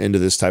partner that's into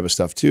this type of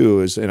stuff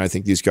too, and I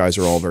think these guys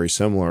are all very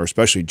similar,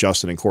 especially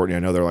Justin and Courtney. I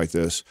know they're like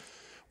this,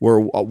 where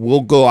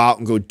we'll go out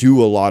and go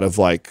do a lot of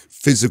like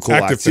physical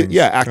active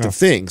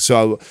things.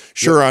 So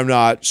sure, I'm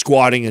not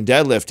squatting and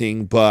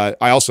deadlifting, but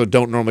I also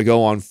don't normally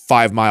go on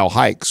 5-mile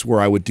hikes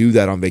where I would do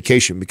that on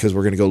vacation because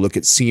we're going to go look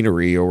at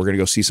scenery or we're going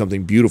to go see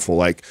something beautiful.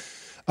 Like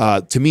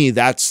to me,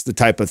 that's the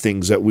type of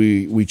things that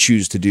we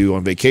choose to do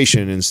on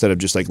vacation instead of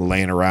just like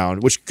laying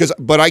around.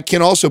 But I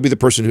can also be the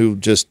person who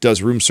just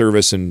does room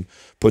service and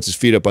puts his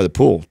feet up by the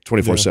pool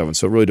 24/7.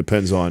 So it really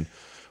depends on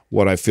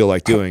what I feel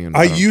like doing. And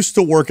I used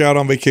to work out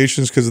on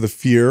vacations because of the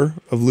fear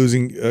of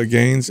losing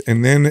gains.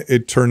 And then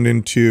it turned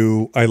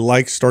into, I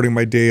like starting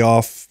my day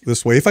off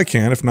this way if I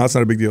can. If not, it's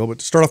not a big deal. But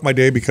to start off my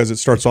day because it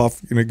starts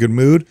off in a good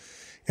mood.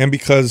 And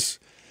because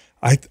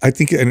I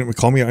think, and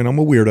call me, and I'm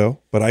a weirdo,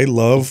 but I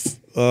love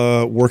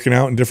working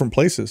out in different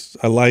places.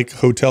 I like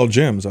hotel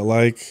gyms. I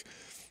like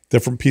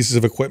different pieces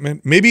of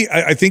equipment. Maybe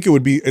I think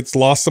it's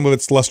lost some of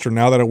its luster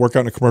now that I work out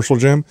in a commercial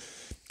gym.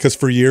 Because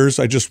for years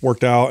I just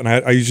worked out and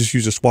I just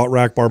used a squat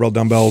rack, barbell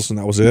dumbbells, and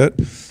that was it.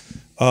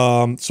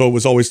 So it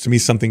was always to me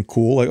something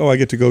cool, like, oh, I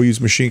get to go use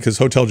machine, because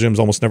hotel gyms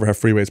almost never have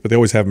free weights, but they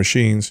always have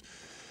machines.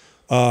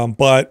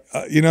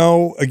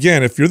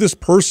 Again, if you're this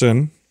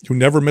person who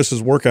never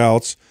misses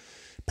workouts,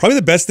 probably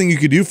the best thing you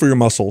could do for your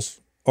muscles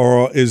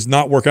is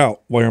not work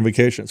out while you're on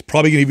vacation. It's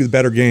probably going to give you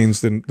better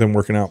gains than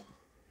working out.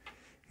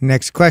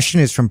 Next question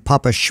is from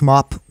Papa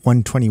Schmop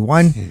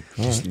 121.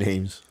 Just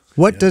names.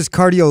 What does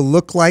cardio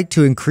look like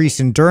to increase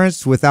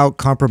endurance without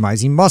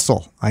compromising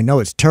muscle? I know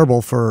it's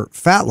terrible for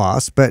fat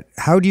loss, but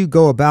how do you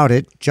go about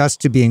it just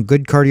to be in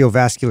good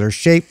cardiovascular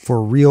shape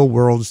for real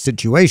world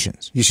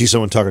situations? You see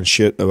someone talking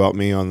shit about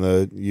me on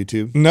the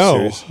YouTube?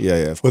 No. Series? Yeah,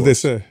 of What'd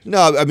course. they say?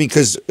 No, I mean,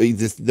 because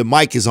the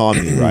mic is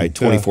on me, right?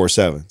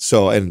 24/7.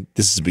 So, and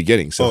this is the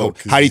beginning. So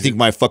how do you think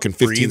my fucking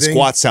 15 breathing?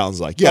 squats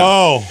sounds like? Yeah.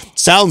 Oh.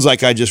 Sounds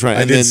like I just ran.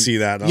 I And did then, see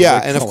that. I was Yeah.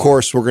 like, And of come on.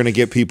 course, we're going to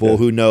get people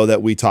who know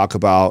that we talk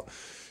about,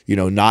 you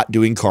know, not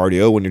doing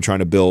cardio when you're trying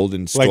to build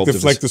and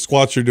sculpt. Like the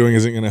squats you're doing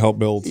isn't going to help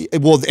build.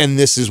 Well, and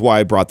this is why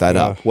I brought that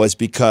up, was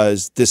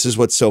because this is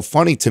what's so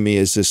funny to me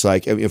is this,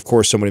 like, I mean, of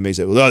course somebody may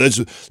say, well, this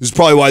is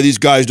probably why these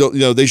guys don't, you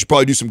know, they should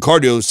probably do some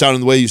cardio sounding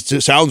the way he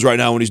sounds right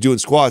now when he's doing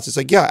squats. It's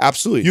like, yeah,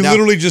 absolutely. You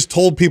literally just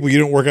told people you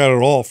didn't work out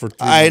at all for 3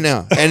 I months.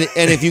 know.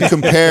 And if you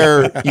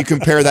compare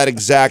that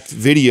exact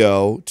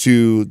video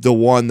to the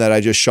one that I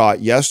just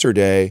shot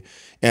yesterday,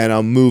 and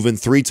I'm moving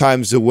 3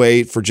 times the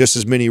weight for just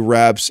as many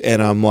reps,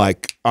 and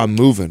I'm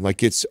moving,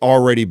 like it's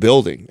already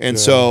building. And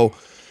so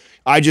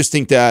I just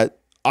think that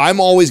I'm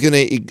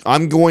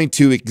going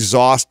to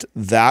exhaust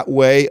that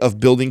way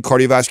of building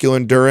cardiovascular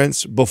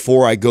endurance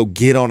before I go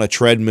get on a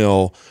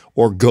treadmill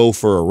or go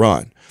for a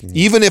run.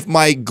 Even if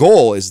my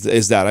goal is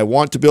that I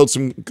want to build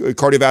some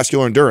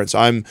cardiovascular endurance,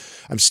 I'm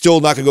still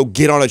not going to go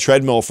get on a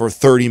treadmill for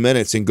 30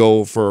 minutes and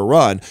go for a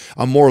run.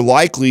 I'm more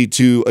likely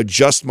to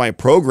adjust my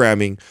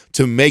programming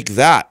to make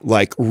that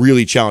like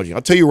really challenging.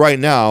 I'll tell you right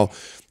now,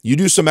 you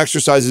do some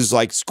exercises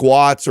like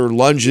squats or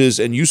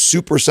lunges and you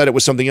superset it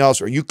with something else,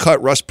 or you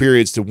cut rest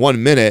periods to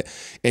 1 minute,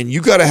 and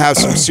you got to have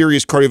some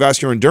serious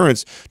cardiovascular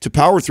endurance to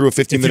power through a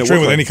 15-minute If you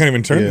train with workout. any kind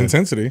of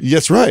intensity.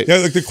 That's right. Yeah,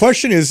 like the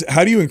question is,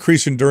 how do you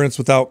increase endurance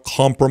without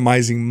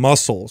compromising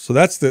muscle? So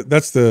that's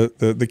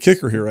the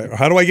kicker here, right?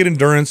 How do I get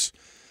endurance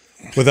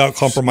without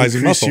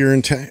compromising Increase muscle? your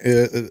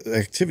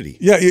activity.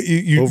 Yeah,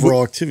 you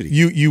Overall activity.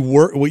 You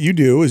work. What you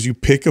do is you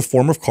pick a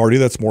form of cardio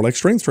that's more like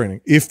strength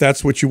training, if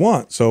that's what you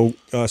want. So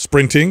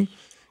sprinting,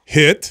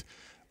 HIIT,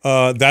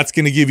 that's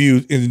going to give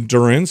you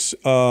endurance,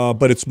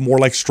 but it's more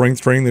like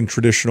strength training than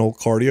traditional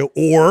cardio.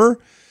 Or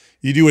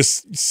you do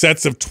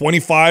sets of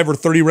 25 or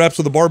 30 reps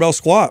with a barbell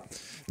squat.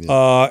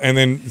 And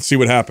then see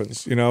what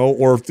happens, you know,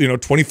 or, you know,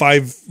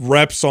 25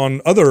 reps on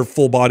other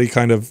full body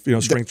kind of, you know,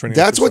 strength training.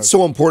 That's what's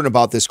so important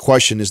about this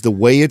question is the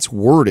way it's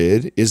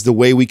worded is the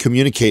way we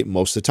communicate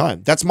most of the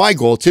time. That's my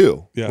goal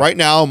too. Yeah. Right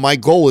now, my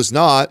goal is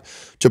not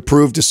to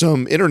prove to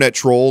some internet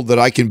troll that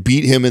I can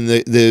beat him in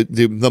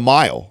the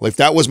mile. Like if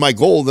that was my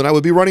goal, then I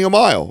would be running a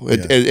mile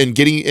and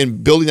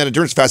building that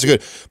endurance fast and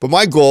good. But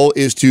my goal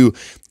is to,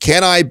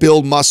 can I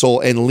build muscle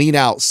and lean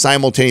out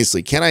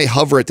simultaneously? Can I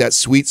hover at that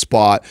sweet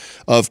spot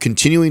of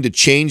continuing to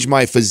change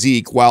my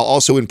physique while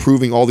also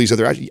improving all these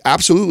other actions?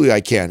 Absolutely I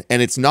can.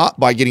 And it's not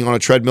by getting on a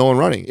treadmill and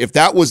running. If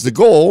that was the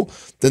goal,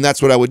 then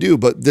that's what I would do.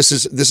 But this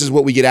is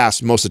what we get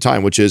asked most of the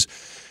time, which is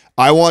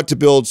I want to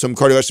build some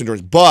cardiovascular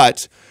endurance,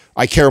 but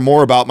I care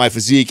more about my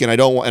physique and I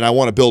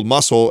want to build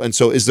muscle. And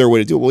so is there a way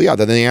to do it? Well, yeah,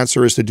 then the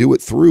answer is to do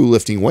it through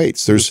lifting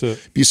weights.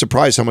 Be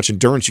surprised how much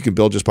endurance you can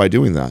build just by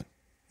doing that.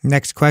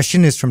 Next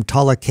question is from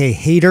Tala K.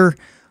 Hader.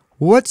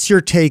 What's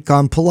your take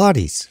on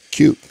Pilates?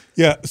 Cute.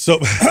 Yeah. So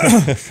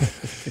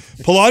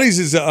Pilates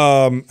is,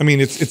 I mean,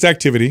 it's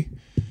activity.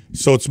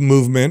 So it's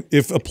movement.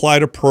 If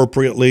applied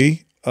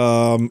appropriately,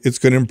 it's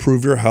going to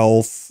improve your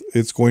health.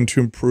 It's going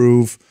to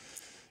improve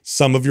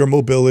some of your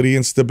mobility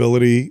and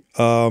stability.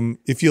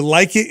 If you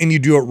like it and you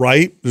do it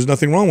right, there's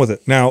nothing wrong with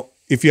it. Now,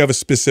 if you have a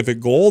specific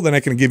goal, then I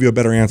can give you a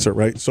better answer,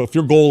 right? So if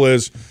your goal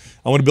is,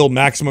 I want to build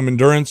maximum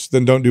endurance,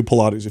 then don't do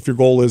Pilates. If your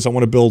goal is, I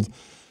want to build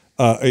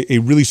a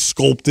really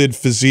sculpted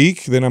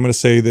physique, then I'm going to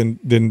say,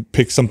 then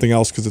pick something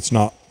else because it's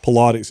not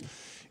Pilates.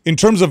 In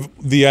terms of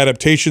the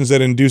adaptations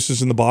that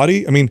induces in the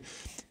body, I mean,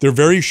 they're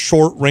very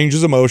short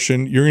ranges of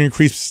motion. You're going to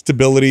increase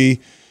stability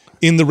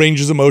in the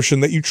ranges of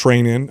motion that you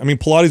train in. I mean,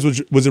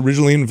 Pilates was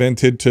originally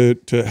invented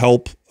to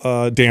help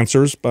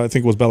dancers, but I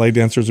think it was ballet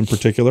dancers in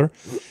particular.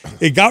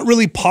 It got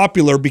really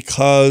popular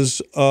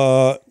because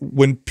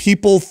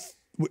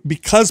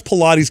because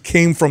Pilates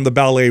came from the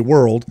ballet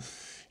world,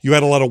 you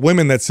had a lot of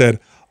women that said,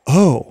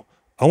 oh,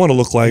 I want to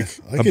look like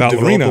a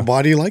ballerina. Develop a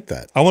body like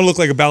that. I want to look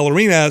like a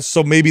ballerina,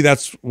 so maybe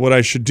that's what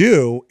I should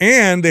do.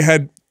 And they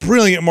had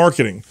brilliant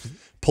marketing.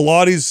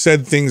 Pilates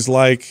said things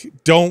like,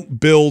 don't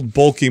build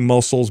bulky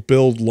muscles,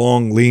 build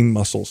long, lean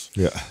muscles.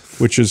 Yeah.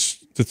 Which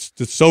is, it's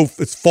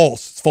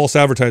false. It's false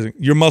advertising.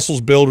 Your muscles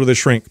build or they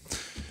shrink.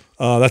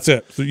 That's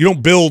it. So you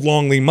don't build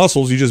long, lean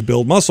muscles. You just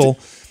build muscle.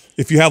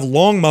 If you have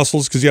long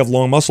muscles, because you have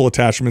long muscle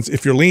attachments.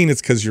 If you're lean,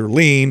 it's because you're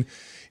lean.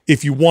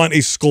 If you want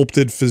a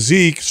sculpted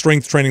physique,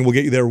 strength training will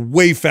get you there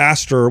way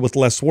faster with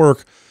less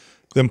work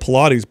than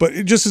Pilates. But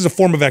it just is a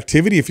form of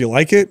activity if you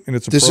like it and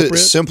it's appropriate.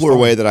 This is a simpler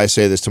way that I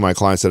say this to my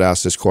clients that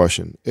ask this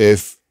question.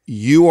 If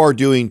you are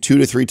doing 2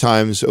 to 3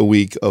 times a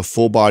week of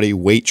full body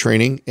weight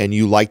training and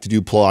you like to do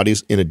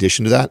Pilates in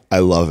addition to that, I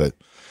love it.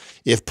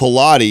 If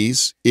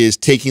Pilates is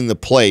taking the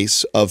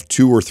place of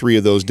 2 or 3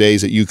 of those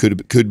days that you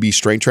could be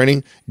strength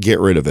training,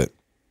 get rid of it.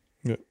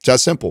 Yeah. It's that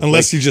simple.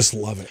 Unless you just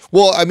love it.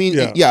 Well, I mean,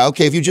 yeah,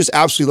 okay. If you just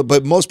absolutely,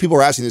 but most people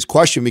are asking this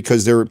question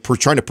because they're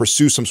trying to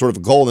pursue some sort of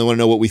a goal and they want to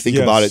know what we think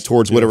about it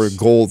towards whatever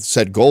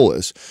said goal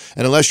is.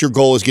 And unless your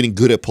goal is getting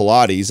good at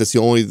Pilates,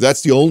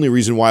 that's the only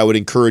reason why I would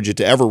encourage it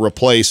to ever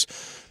replace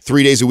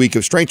 3 days a week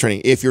of strength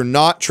training. If you're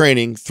not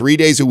training 3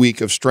 days a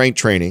week of strength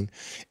training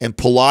and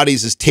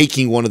Pilates is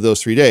taking one of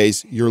those 3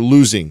 days, you're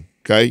losing.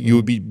 Okay, you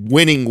would be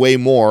winning way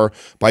more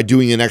by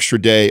doing an extra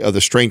day of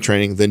the strength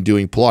training than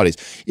doing Pilates.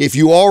 If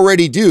you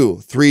already do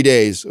 3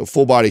 days of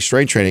full body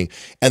strength training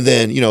and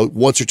then,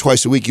 once or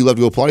twice a week you love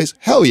to go Pilates,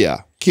 hell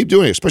yeah, keep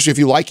doing it, especially if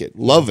you like it.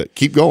 Love it.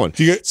 Keep going.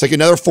 It's like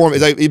another form.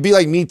 It'd be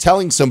like me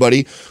telling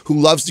somebody who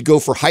loves to go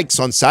for hikes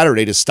on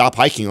Saturday to stop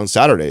hiking on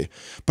Saturday.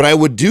 But I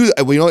would do,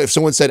 if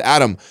someone said,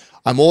 Adam,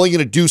 I'm only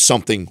going to do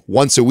something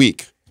once a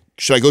week.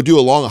 Should I go do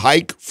a long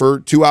hike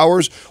for 2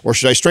 hours or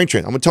should I strength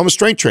train? I'm going to tell them to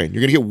strength train.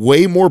 You're going to get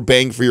way more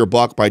bang for your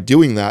buck by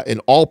doing that in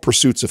all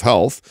pursuits of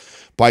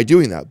health by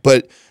doing that.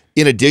 But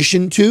in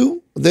addition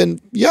to, then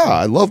yeah,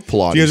 I love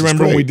Pilates. Do you guys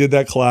remember when we did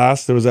that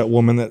class? There was that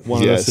woman that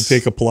wanted us to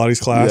take a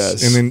Pilates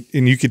class, and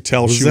you could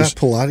tell she was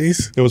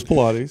Pilates. It was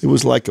Pilates. It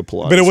was like a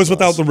Pilates, but it was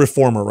without the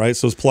reformer, right?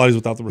 So it was Pilates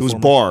without the reformer. It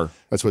was bar.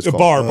 That's what it's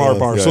called.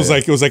 Bar. So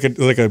it was like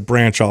a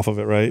branch off of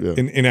it, right? Yeah.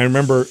 And I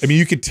remember,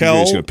 you could tell.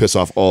 You're just gonna piss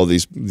off all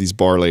these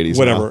bar ladies.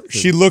 Whatever. Now.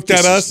 She looked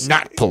at us.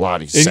 Not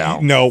Pilates,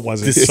 Sal. No, it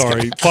wasn't.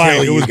 Sorry.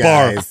 Fine. It was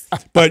bar.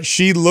 But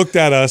she looked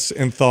at us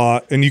and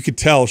thought, and you could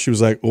tell she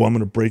was like, "Oh, I'm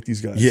gonna break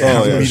these guys."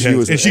 Yeah.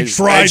 She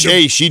tried.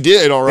 Hey, she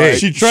did all right.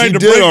 She tried to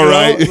break all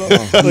right.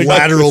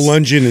 Lateral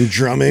lunging and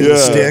drumming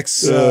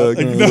sticks. No, we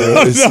didn't do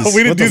that.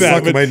 What the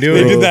fuck am I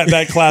doing? They did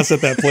that class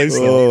at that place.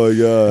 Though. Oh my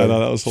god! I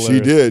know that was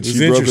hilarious. She did.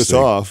 She broke us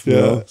off.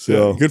 Yeah.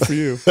 So good for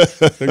you.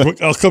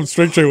 I'll come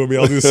strength train with me.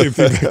 I'll do the same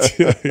thing back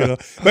to you.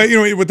 But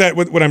with that,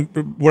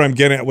 what I'm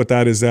getting at with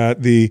that is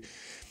that the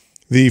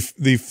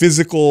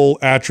physical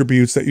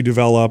attributes that you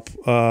develop,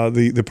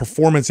 the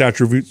performance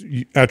attributes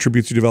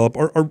you develop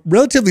are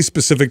relatively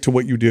specific to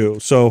what you do.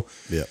 So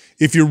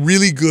if you're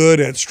really good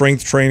at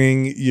strength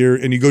training,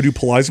 and you go do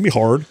Pilates, it's gonna be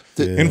hard,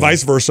 and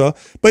vice versa.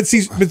 But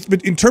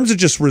in terms of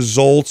just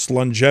results,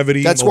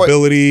 longevity,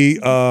 mobility,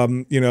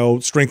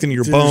 strengthening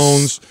your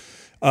bones.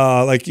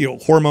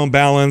 Hormone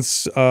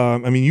balance.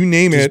 You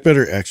name it.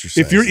 Better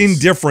exercise. If you're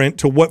indifferent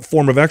to what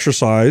form of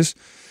exercise,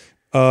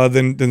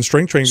 then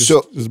strength training is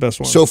the best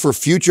one. So for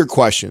future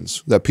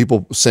questions that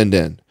people send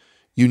in,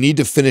 you need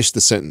to finish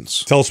the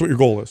sentence. Tell us what your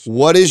goal is.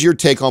 What is your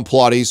take on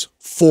Pilates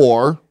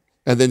for?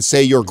 And then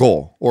say your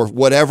goal or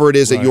whatever it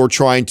is that you're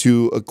trying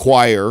to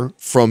acquire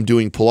from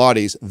doing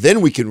Pilates,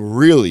 then we can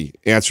really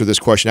answer this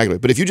question accurately.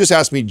 But if you just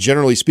ask me,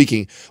 generally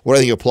speaking, what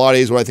I think of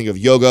Pilates, what I think of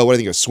yoga, what I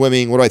think of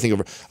swimming, what do I think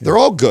of, they're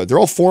all good. They're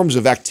all forms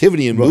of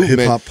activity and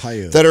movement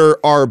that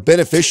are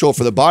beneficial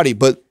for the body,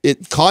 but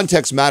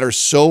context matters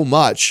so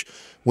much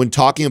when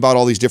talking about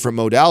all these different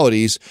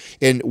modalities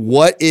and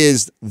what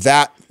is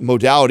that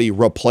modality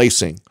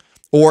replacing?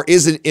 Or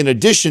is it in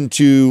addition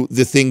to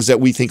the things that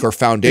we think are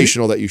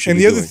foundational that you should be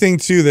doing? And the other thing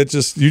too that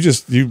you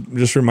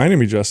just reminded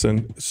me,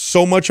 Justin,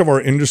 so much of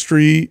our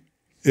industry,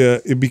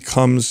 it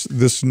becomes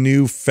this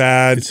new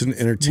fad, it's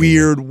an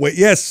weird way.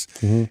 Yes.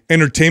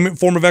 Entertainment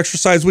form of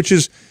exercise, which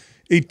is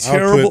a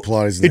terrible,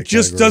 it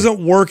just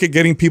doesn't work at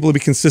getting people to be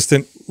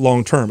consistent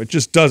long-term. It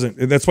just doesn't.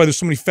 And that's why there's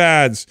so many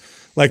fads.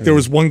 Like there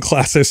was one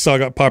class I saw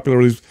got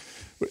popular.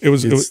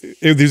 There's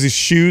these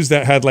shoes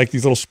that had like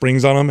these little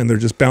springs on them and they're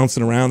just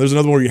bouncing around. There's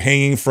another one where you're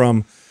hanging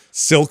from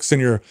silks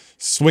and you're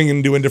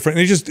swinging, doing different.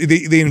 And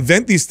they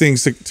invent these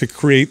things to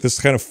create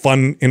this kind of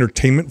fun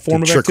entertainment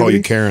form of activity. Trick all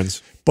you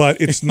Karens.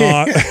 But it's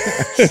not.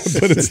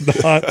 But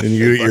it's not. And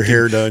you get your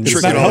hair done.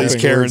 Tricking all these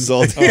Karens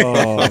all day.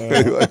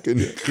 Get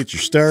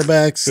your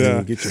Starbucks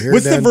and get your hair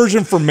What's done. the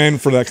version for men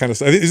for that kind of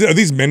stuff? Are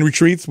these men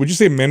retreats? Would you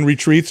say men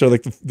retreats are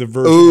like the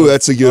version? Oh,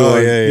 that's a good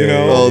one.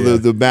 Yeah,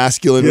 the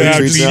masculine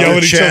retreats. Just yell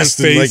at each other's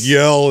face. Like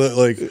yell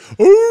like. It's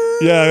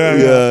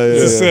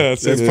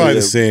probably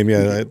the same.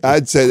 Yeah,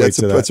 I'd say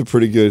that's a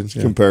pretty good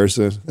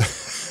comparison.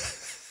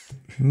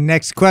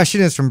 Next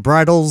question is from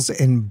Bridles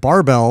and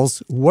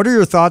Barbells. What are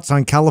your thoughts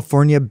on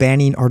California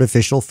banning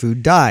artificial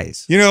food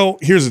dyes?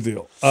 Here's the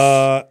deal.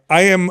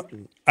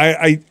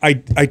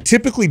 I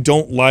typically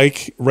don't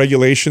like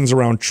regulations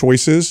around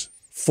choices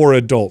for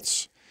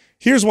adults.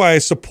 Here's why I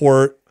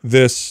support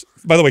this.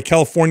 By the way,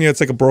 California, it's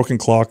like a broken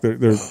clock. They're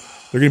going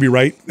to be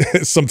right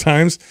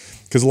sometimes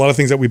because a lot of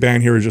things that we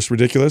ban here are just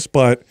ridiculous.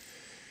 But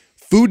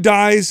food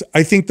dyes,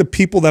 I think the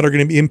people that are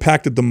going to be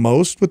impacted the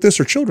most with this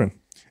are children.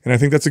 And I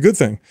think that's a good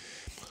thing.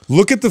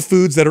 Look at the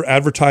foods that are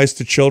advertised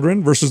to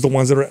children versus the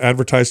ones that are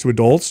advertised to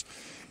adults.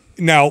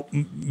 Now,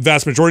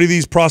 vast majority of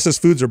these processed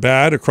foods are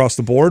bad across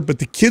the board, but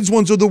the kids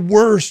ones are the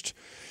worst.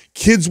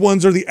 Kids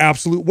ones are the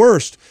absolute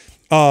worst.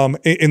 And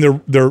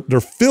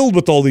they're filled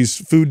with all these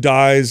food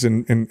dyes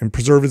and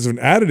preservatives and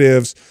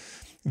additives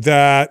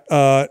that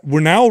we're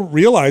now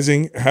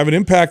realizing have an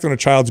impact on a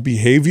child's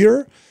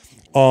behavior,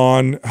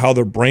 on how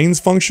their brains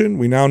function.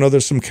 We now know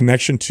there's some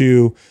connection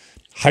to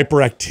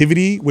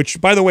hyperactivity, which,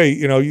 by the way,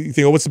 you know, you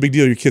think, oh, what's the big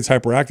deal? Your kid's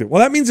hyperactive.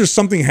 Well, that means there's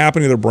something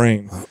happening to their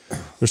brain.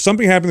 There's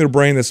something happening to their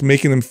brain that's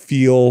making them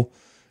feel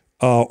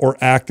or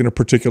act in a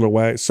particular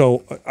way.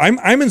 So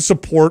I'm in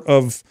support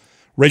of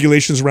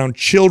regulations around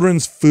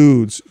children's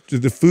foods,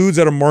 the foods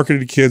that are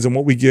marketed to kids and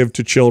what we give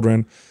to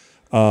children,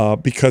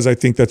 because I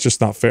think that's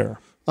just not fair.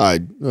 I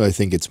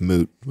think it's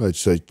moot. I'd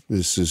say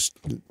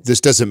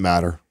this doesn't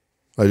matter.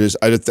 I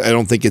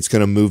don't think it's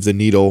going to move the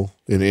needle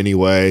in any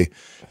way.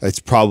 It's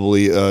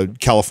probably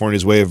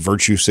California's way of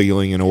virtue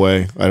signaling in a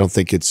way. I don't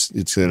think it's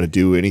going to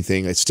do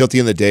anything. It's still, at the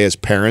end of the day, as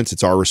parents,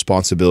 it's our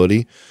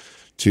responsibility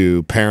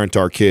to parent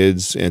our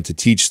kids and to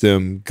teach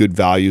them good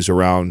values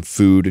around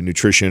food and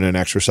nutrition and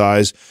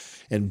exercise.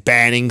 And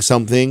banning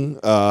something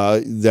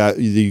that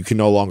you can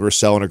no longer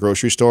sell in a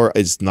grocery store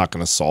is not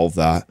going to solve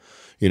that.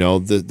 You know,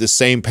 the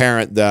same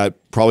parent that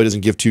probably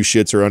doesn't give two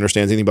shits or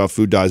understands anything about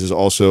food dyes is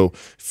also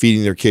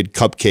feeding their kid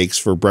cupcakes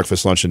for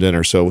breakfast, lunch, and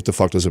dinner. So what the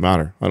fuck does it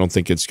matter? I don't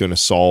think it's going to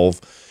solve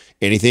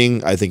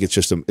anything. I think it's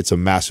just a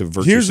massive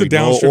virtue Here's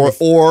signal. The downstream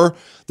or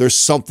there's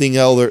something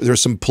else. There's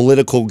some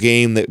political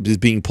game that is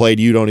being played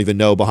you don't even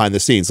know behind the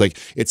scenes. Like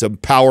it's a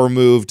power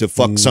move to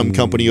fuck some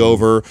company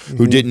over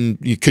who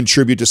didn't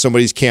contribute to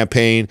somebody's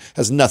campaign.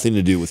 Has nothing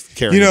to do with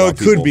caring. You know, it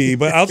could be,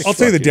 but I'll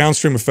tell you the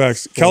downstream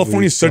effects.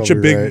 California is such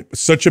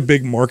a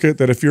big market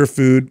that if you're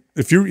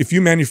if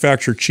you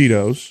manufacture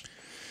Cheetos,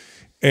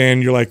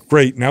 and you're like,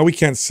 great, now we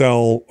can't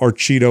sell our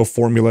Cheeto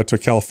formula to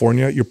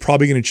California, you're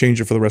probably going to change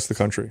it for the rest of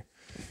the country.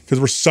 Because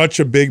we're such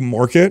a big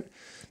market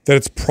that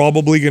it's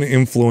probably going to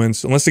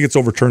influence, unless it gets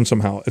overturned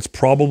somehow, it's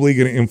probably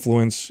going to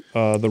influence the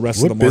rest of the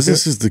market. What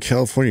business is the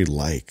California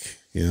like?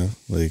 You know,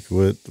 like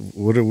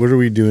what are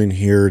we doing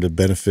here to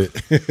benefit?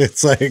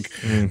 It's like,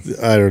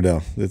 I don't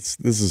know. This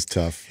is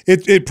tough.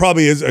 It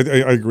probably is. I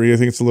agree. I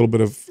think it's a little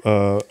bit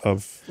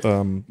of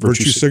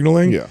virtue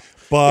signaling. Yeah.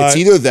 But it's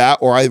either that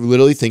or I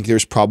literally think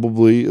there's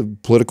probably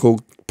political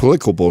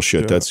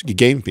bullshit that's a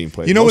game being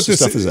played. You know Most what this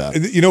stuff is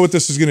that. You know what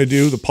this is going to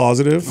do? The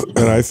positive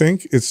that I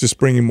think it's just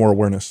bringing more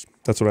awareness.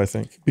 That's what I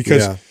think.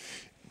 Because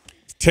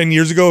 10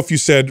 years ago, if you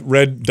said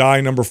red dye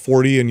number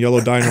 40 and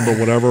yellow dye number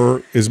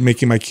whatever is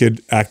making my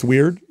kid act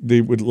weird, they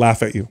would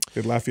laugh at you.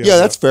 They'd laugh at you. Yeah,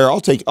 that's fair.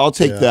 I'll take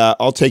that.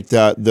 I'll take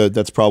that.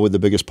 That's probably the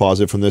biggest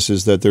positive from this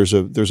is that there's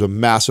a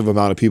massive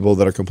amount of people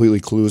that are completely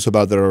clueless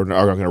about that are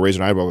going to raise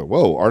an eyebrow. Like,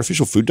 whoa,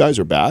 artificial food dyes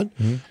are bad.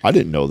 I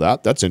didn't know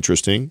that. That's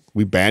interesting.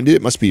 We banned it.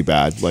 It must be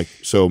bad. Like,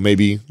 so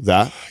maybe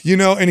that. You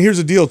know, and here's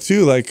the deal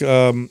too. Like,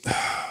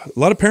 a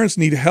lot of parents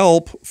need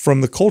help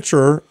from the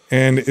culture,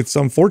 and it's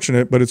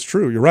unfortunate, but it's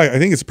true. You're right. I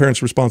think it's a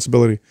parent's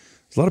responsibility.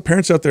 There's a lot of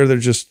parents out there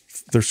that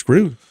they're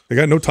screwed. They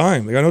got no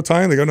time.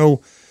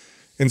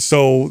 And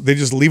so they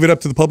just leave it up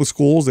to the public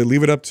schools. They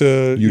leave it up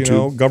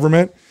to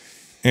government.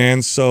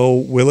 And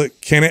so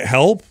can it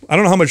help? I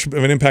don't know how much of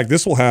an impact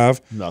this will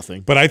have.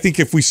 Nothing. But I think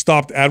if we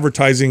stopped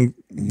advertising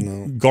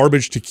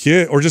garbage to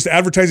kids, or just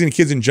advertising to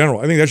kids in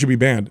general, I think that should be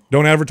banned.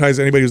 Don't advertise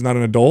to anybody who's not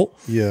an adult.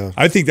 Yeah.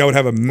 I think that would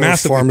have a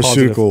massive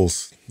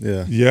pharmaceuticals.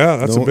 Positive. Yeah,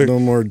 that's a big. No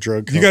more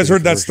drug. You guys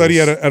heard that study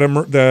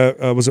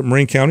was it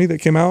Marin County that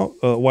came out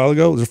a while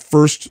ago? It was the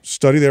first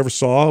study they ever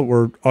saw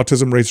where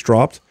autism rates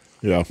dropped.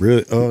 Yeah.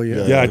 Really? Oh,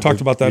 yeah. Yeah, I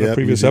talked about that in a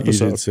previous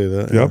episode. You did say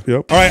that.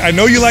 Yep. All right, I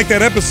know you liked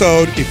that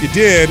episode. If you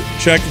did,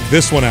 check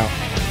this one out.